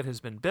city that has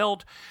been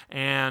built,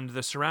 and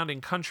the surrounding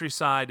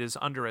countryside is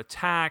under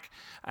attack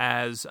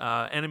as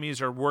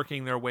enemies are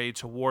working their way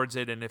towards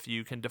it, and if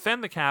you can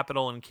defend the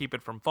capital and keep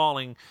it from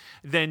falling,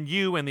 then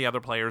you and the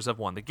other players have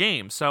won the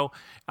game. So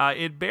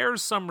it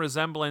bears some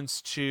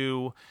resemblance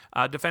to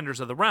Defenders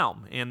of the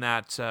Realm in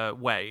that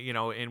way,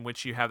 in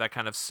which you have that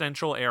kind of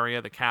central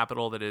area, the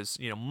capital that is,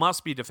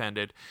 must be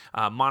defended.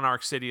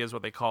 Monarch City is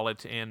what they call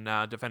it in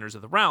Defenders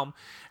of the Realm.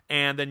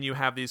 And then you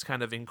have these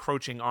kind of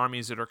encroaching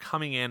armies that are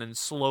coming in and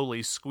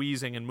slowly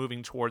squeezing and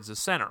moving towards the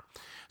center.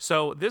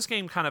 So this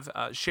game kind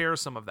of shares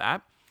some of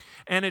that.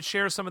 And it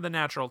shares some of the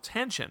natural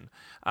tension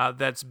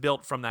that's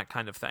built from that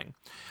kind of thing.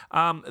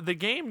 The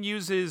game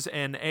uses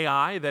an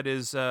AI that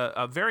is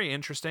very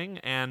interesting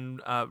and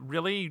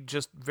really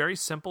just very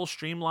simple,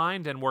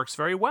 streamlined, and works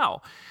very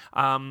well.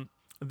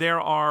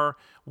 There are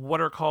what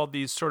are called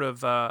these sort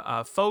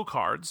of faux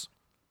cards.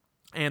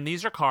 And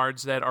these are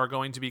cards that are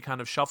going to be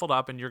kind of shuffled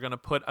up, and you're going to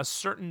put a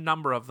certain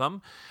number of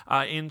them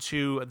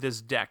into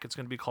this deck. It's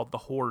going to be called the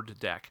Horde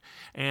deck.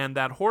 And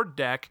that Horde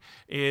deck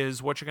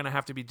is what you're going to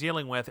have to be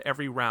dealing with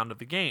every round of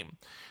the game.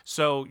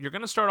 So you're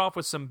going to start off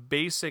with some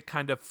basic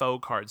kind of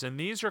faux cards. And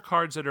these are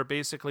cards that are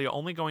basically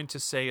only going to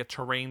say a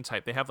terrain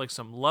type. They have like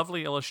some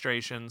lovely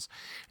illustrations,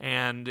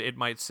 and it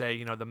might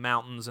say, the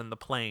mountains and the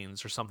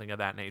plains or something of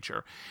that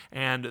nature.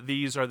 And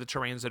these are the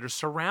terrains that are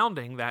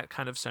surrounding that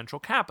kind of central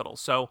capital.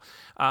 So,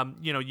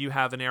 you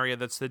have an area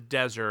that's the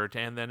desert,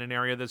 and then an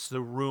area that's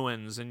the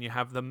ruins, and you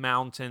have the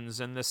mountains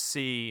and the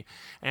sea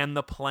and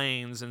the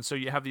plains. And so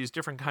you have these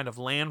different kind of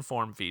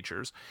landform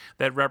features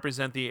that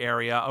represent the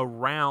area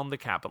around the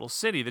capital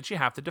city that you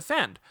have to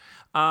defend.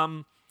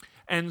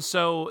 And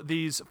so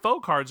these foe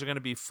cards are going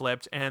to be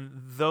flipped, and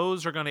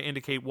those are going to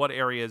indicate what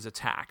area is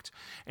attacked.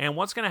 And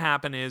what's going to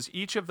happen is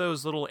each of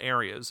those little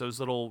areas, those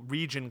little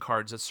region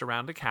cards that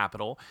surround a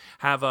capital,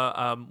 have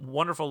a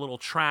wonderful little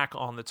track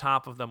on the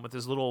top of them with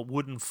this little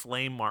wooden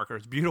flame marker.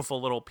 It's a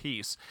beautiful little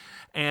piece.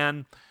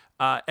 And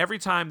every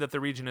time that the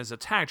region is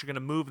attacked, you're going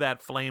to move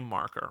that flame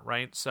marker,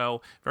 right?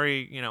 So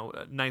very,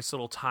 nice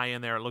little tie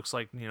in there. It looks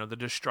like, the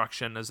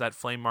destruction as that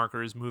flame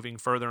marker is moving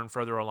further and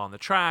further along the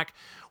track.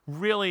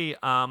 Really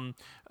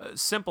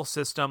simple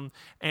system.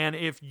 And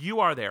if you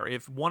are there,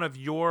 if one of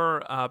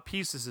your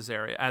pieces is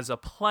there as a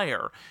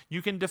player,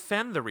 you can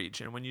defend the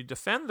region. When you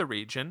defend the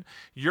region,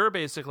 you're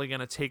basically going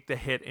to take the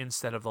hit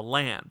instead of the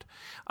land.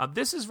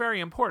 This is very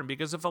important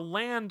because if a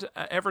land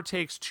ever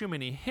takes too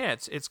many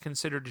hits, it's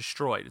considered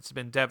destroyed. It's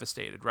been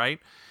devastated, right?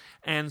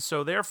 And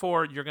so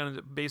therefore, you're going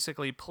to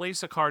basically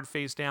place a card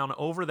face down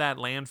over that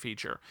land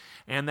feature.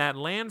 And that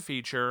land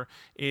feature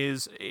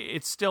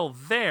it's still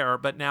there,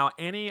 but now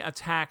any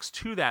attacks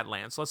to that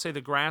land, so let's say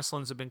the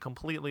grasslands have been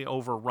completely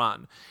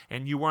overrun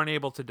and you weren't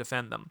able to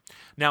defend them.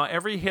 Now,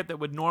 every hit that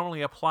would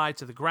normally apply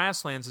to the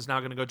grasslands is now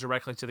going to go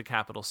directly to the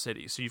capital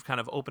city. So you've kind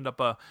of opened up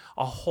a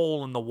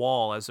hole in the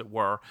wall, as it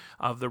were,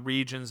 of the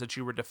regions that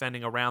you were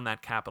defending around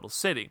that capital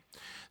city.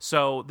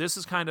 So this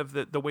is kind of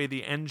the way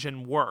the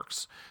engine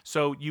works.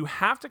 So you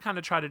have to kind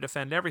of try to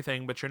defend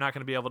everything, but you're not going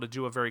to be able to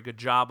do a very good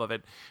job of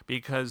it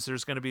because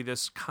there's going to be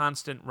this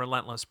constant,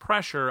 relentless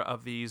pressure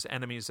of these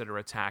enemies that are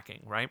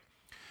attacking, right?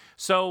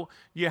 So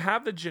you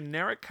have the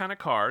generic kind of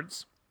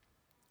cards,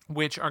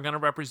 which are going to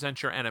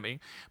represent your enemy.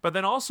 But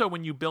then also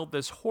when you build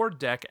this horde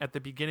deck at the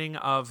beginning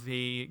of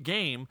the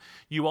game,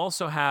 you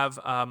also have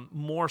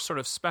more sort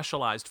of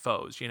specialized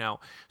foes,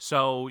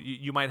 So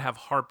you might have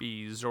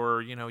harpies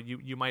or,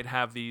 you might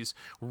have these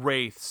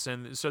wraiths.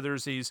 And so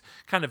there's these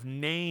kind of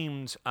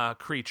named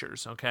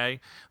creatures, okay,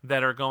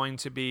 that are going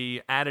to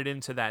be added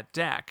into that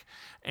deck.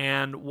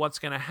 And what's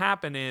going to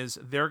happen is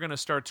they're going to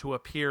start to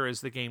appear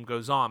as the game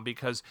goes on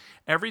because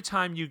every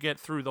time you get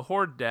through the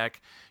horde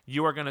deck,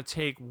 you are going to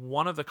take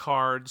one of the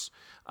cards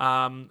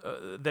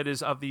that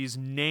is of these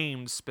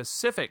named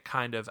specific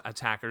kind of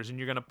attackers, and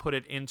you're going to put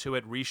it into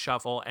it,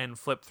 reshuffle, and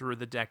flip through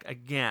the deck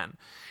again.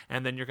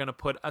 And then you're going to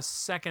put a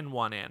second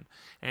one in,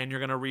 and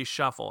you're going to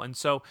reshuffle. And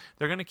so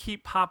they're going to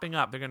keep popping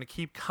up. They're going to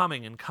keep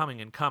coming and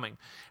coming and coming.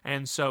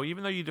 And so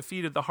even though you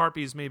defeated the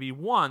harpies maybe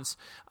once,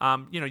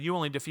 you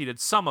only defeated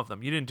some of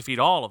them. You didn't defeat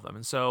all of them.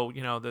 And so,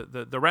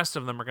 the rest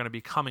of them are going to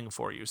be coming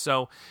for you.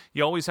 So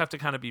you always have to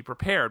kind of be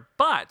prepared.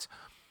 But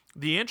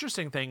the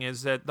interesting thing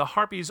is that the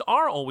harpies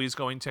are always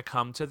going to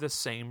come to the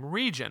same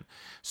region.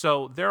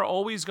 So they're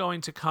always going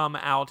to come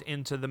out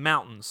into the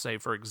mountains, say,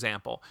 for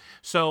example.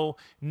 So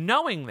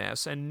knowing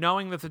this and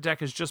knowing that the deck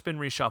has just been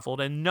reshuffled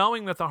and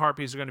knowing that the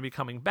harpies are going to be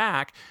coming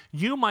back,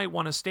 you might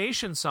want to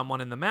station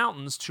someone in the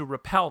mountains to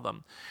repel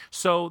them.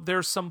 So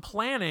there's some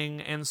planning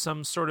and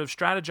some sort of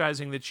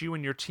strategizing that you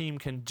and your team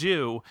can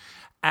do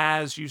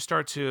as you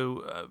start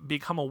to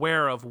become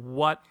aware of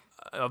what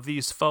of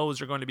these foes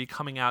are going to be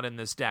coming out in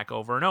this deck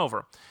over and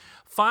over.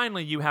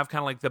 Finally, you have kind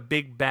of like the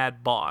big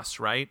bad boss,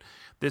 right?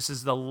 This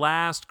is the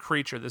last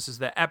creature. This is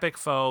the epic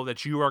foe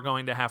that you are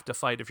going to have to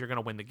fight if you're going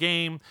to win the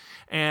game.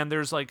 And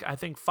there's I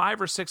think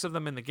 5 or 6 of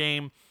them in the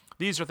game.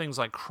 These are things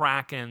like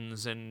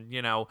krakens and,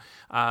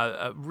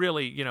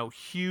 really,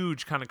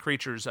 huge kind of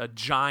creatures,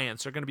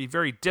 giants are going to be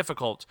very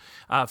difficult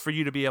for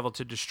you to be able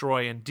to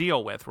destroy and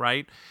deal with,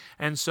 right?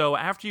 And so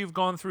after you've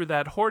gone through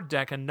that horde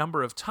deck a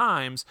number of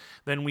times,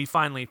 then we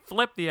finally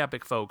flip the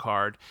epic foe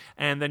card,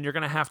 and then you're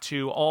going to have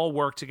to all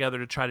work together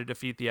to try to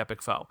defeat the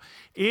epic foe.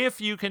 If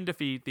you can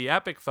defeat the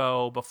epic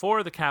foe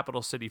before the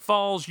capital city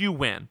falls, you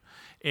win.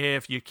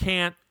 If you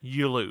can't,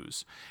 you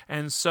lose.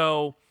 And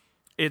so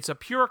it's a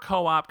pure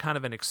co-op kind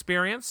of an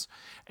experience,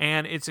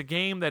 and it's a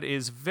game that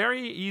is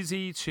very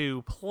easy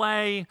to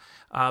play,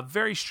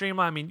 very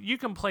streamlined. I mean, you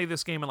can play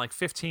this game in like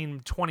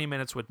 15, 20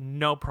 minutes with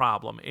no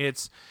problem.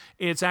 It's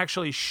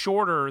actually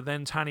shorter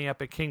than Tiny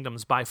Epic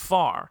Kingdoms by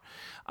far.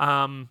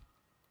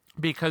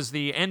 Because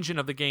the engine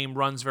of the game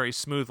runs very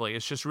smoothly.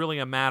 It's just really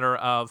a matter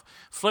of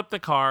flip the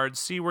cards,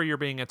 see where you're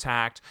being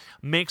attacked,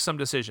 make some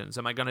decisions.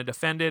 Am I going to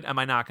defend it? Am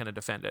I not going to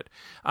defend it?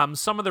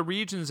 Some of the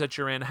regions that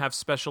you're in have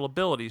special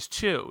abilities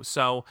too.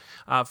 So,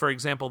 for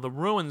example, the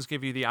ruins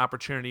give you the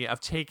opportunity of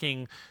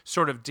taking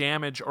sort of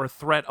damage or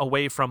threat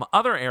away from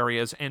other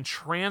areas and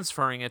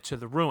transferring it to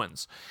the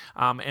ruins.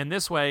 And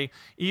this way,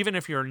 even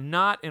if you're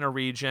not in a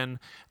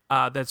region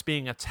that's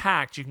being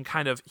attacked, you can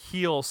kind of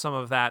heal some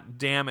of that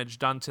damage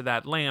done to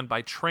that land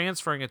by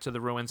transferring it to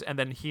the ruins and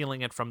then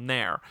healing it from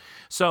there.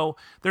 So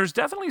there's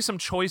definitely some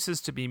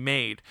choices to be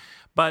made,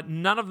 but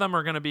none of them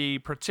are going to be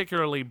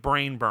particularly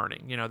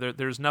brain-burning.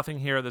 There's nothing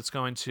here that's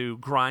going to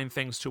grind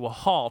things to a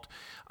halt,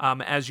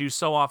 as you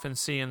so often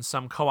see in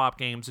some co-op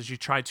games as you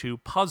try to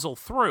puzzle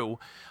through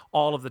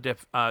all of the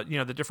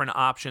different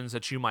options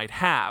that you might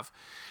have.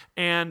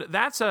 And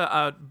that's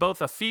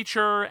both a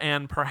feature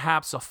and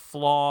perhaps a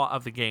flaw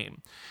of the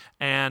game.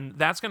 And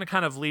that's going to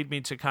kind of lead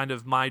me to kind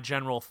of my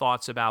general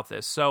thoughts about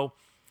this. So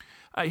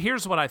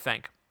here's what I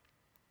think.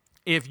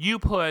 if you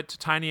put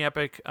Tiny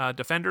Epic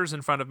Defenders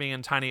in front of me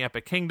and Tiny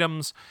Epic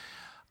Kingdoms,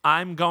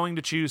 I'm going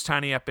to choose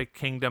Tiny Epic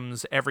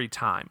Kingdoms every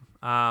time.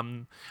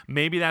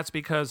 Maybe that's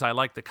because I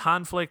like the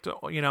conflict,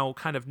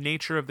 kind of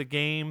nature of the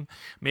game.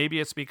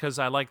 Maybe it's because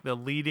I like the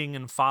leading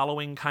and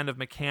following kind of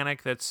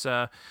mechanic that's,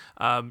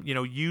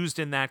 used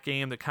in that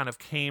game that kind of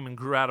came and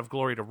grew out of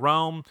Glory to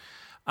Rome.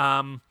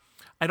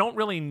 I don't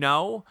really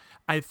know.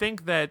 I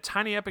think that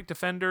Tiny Epic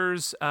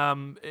Defenders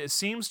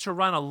seems to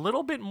run a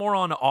little bit more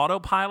on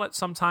autopilot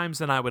sometimes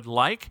than I would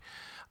like.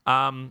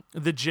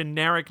 The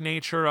generic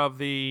nature of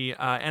the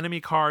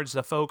enemy cards,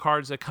 the foe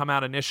cards that come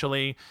out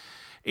initially,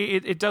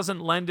 it doesn't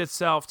lend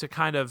itself to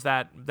kind of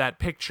that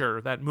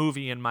picture, that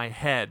movie in my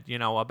head,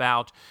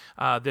 about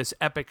this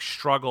epic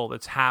struggle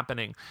that's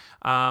happening.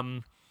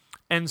 And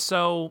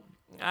so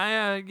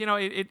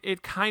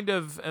it kind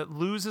of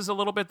loses a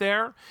little bit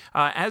there.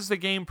 As the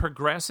game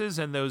progresses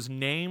and those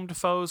named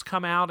foes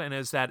come out, and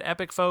as that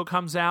epic foe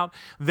comes out,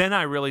 then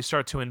I really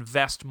start to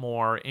invest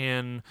more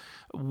in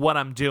what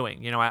I'm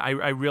doing.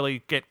 I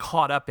really get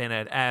caught up in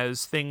it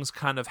as things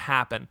kind of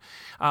happen.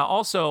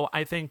 Also,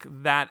 I think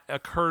that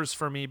occurs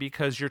for me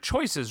because your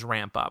choices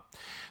ramp up.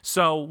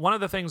 So one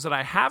of the things that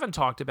I haven't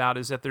talked about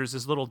is that there's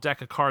this little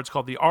deck of cards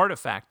called the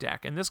Artifact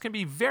deck, and this can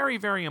be very,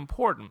 very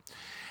important.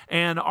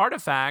 And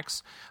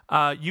artifacts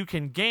you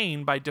can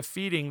gain by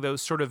defeating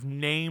those sort of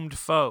named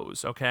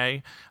foes,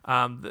 okay?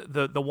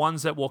 The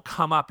ones that will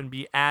come up and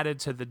be added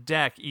to the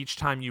deck each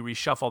time you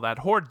reshuffle that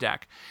Horde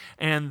deck.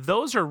 And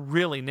those are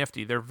really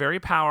nifty. They're very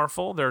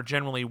powerful. They're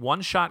generally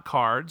one-shot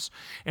cards,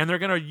 and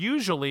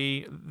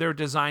they're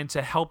designed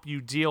to help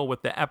you deal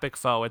with the epic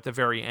foe at the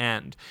very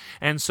end.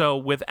 And so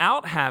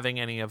without having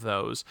any of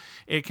those,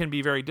 it can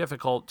be very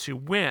difficult to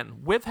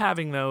win. With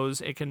having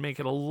those, it can make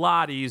it a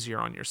lot easier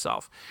on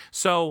yourself.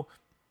 So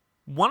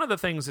one of the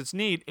things that's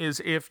neat is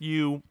if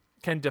you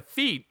can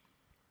defeat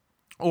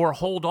or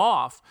hold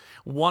off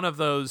one of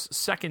those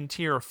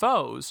second-tier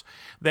foes,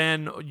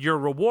 then your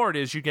reward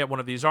is you get one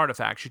of these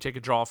artifacts. You take a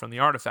draw from the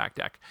artifact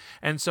deck.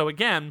 And so,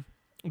 again,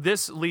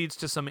 this leads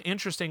to some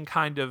interesting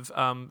kind of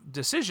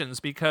decisions,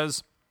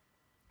 because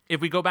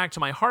if we go back to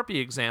my Harpy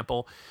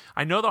example,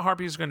 I know the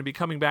Harpy is going to be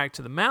coming back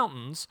to the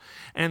mountains,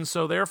 and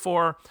so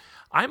therefore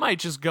I might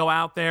just go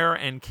out there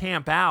and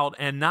camp out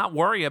and not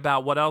worry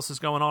about what else is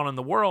going on in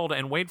the world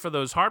and wait for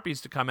those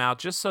Harpies to come out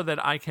just so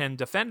that I can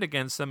defend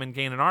against them and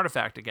gain an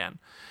artifact again.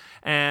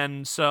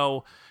 And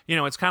so,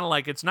 it's kind of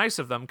like, it's nice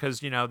of them because,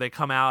 they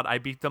come out, I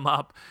beat them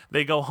up,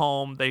 they go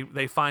home,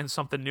 they find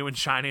something new and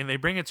shiny and they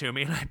bring it to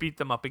me and I beat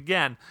them up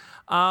again.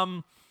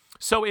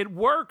 So it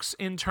works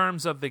in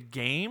terms of the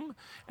game,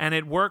 and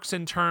it works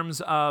in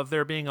terms of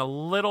there being a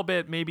little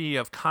bit maybe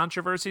of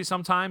controversy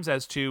sometimes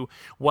as to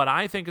what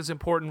I think is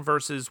important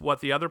versus what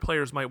the other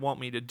players might want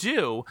me to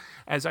do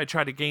as I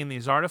try to gain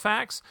these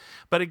artifacts.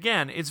 But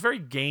again, it's very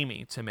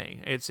gamey to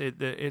me.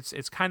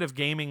 It's kind of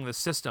gaming the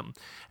system,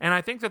 and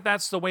I think that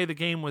that's the way the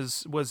game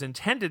was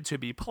intended to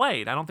be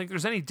played. I don't think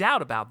there's any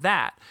doubt about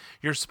that.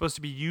 You're supposed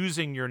to be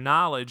using your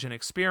knowledge and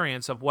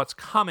experience of what's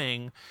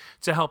coming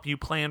to help you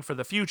plan for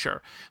the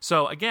future.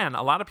 So again,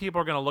 a lot of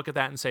people are going to look at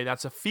that and say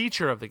that's a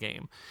feature of the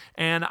game.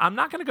 And I'm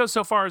not going to go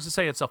so far as to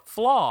say it's a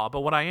flaw, but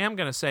what I am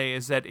going to say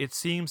is that it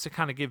seems to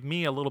kind of give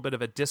me a little bit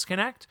of a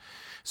disconnect.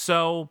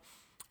 So,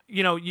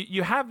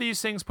 you have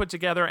these things put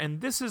together,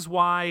 and this is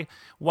why,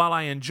 while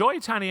I enjoy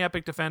Tiny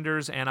Epic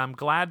Defenders, and I'm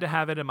glad to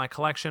have it in my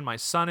collection, my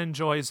son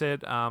enjoys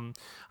it.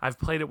 I've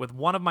played it with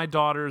one of my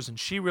daughters, and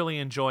she really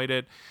enjoyed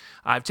it.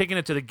 I've taken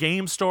it to the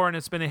game store, and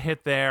it's been a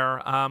hit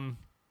there.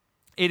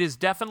 It is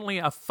definitely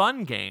a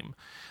fun game.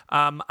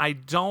 I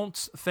don't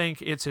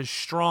think it's as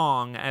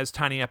strong as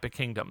Tiny Epic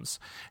Kingdoms,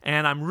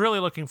 and I'm really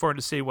looking forward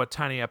to see what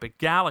Tiny Epic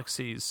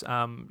Galaxies,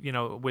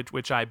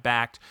 which I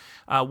backed,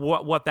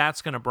 what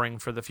that's going to bring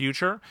for the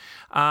future.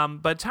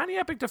 But Tiny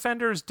Epic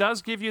Defenders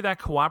does give you that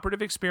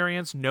cooperative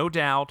experience, no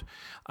doubt.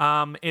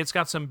 It's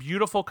got some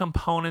beautiful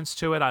components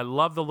to it. I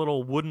love the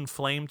little wooden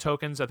flame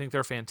tokens. I think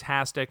they're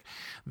fantastic.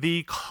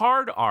 The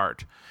card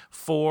art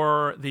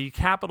for the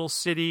capital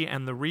city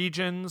and the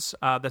regions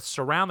that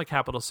surround the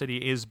capital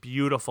city is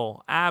beautiful.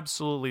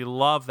 Absolutely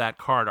love that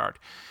card art.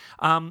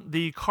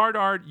 The card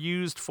art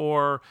used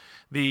for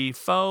the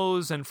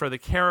foes and for the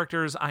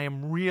characters, I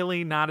am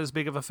really not as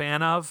big of a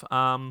fan of.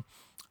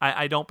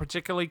 I don't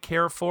particularly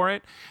care for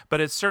it, but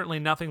it's certainly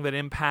nothing that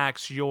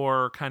impacts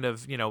your kind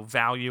of,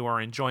 value or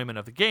enjoyment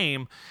of the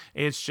game.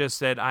 It's just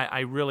that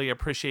I really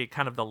appreciate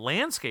kind of the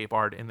landscape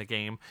art in the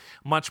game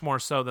much more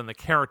so than the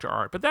character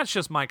art, but that's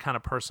just my kind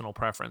of personal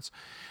preference.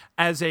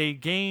 As a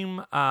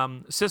game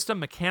system,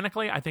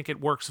 mechanically, I think it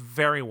works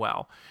very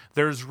well.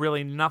 There's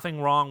really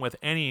nothing wrong with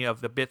any of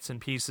the bits and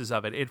pieces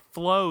of it. It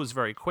flows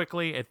very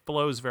quickly. It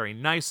flows very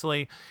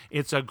nicely.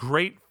 It's a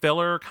great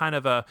filler, kind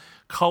of a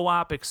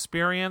co-op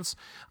experience.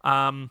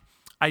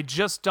 I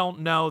just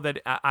don't know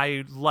that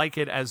I like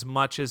it as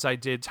much as I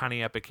did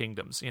Tiny Epic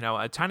Kingdoms.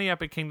 Tiny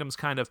Epic Kingdoms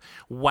kind of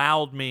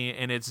wowed me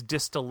in its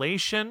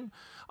distillation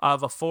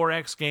of a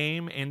 4X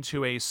game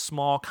into a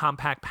small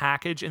compact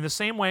package in the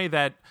same way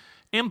that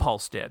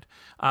Impulse did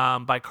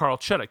by Carl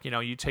Chudik.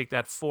 You take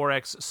that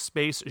 4X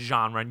space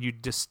genre and you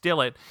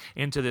distill it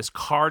into this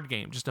card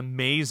game just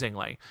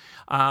amazingly.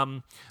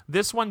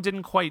 This one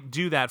didn't quite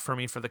do that for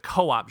me for the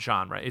co-op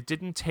genre. It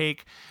didn't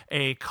take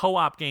a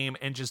co-op game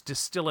and just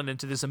distill it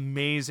into this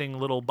amazing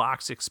little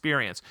box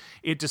experience.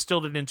 It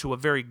distilled it into a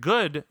very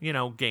good,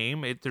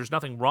 game. There's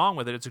nothing wrong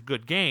with it. It's a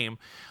good game.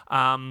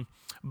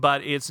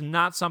 But it's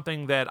not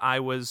something that I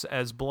was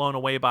as blown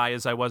away by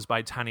as I was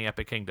by Tiny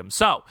Epic Kingdom.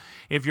 So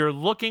if you're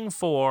looking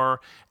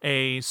for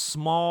a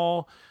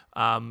small,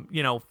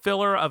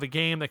 filler of a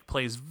game that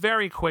plays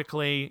very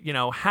quickly,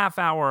 half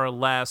hour or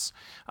less,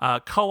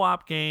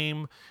 co-op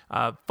game,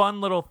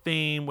 fun little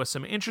theme with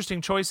some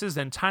interesting choices,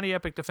 then Tiny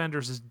Epic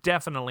Defenders is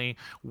definitely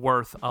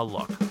worth a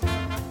look.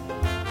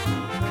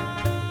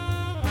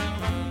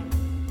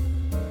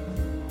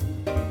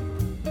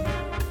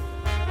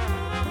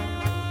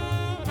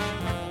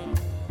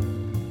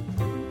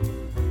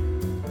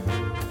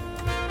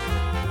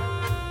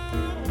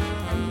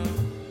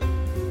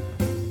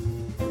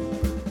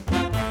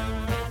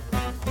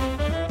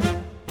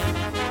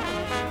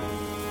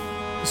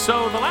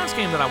 So the last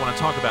game that I want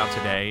to talk about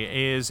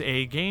today is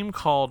a game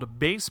called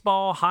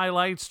Baseball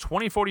Highlights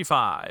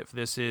 2045.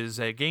 This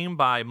is a game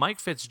by Mike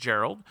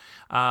Fitzgerald.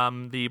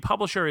 The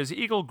publisher is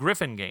Eagle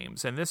Gryphon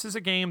Games, and this is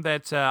a game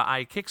that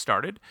I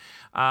kickstarted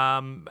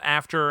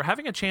after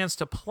having a chance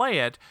to play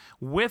it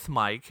with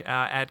Mike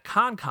at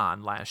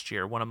ConCon last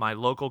year, one of my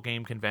local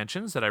game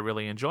conventions that I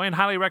really enjoy and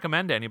highly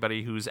recommend to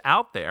anybody who's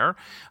out there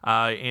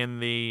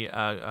in the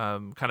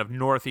kind of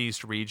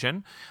northeast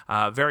region.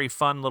 Very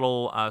fun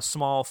little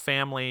small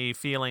family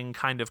feeling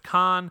kind of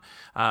con,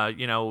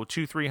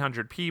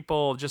 200-300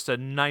 people, just a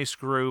nice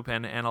group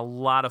and a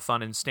lot of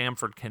fun in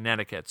Stamford,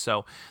 Connecticut.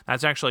 So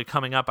that's actually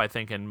coming up, I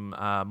think, in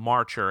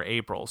March or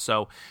April.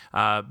 So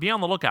be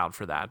on the lookout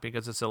for that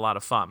because it's a lot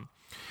of fun.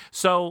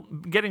 So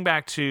getting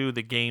back to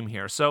the game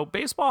here. So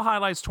Baseball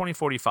Highlights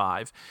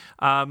 2045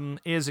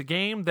 is a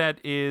game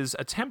that is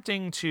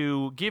attempting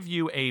to give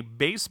you a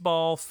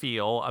baseball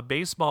feel, a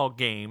baseball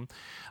game,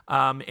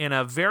 in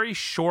a very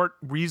short,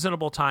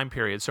 reasonable time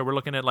period. So we're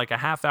looking at like a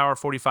half hour,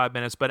 45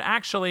 minutes. But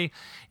actually,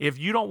 if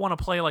you don't want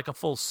to play like a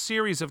full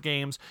series of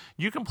games,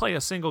 you can play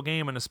a single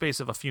game in the space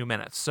of a few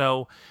minutes.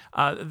 So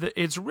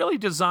it's really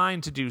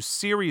designed to do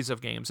series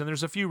of games. And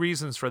there's a few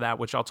reasons for that,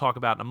 which I'll talk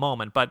about in a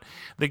moment. But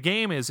the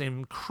game is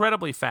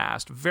incredibly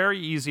fast, very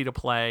easy to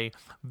play,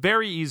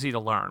 very easy to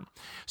learn.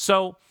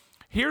 So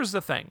here's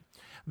the thing.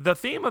 The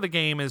theme of the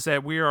game is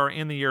that we are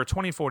in the year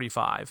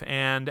 2045,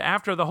 and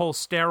after the whole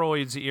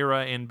steroids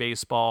era in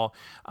baseball,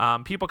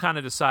 people kind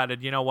of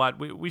decided, you know what,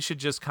 we should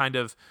just kind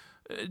of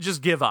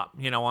just give up,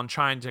 on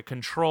trying to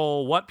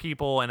control what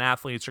people and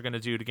athletes are going to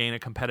do to gain a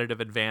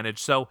competitive advantage.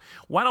 So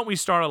why don't we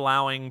start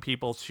allowing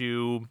people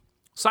to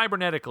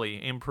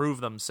cybernetically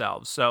improve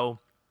themselves? So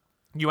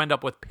you end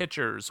up with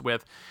pitchers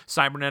with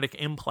cybernetic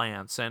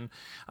implants and,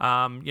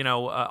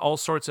 all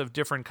sorts of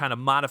different kind of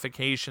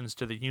modifications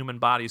to the human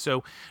body.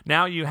 So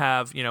now you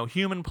have,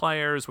 human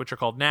players, which are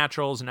called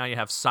naturals, and now you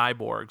have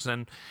cyborgs.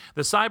 And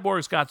the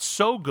cyborgs got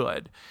so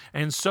good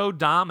and so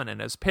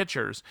dominant as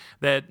pitchers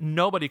that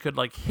nobody could,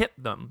 hit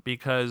them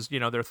because,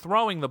 they're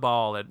throwing the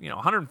ball at,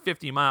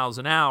 150 miles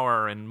an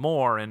hour and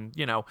more. And,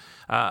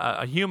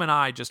 a human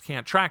eye just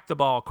can't track the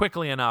ball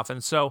quickly enough.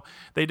 And so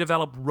they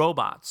developed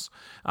robots.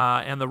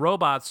 And the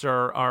robots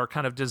are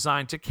kind of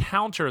designed to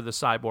counter the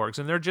cyborgs,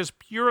 and they're just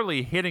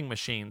purely hitting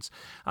machines.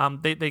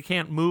 They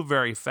can't move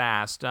very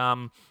fast.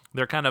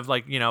 They're kind of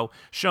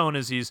shown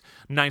as these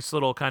nice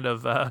little kind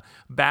of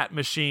bat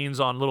machines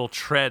on little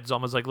treads,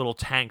 almost like little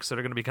tanks that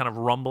are going to be kind of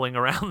rumbling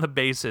around the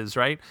bases,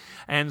 right?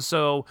 And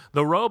so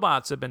the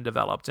robots have been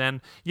developed,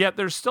 and yet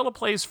there's still a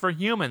place for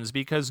humans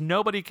because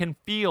nobody can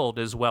field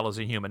as well as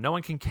a human. No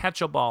one can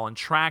catch a ball and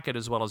track it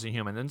as well as a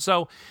human. And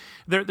so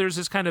there's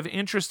this kind of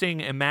interesting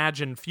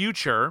imagined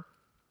future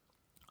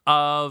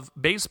of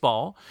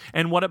baseball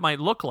and what it might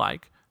look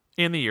like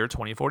in the year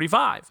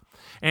 2045.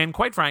 And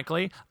quite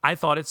frankly, I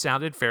thought it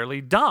sounded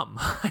fairly dumb.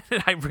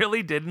 I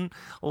really didn't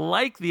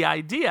like the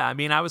idea. I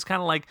mean, I was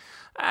kind of like,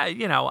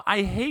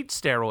 I hate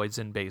steroids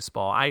in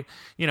baseball.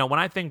 When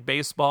I think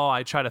baseball,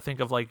 I try to think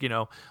of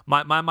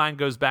my mind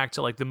goes back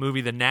to the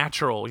movie The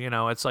Natural.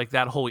 It's like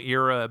that whole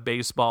era of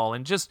baseball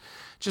and just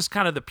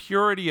kind of the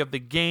purity of the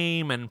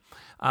game and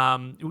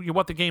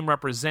what the game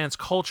represents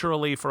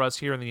culturally for us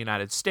here in the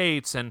United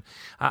States. And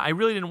I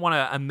really didn't want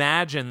to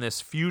imagine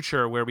this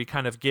future where we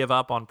kind of give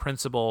up on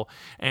principle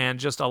and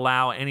just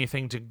allow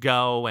anything to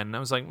go. And I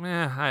was like,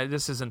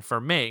 this isn't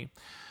for me.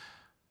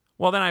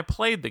 Well, then I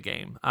played the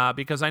game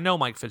because I know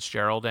Mike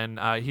Fitzgerald, and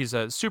he's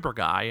a super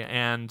guy,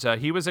 and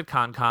he was at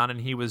ConCon,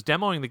 and he was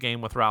demoing the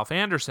game with Ralph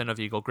Anderson of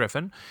Eagle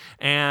Gryphon,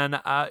 and,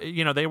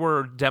 they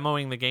were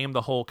demoing the game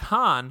the whole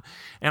con,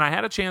 and I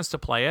had a chance to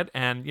play it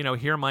and,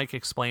 hear Mike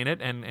explain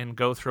it and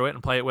go through it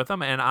and play it with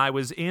him, and I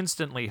was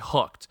instantly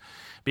hooked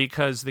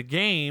because the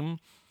game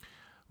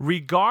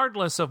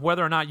regardless of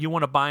whether or not you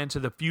want to buy into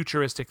the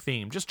futuristic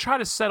theme. Just try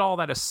to set all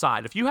that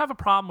aside. If you have a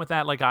problem with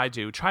that like I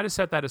do, try to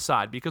set that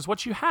aside, because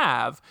what you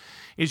have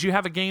is you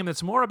have a game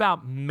that's more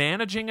about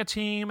managing a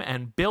team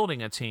and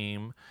building a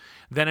team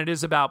than it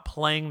is about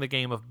playing the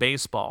game of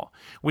baseball,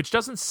 which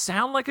doesn't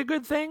sound like a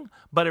good thing,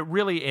 but it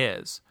really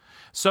is.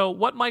 So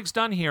what Mike's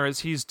done here is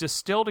he's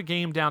distilled a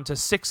game down to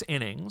 6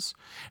 innings,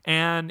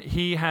 and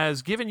he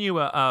has given you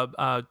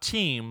a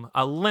team,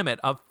 a limit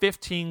of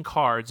 15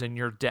 cards in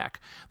your deck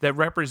that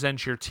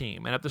represents your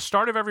team. And at the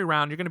start of every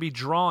round, you're going to be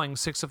drawing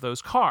 6 of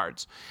those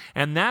cards,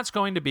 and that's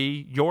going to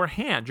be your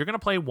hand. You're going to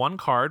play 1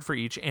 card for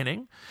each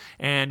inning,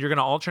 and you're going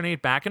to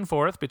alternate back and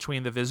forth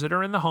between the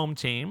visitor and the home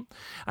team,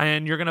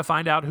 and you're going to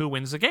find out who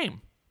wins the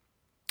game.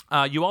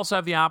 You also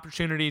have the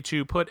opportunity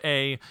to put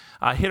a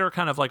hitter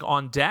kind of like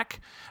on deck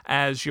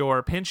as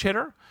your pinch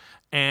hitter,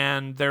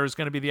 and there's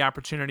going to be the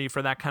opportunity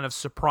for that kind of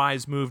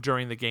surprise move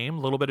during the game, a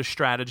little bit of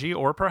strategy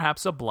or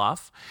perhaps a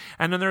bluff.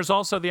 And then there's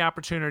also the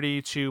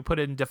opportunity to put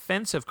in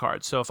defensive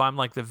cards. So if I'm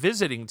like the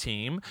visiting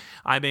team,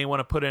 I may want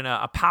to put in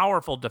a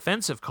powerful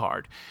defensive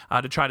card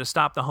to try to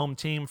stop the home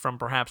team from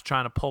perhaps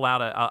trying to pull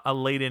out a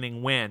late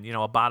inning win,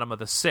 a bottom of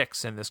the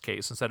 6th in this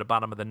case instead of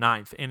bottom of the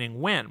 9th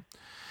inning win.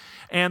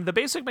 And the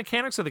basic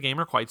mechanics of the game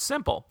are quite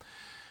simple.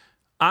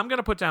 I'm going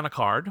to put down a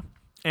card,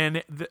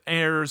 and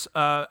there's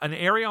an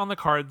area on the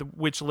card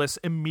which lists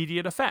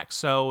immediate effects.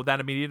 So that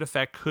immediate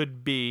effect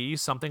could be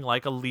something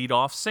like a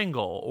leadoff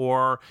single,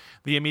 or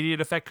the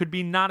immediate effect could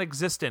be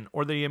non-existent,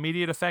 or the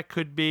immediate effect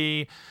could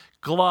be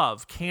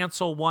glove,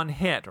 cancel 1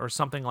 hit, or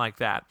something like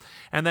that.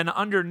 And then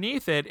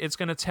underneath it, it's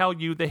going to tell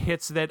you the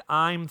hits that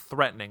I'm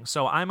threatening.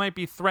 So I might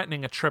be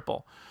threatening a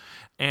triple,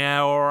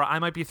 or I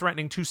might be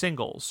threatening 2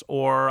 singles,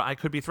 or I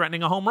could be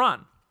threatening a home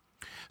run.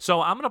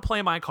 So I'm going to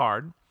play my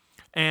card,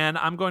 and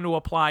I'm going to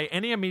apply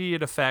any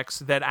immediate effects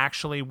that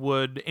actually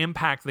would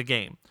impact the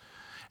game.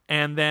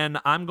 And then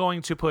I'm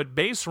going to put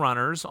base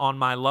runners on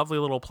my lovely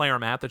little player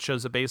mat that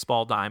shows the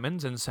baseball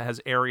diamonds and has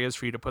areas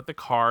for you to put the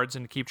cards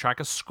and keep track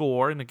of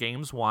score in the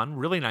game's won.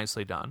 Really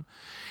nicely done.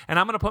 And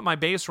I'm going to put my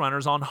base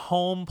runners on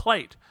home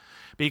plate,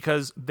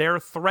 because they're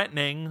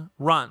threatening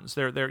runs.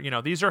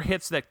 These are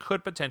hits that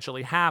could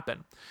potentially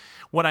happen.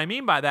 What I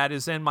mean by that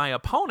is then my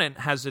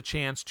opponent has a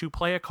chance to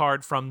play a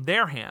card from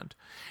their hand.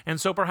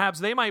 And so perhaps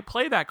they might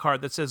play that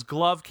card that says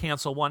glove,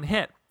 cancel 1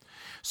 hit.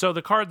 So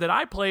the card that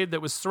I played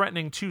that was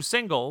threatening 2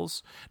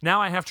 singles,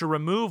 now I have to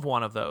remove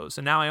one of those,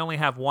 and now I only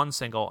have 1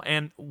 single.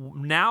 And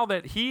now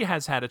that he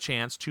has had a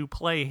chance to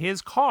play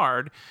his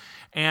card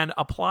and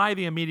apply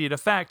the immediate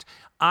effect,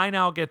 I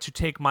now get to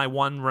take my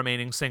 1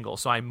 remaining single.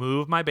 So I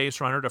move my base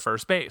runner to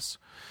first base.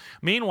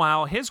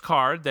 Meanwhile, his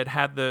card that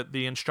had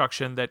the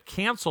instruction that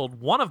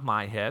canceled 1 of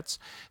my hits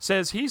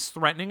says he's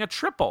threatening a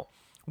triple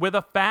with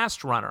a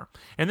fast runner.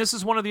 And this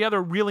is one of the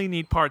other really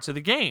neat parts of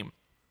the game,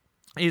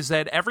 is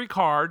that every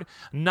card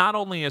not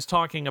only is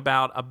talking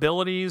about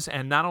abilities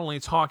and not only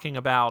talking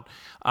about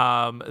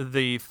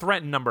the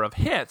threatened number of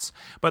hits,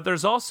 but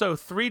there's also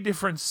 3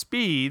 different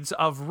speeds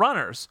of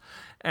runners.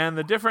 And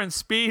the different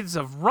speeds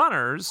of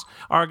runners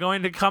are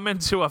going to come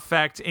into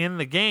effect in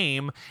the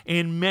game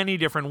in many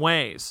different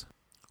ways.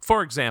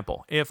 For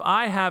example, if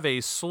I have a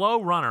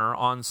slow runner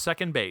on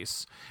second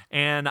base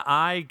and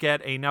I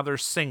get another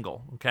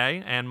single,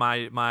 okay, and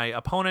my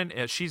opponent,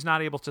 she's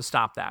not able to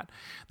stop that,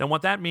 then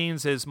what that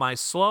means is my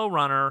slow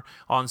runner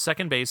on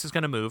second base is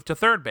going to move to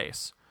third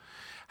base.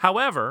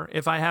 However,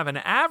 if I have an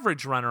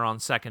average runner on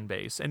second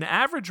base, an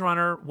average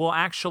runner will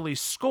actually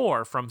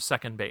score from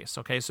second base,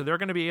 okay? So they're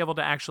going to be able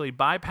to actually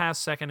bypass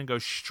second and go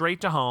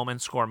straight to home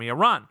and score me a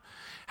run.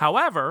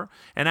 However,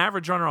 an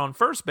average runner on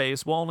first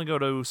base will only go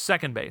to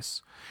second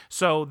base.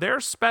 So their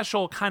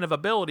special kind of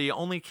ability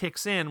only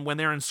kicks in when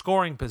they're in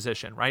scoring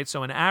position, right?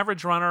 So an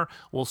average runner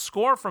will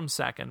score from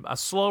second, a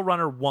slow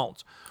runner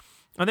won't.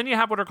 And then you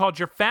have what are called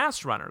your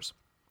fast runners.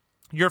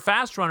 Your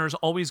fast runners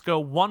always go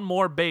 1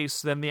 more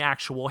base than the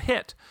actual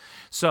hit.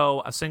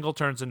 So a single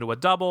turns into a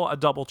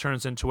double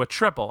turns into a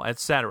triple,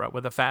 etc.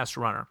 with a fast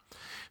runner.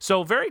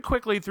 So very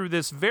quickly through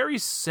this very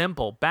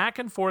simple back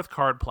and forth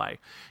card play,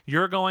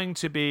 you're going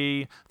to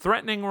be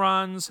threatening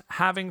runs,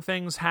 having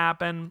things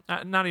happen,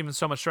 not even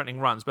so much threatening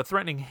runs, but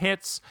threatening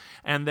hits,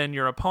 and then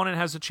your opponent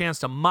has a chance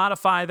to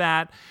modify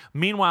that.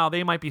 Meanwhile,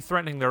 they might be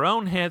threatening their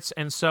own hits,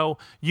 and so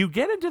you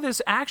get into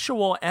this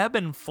actual ebb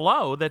and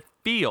flow that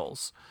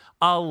feels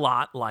a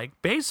lot like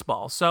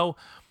baseball. So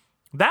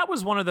that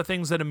was one of the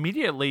things that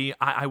immediately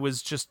I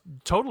was just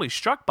totally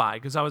struck by,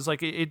 because I was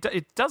like,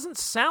 it doesn't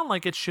sound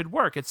like it should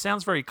work. It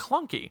sounds very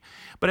clunky,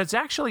 but it's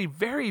actually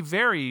very,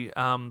 very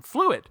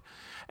fluid.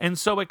 And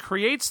so it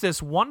creates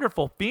this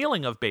wonderful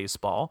feeling of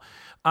baseball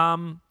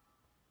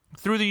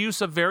through the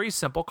use of very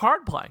simple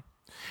card play.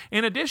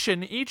 In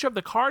addition, each of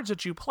the cards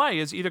that you play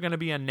is either going to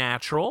be a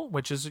natural,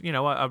 which is,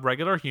 a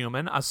regular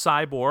human, a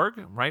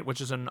cyborg, right, which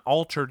is an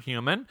altered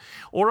human,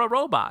 or a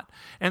robot.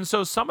 And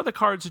so some of the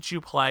cards that you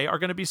play are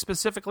going to be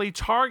specifically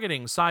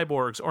targeting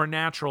cyborgs or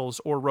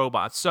naturals or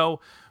robots. So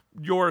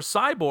your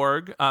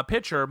cyborg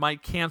pitcher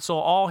might cancel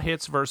all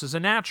hits versus a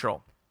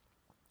natural.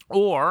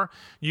 Or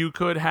you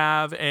could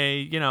have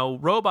a,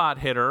 robot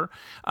hitter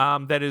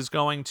that is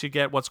going to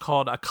get what's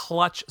called a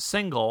clutch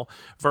single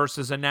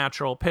versus a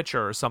natural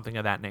pitcher or something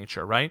of that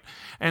nature, right?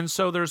 And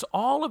so there's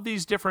all of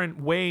these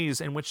different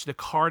ways in which the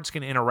cards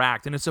can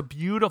interact, and it's a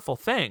beautiful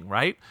thing,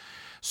 right?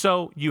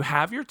 So you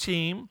have your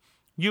team,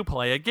 you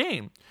play a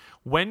game.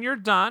 When you're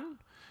done,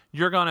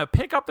 you're going to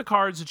pick up the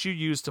cards that you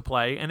use to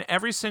play, and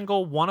every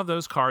single one of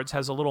those cards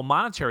has a little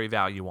monetary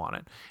value on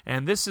it.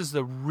 And this is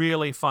the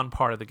really fun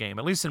part of the game,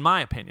 at least in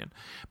my opinion,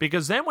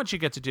 because then what you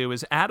get to do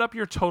is add up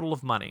your total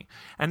of money,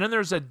 and then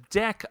there's a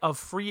deck of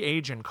free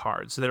agent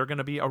cards that are going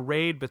to be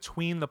arrayed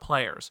between the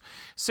players.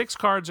 6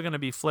 cards are going to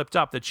be flipped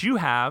up that you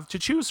have to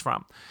choose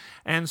from.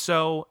 And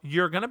so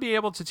you're going to be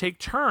able to take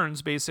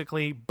turns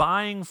basically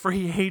buying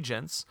free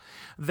agents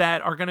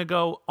that are going to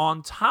go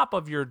on top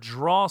of your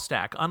draw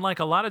stack. Unlike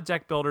a lot of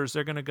deck builders,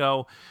 they're going to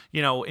go,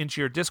 into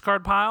your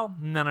discard pile.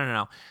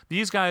 No.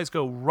 These guys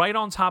go right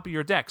on top of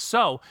your deck.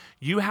 So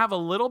you have a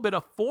little bit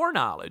of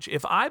foreknowledge.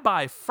 If I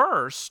buy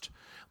first,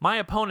 my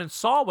opponent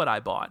saw what I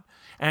bought,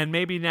 and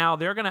maybe now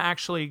they're going to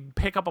actually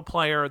pick up a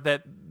player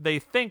that they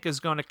think is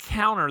going to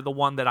counter the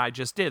one that I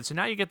just did. So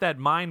now you get that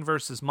mine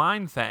versus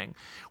mine thing,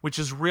 which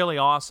is really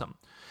awesome.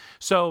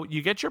 So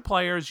you get your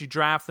players, you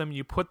draft them,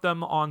 you put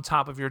them on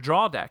top of your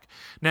draw deck.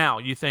 Now,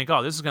 you think,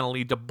 this is going to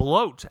lead to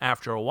bloat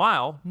after a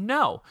while.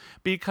 No,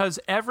 because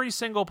every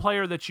single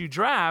player that you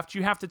draft,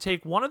 you have to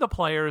take one of the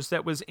players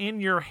that was in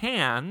your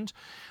hand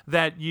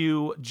that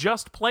you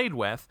just played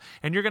with,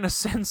 and you're going to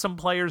send some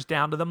players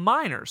down to the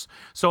minors.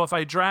 So if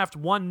I draft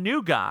one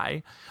new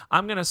guy,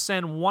 I'm going to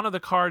send one of the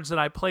cards that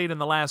I played in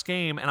the last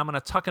game, and I'm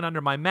going to tuck it under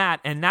my mat,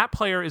 and that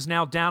player is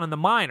now down in the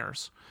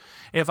minors.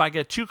 If I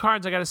get 2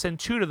 cards, I got to send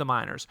 2 to the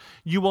minors.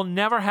 You will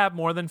never have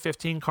more than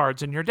 15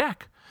 cards in your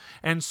deck.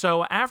 And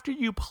so after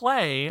you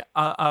play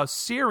a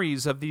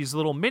series of these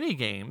little mini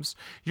games,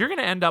 you're going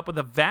to end up with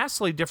a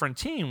vastly different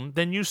team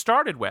than you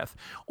started with.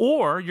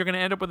 Or you're going to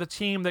end up with a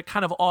team that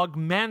kind of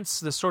augments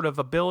the sort of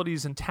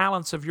abilities and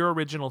talents of your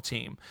original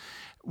team.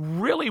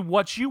 Really,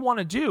 what you want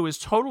to do is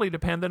totally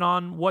dependent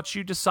on what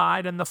you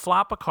decide and the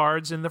flop of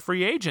cards in the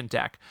free agent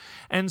deck.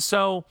 And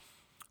so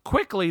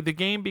quickly, the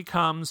game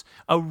becomes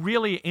a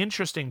really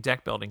interesting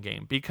deck building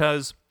game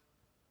because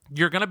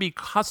you're going to be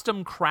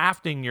custom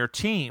crafting your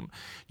team.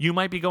 You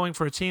might be going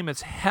for a team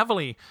that's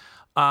heavily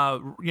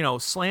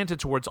slanted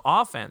towards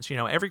offense.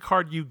 Every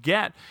card you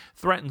get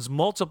threatens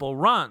multiple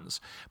runs.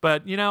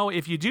 But,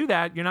 if you do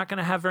that, you're not going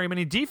to have very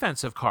many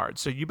defensive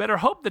cards. So you better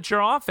hope that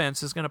your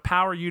offense is going to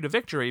power you to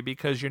victory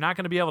because you're not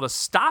going to be able to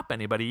stop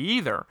anybody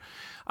either.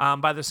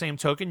 By the same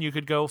token, you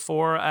could go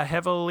for a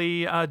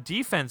heavily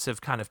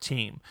defensive kind of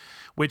team,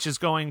 which is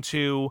going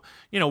to,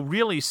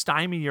 really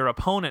stymie your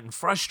opponent and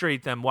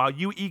frustrate them while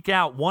you eke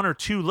out 1 or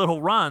 2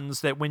 little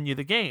runs that win you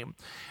the game.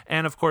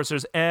 And of course,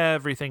 there's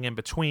everything in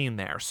between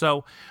there.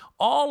 So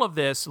all of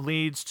this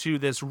leads to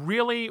this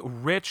really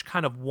rich,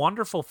 kind of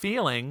wonderful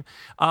feeling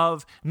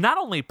of not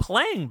only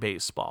playing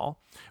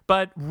baseball,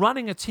 but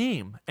running a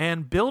team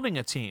and building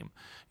a team,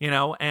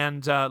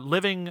 and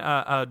living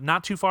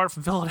not too far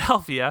from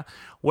Philadelphia,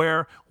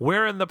 where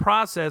we're in the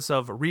process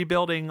of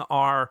rebuilding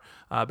our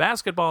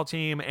basketball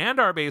team and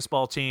our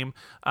baseball team.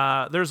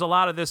 There's a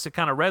lot of this that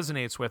kind of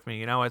resonates with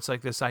me. It's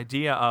like this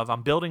idea of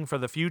I'm building for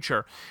the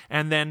future.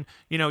 And then,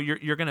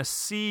 you're going to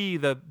see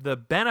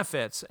the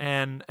benefits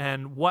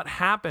and what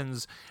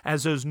happens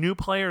as those new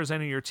players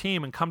enter your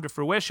team and come to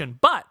fruition.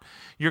 But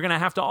you're going to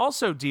have to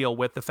also deal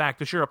with the fact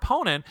that your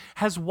opponent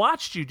has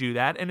watched you do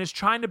that and is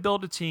trying to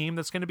build a team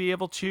that's going to be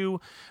able to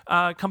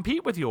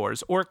compete with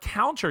yours or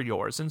counter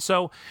yours. And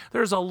so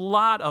there's a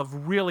lot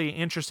of really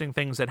interesting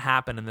things that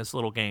happen in this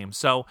little game.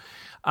 So,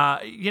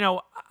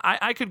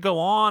 I could go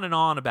on and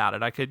on about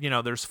it. I could,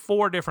 there's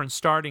 4 different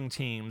starting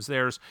teams.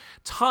 There's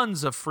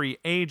tons of free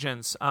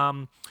agents.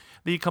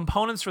 The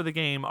components for the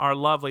game are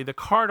lovely. The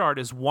card art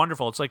is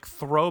wonderful. It's like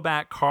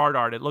throwback card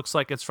art. It looks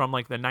like it's from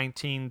like the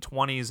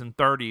 1920s and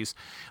 30s.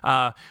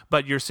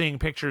 But you're seeing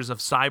pictures of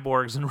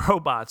cyborgs and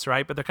robots,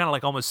 right? But they're kind of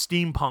like almost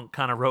steampunk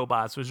kind of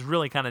robots, which is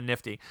really kind of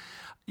nifty.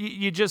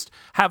 You just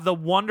have the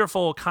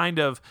wonderful kind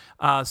of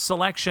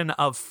selection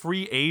of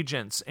free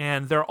agents,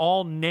 and they're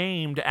all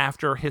named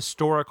after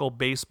historical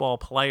baseball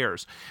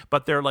players,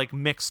 but they're like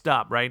mixed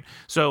up, right?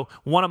 So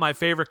one of my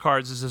favorite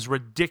cards is this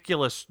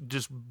ridiculous,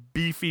 just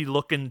beefy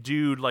looking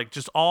dude, like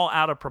just all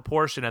out of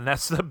proportion, and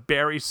that's the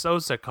Barry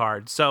Sosa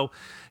card. So,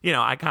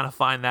 I kind of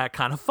find that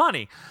kind of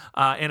funny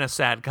in a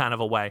sad kind of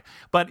a way,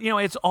 but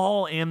it's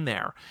all in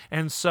there.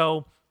 And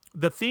so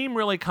the theme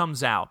really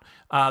comes out.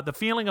 The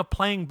feeling of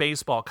playing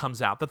baseball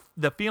comes out.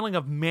 The feeling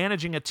of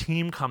managing a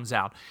team comes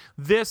out.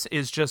 This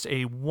is just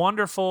a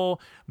wonderful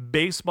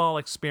baseball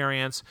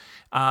experience.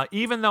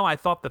 Even though I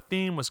thought the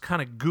theme was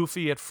kind of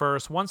goofy at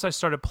first, once I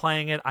started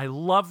playing it, I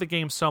love the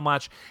game so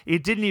much,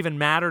 it didn't even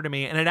matter to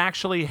me, and it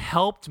actually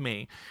helped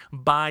me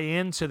buy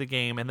into the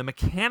game, and the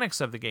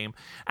mechanics of the game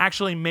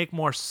actually make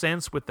more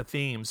sense with the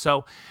theme.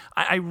 So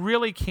I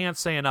really can't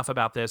say enough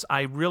about this.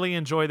 I really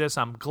enjoy this.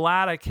 I'm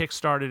glad I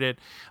kickstarted it.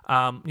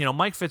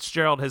 Mike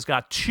Fitzgerald has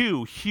got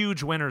 2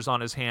 huge winners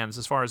on his hands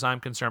as far as I'm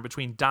concerned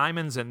between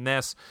Diamonds and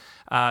this.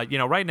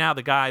 Right now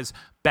the guy's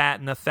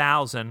batting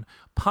 1,000,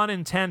 pun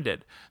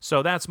intended.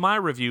 So that's my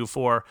review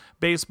for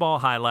Baseball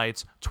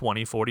Highlights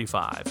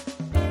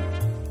 2045.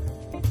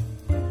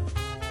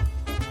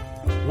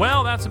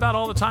 Well, that's about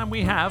all the time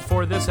we have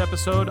for this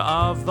episode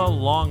of The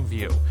Long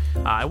View.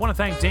 I want to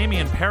thank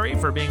Damian Perry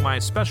for being my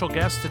special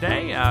guest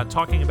today,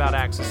 talking about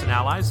Axis and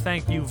Allies.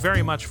 Thank you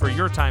very much for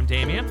your time,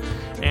 Damian,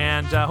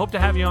 and hope to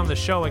have you on the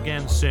show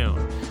again soon.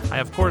 I,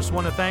 of course,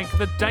 want to thank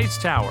the Dice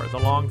Tower. The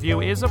Long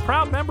View is a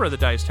proud member of the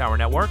Dice Tower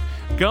Network.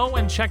 Go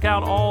and check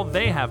out all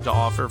they have to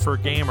offer for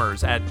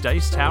gamers at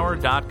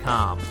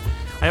Dicetower.com.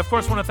 I, of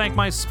course, want to thank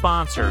my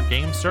sponsor,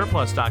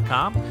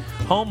 GameSurplus.com,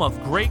 home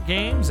of great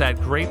games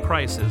at great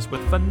prices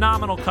with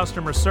phenomenal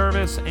customer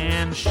service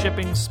and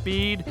shipping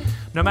speed.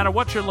 No matter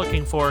what you're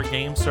looking for,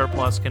 Game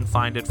Surplus can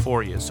find it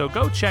for you. So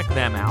go check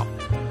them out.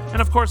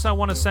 And, of course, I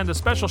want to send a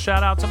special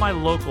shout-out to my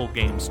local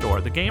game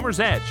store, the Gamer's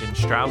Edge in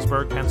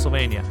Stroudsburg,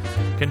 Pennsylvania.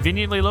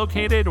 Conveniently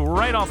located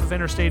right off of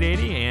Interstate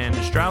 80 in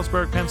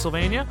Stroudsburg,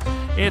 Pennsylvania,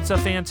 it's a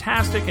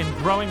fantastic and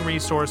growing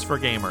resource for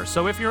gamers.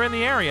 So if you're in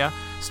the area,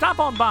 stop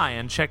on by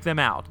and check them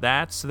out.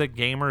 That's the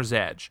Gamer's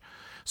Edge.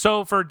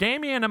 So for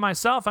Damian and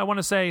myself, I want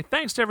to say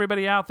thanks to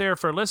everybody out there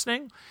for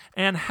listening,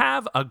 and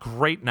have a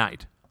great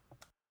night.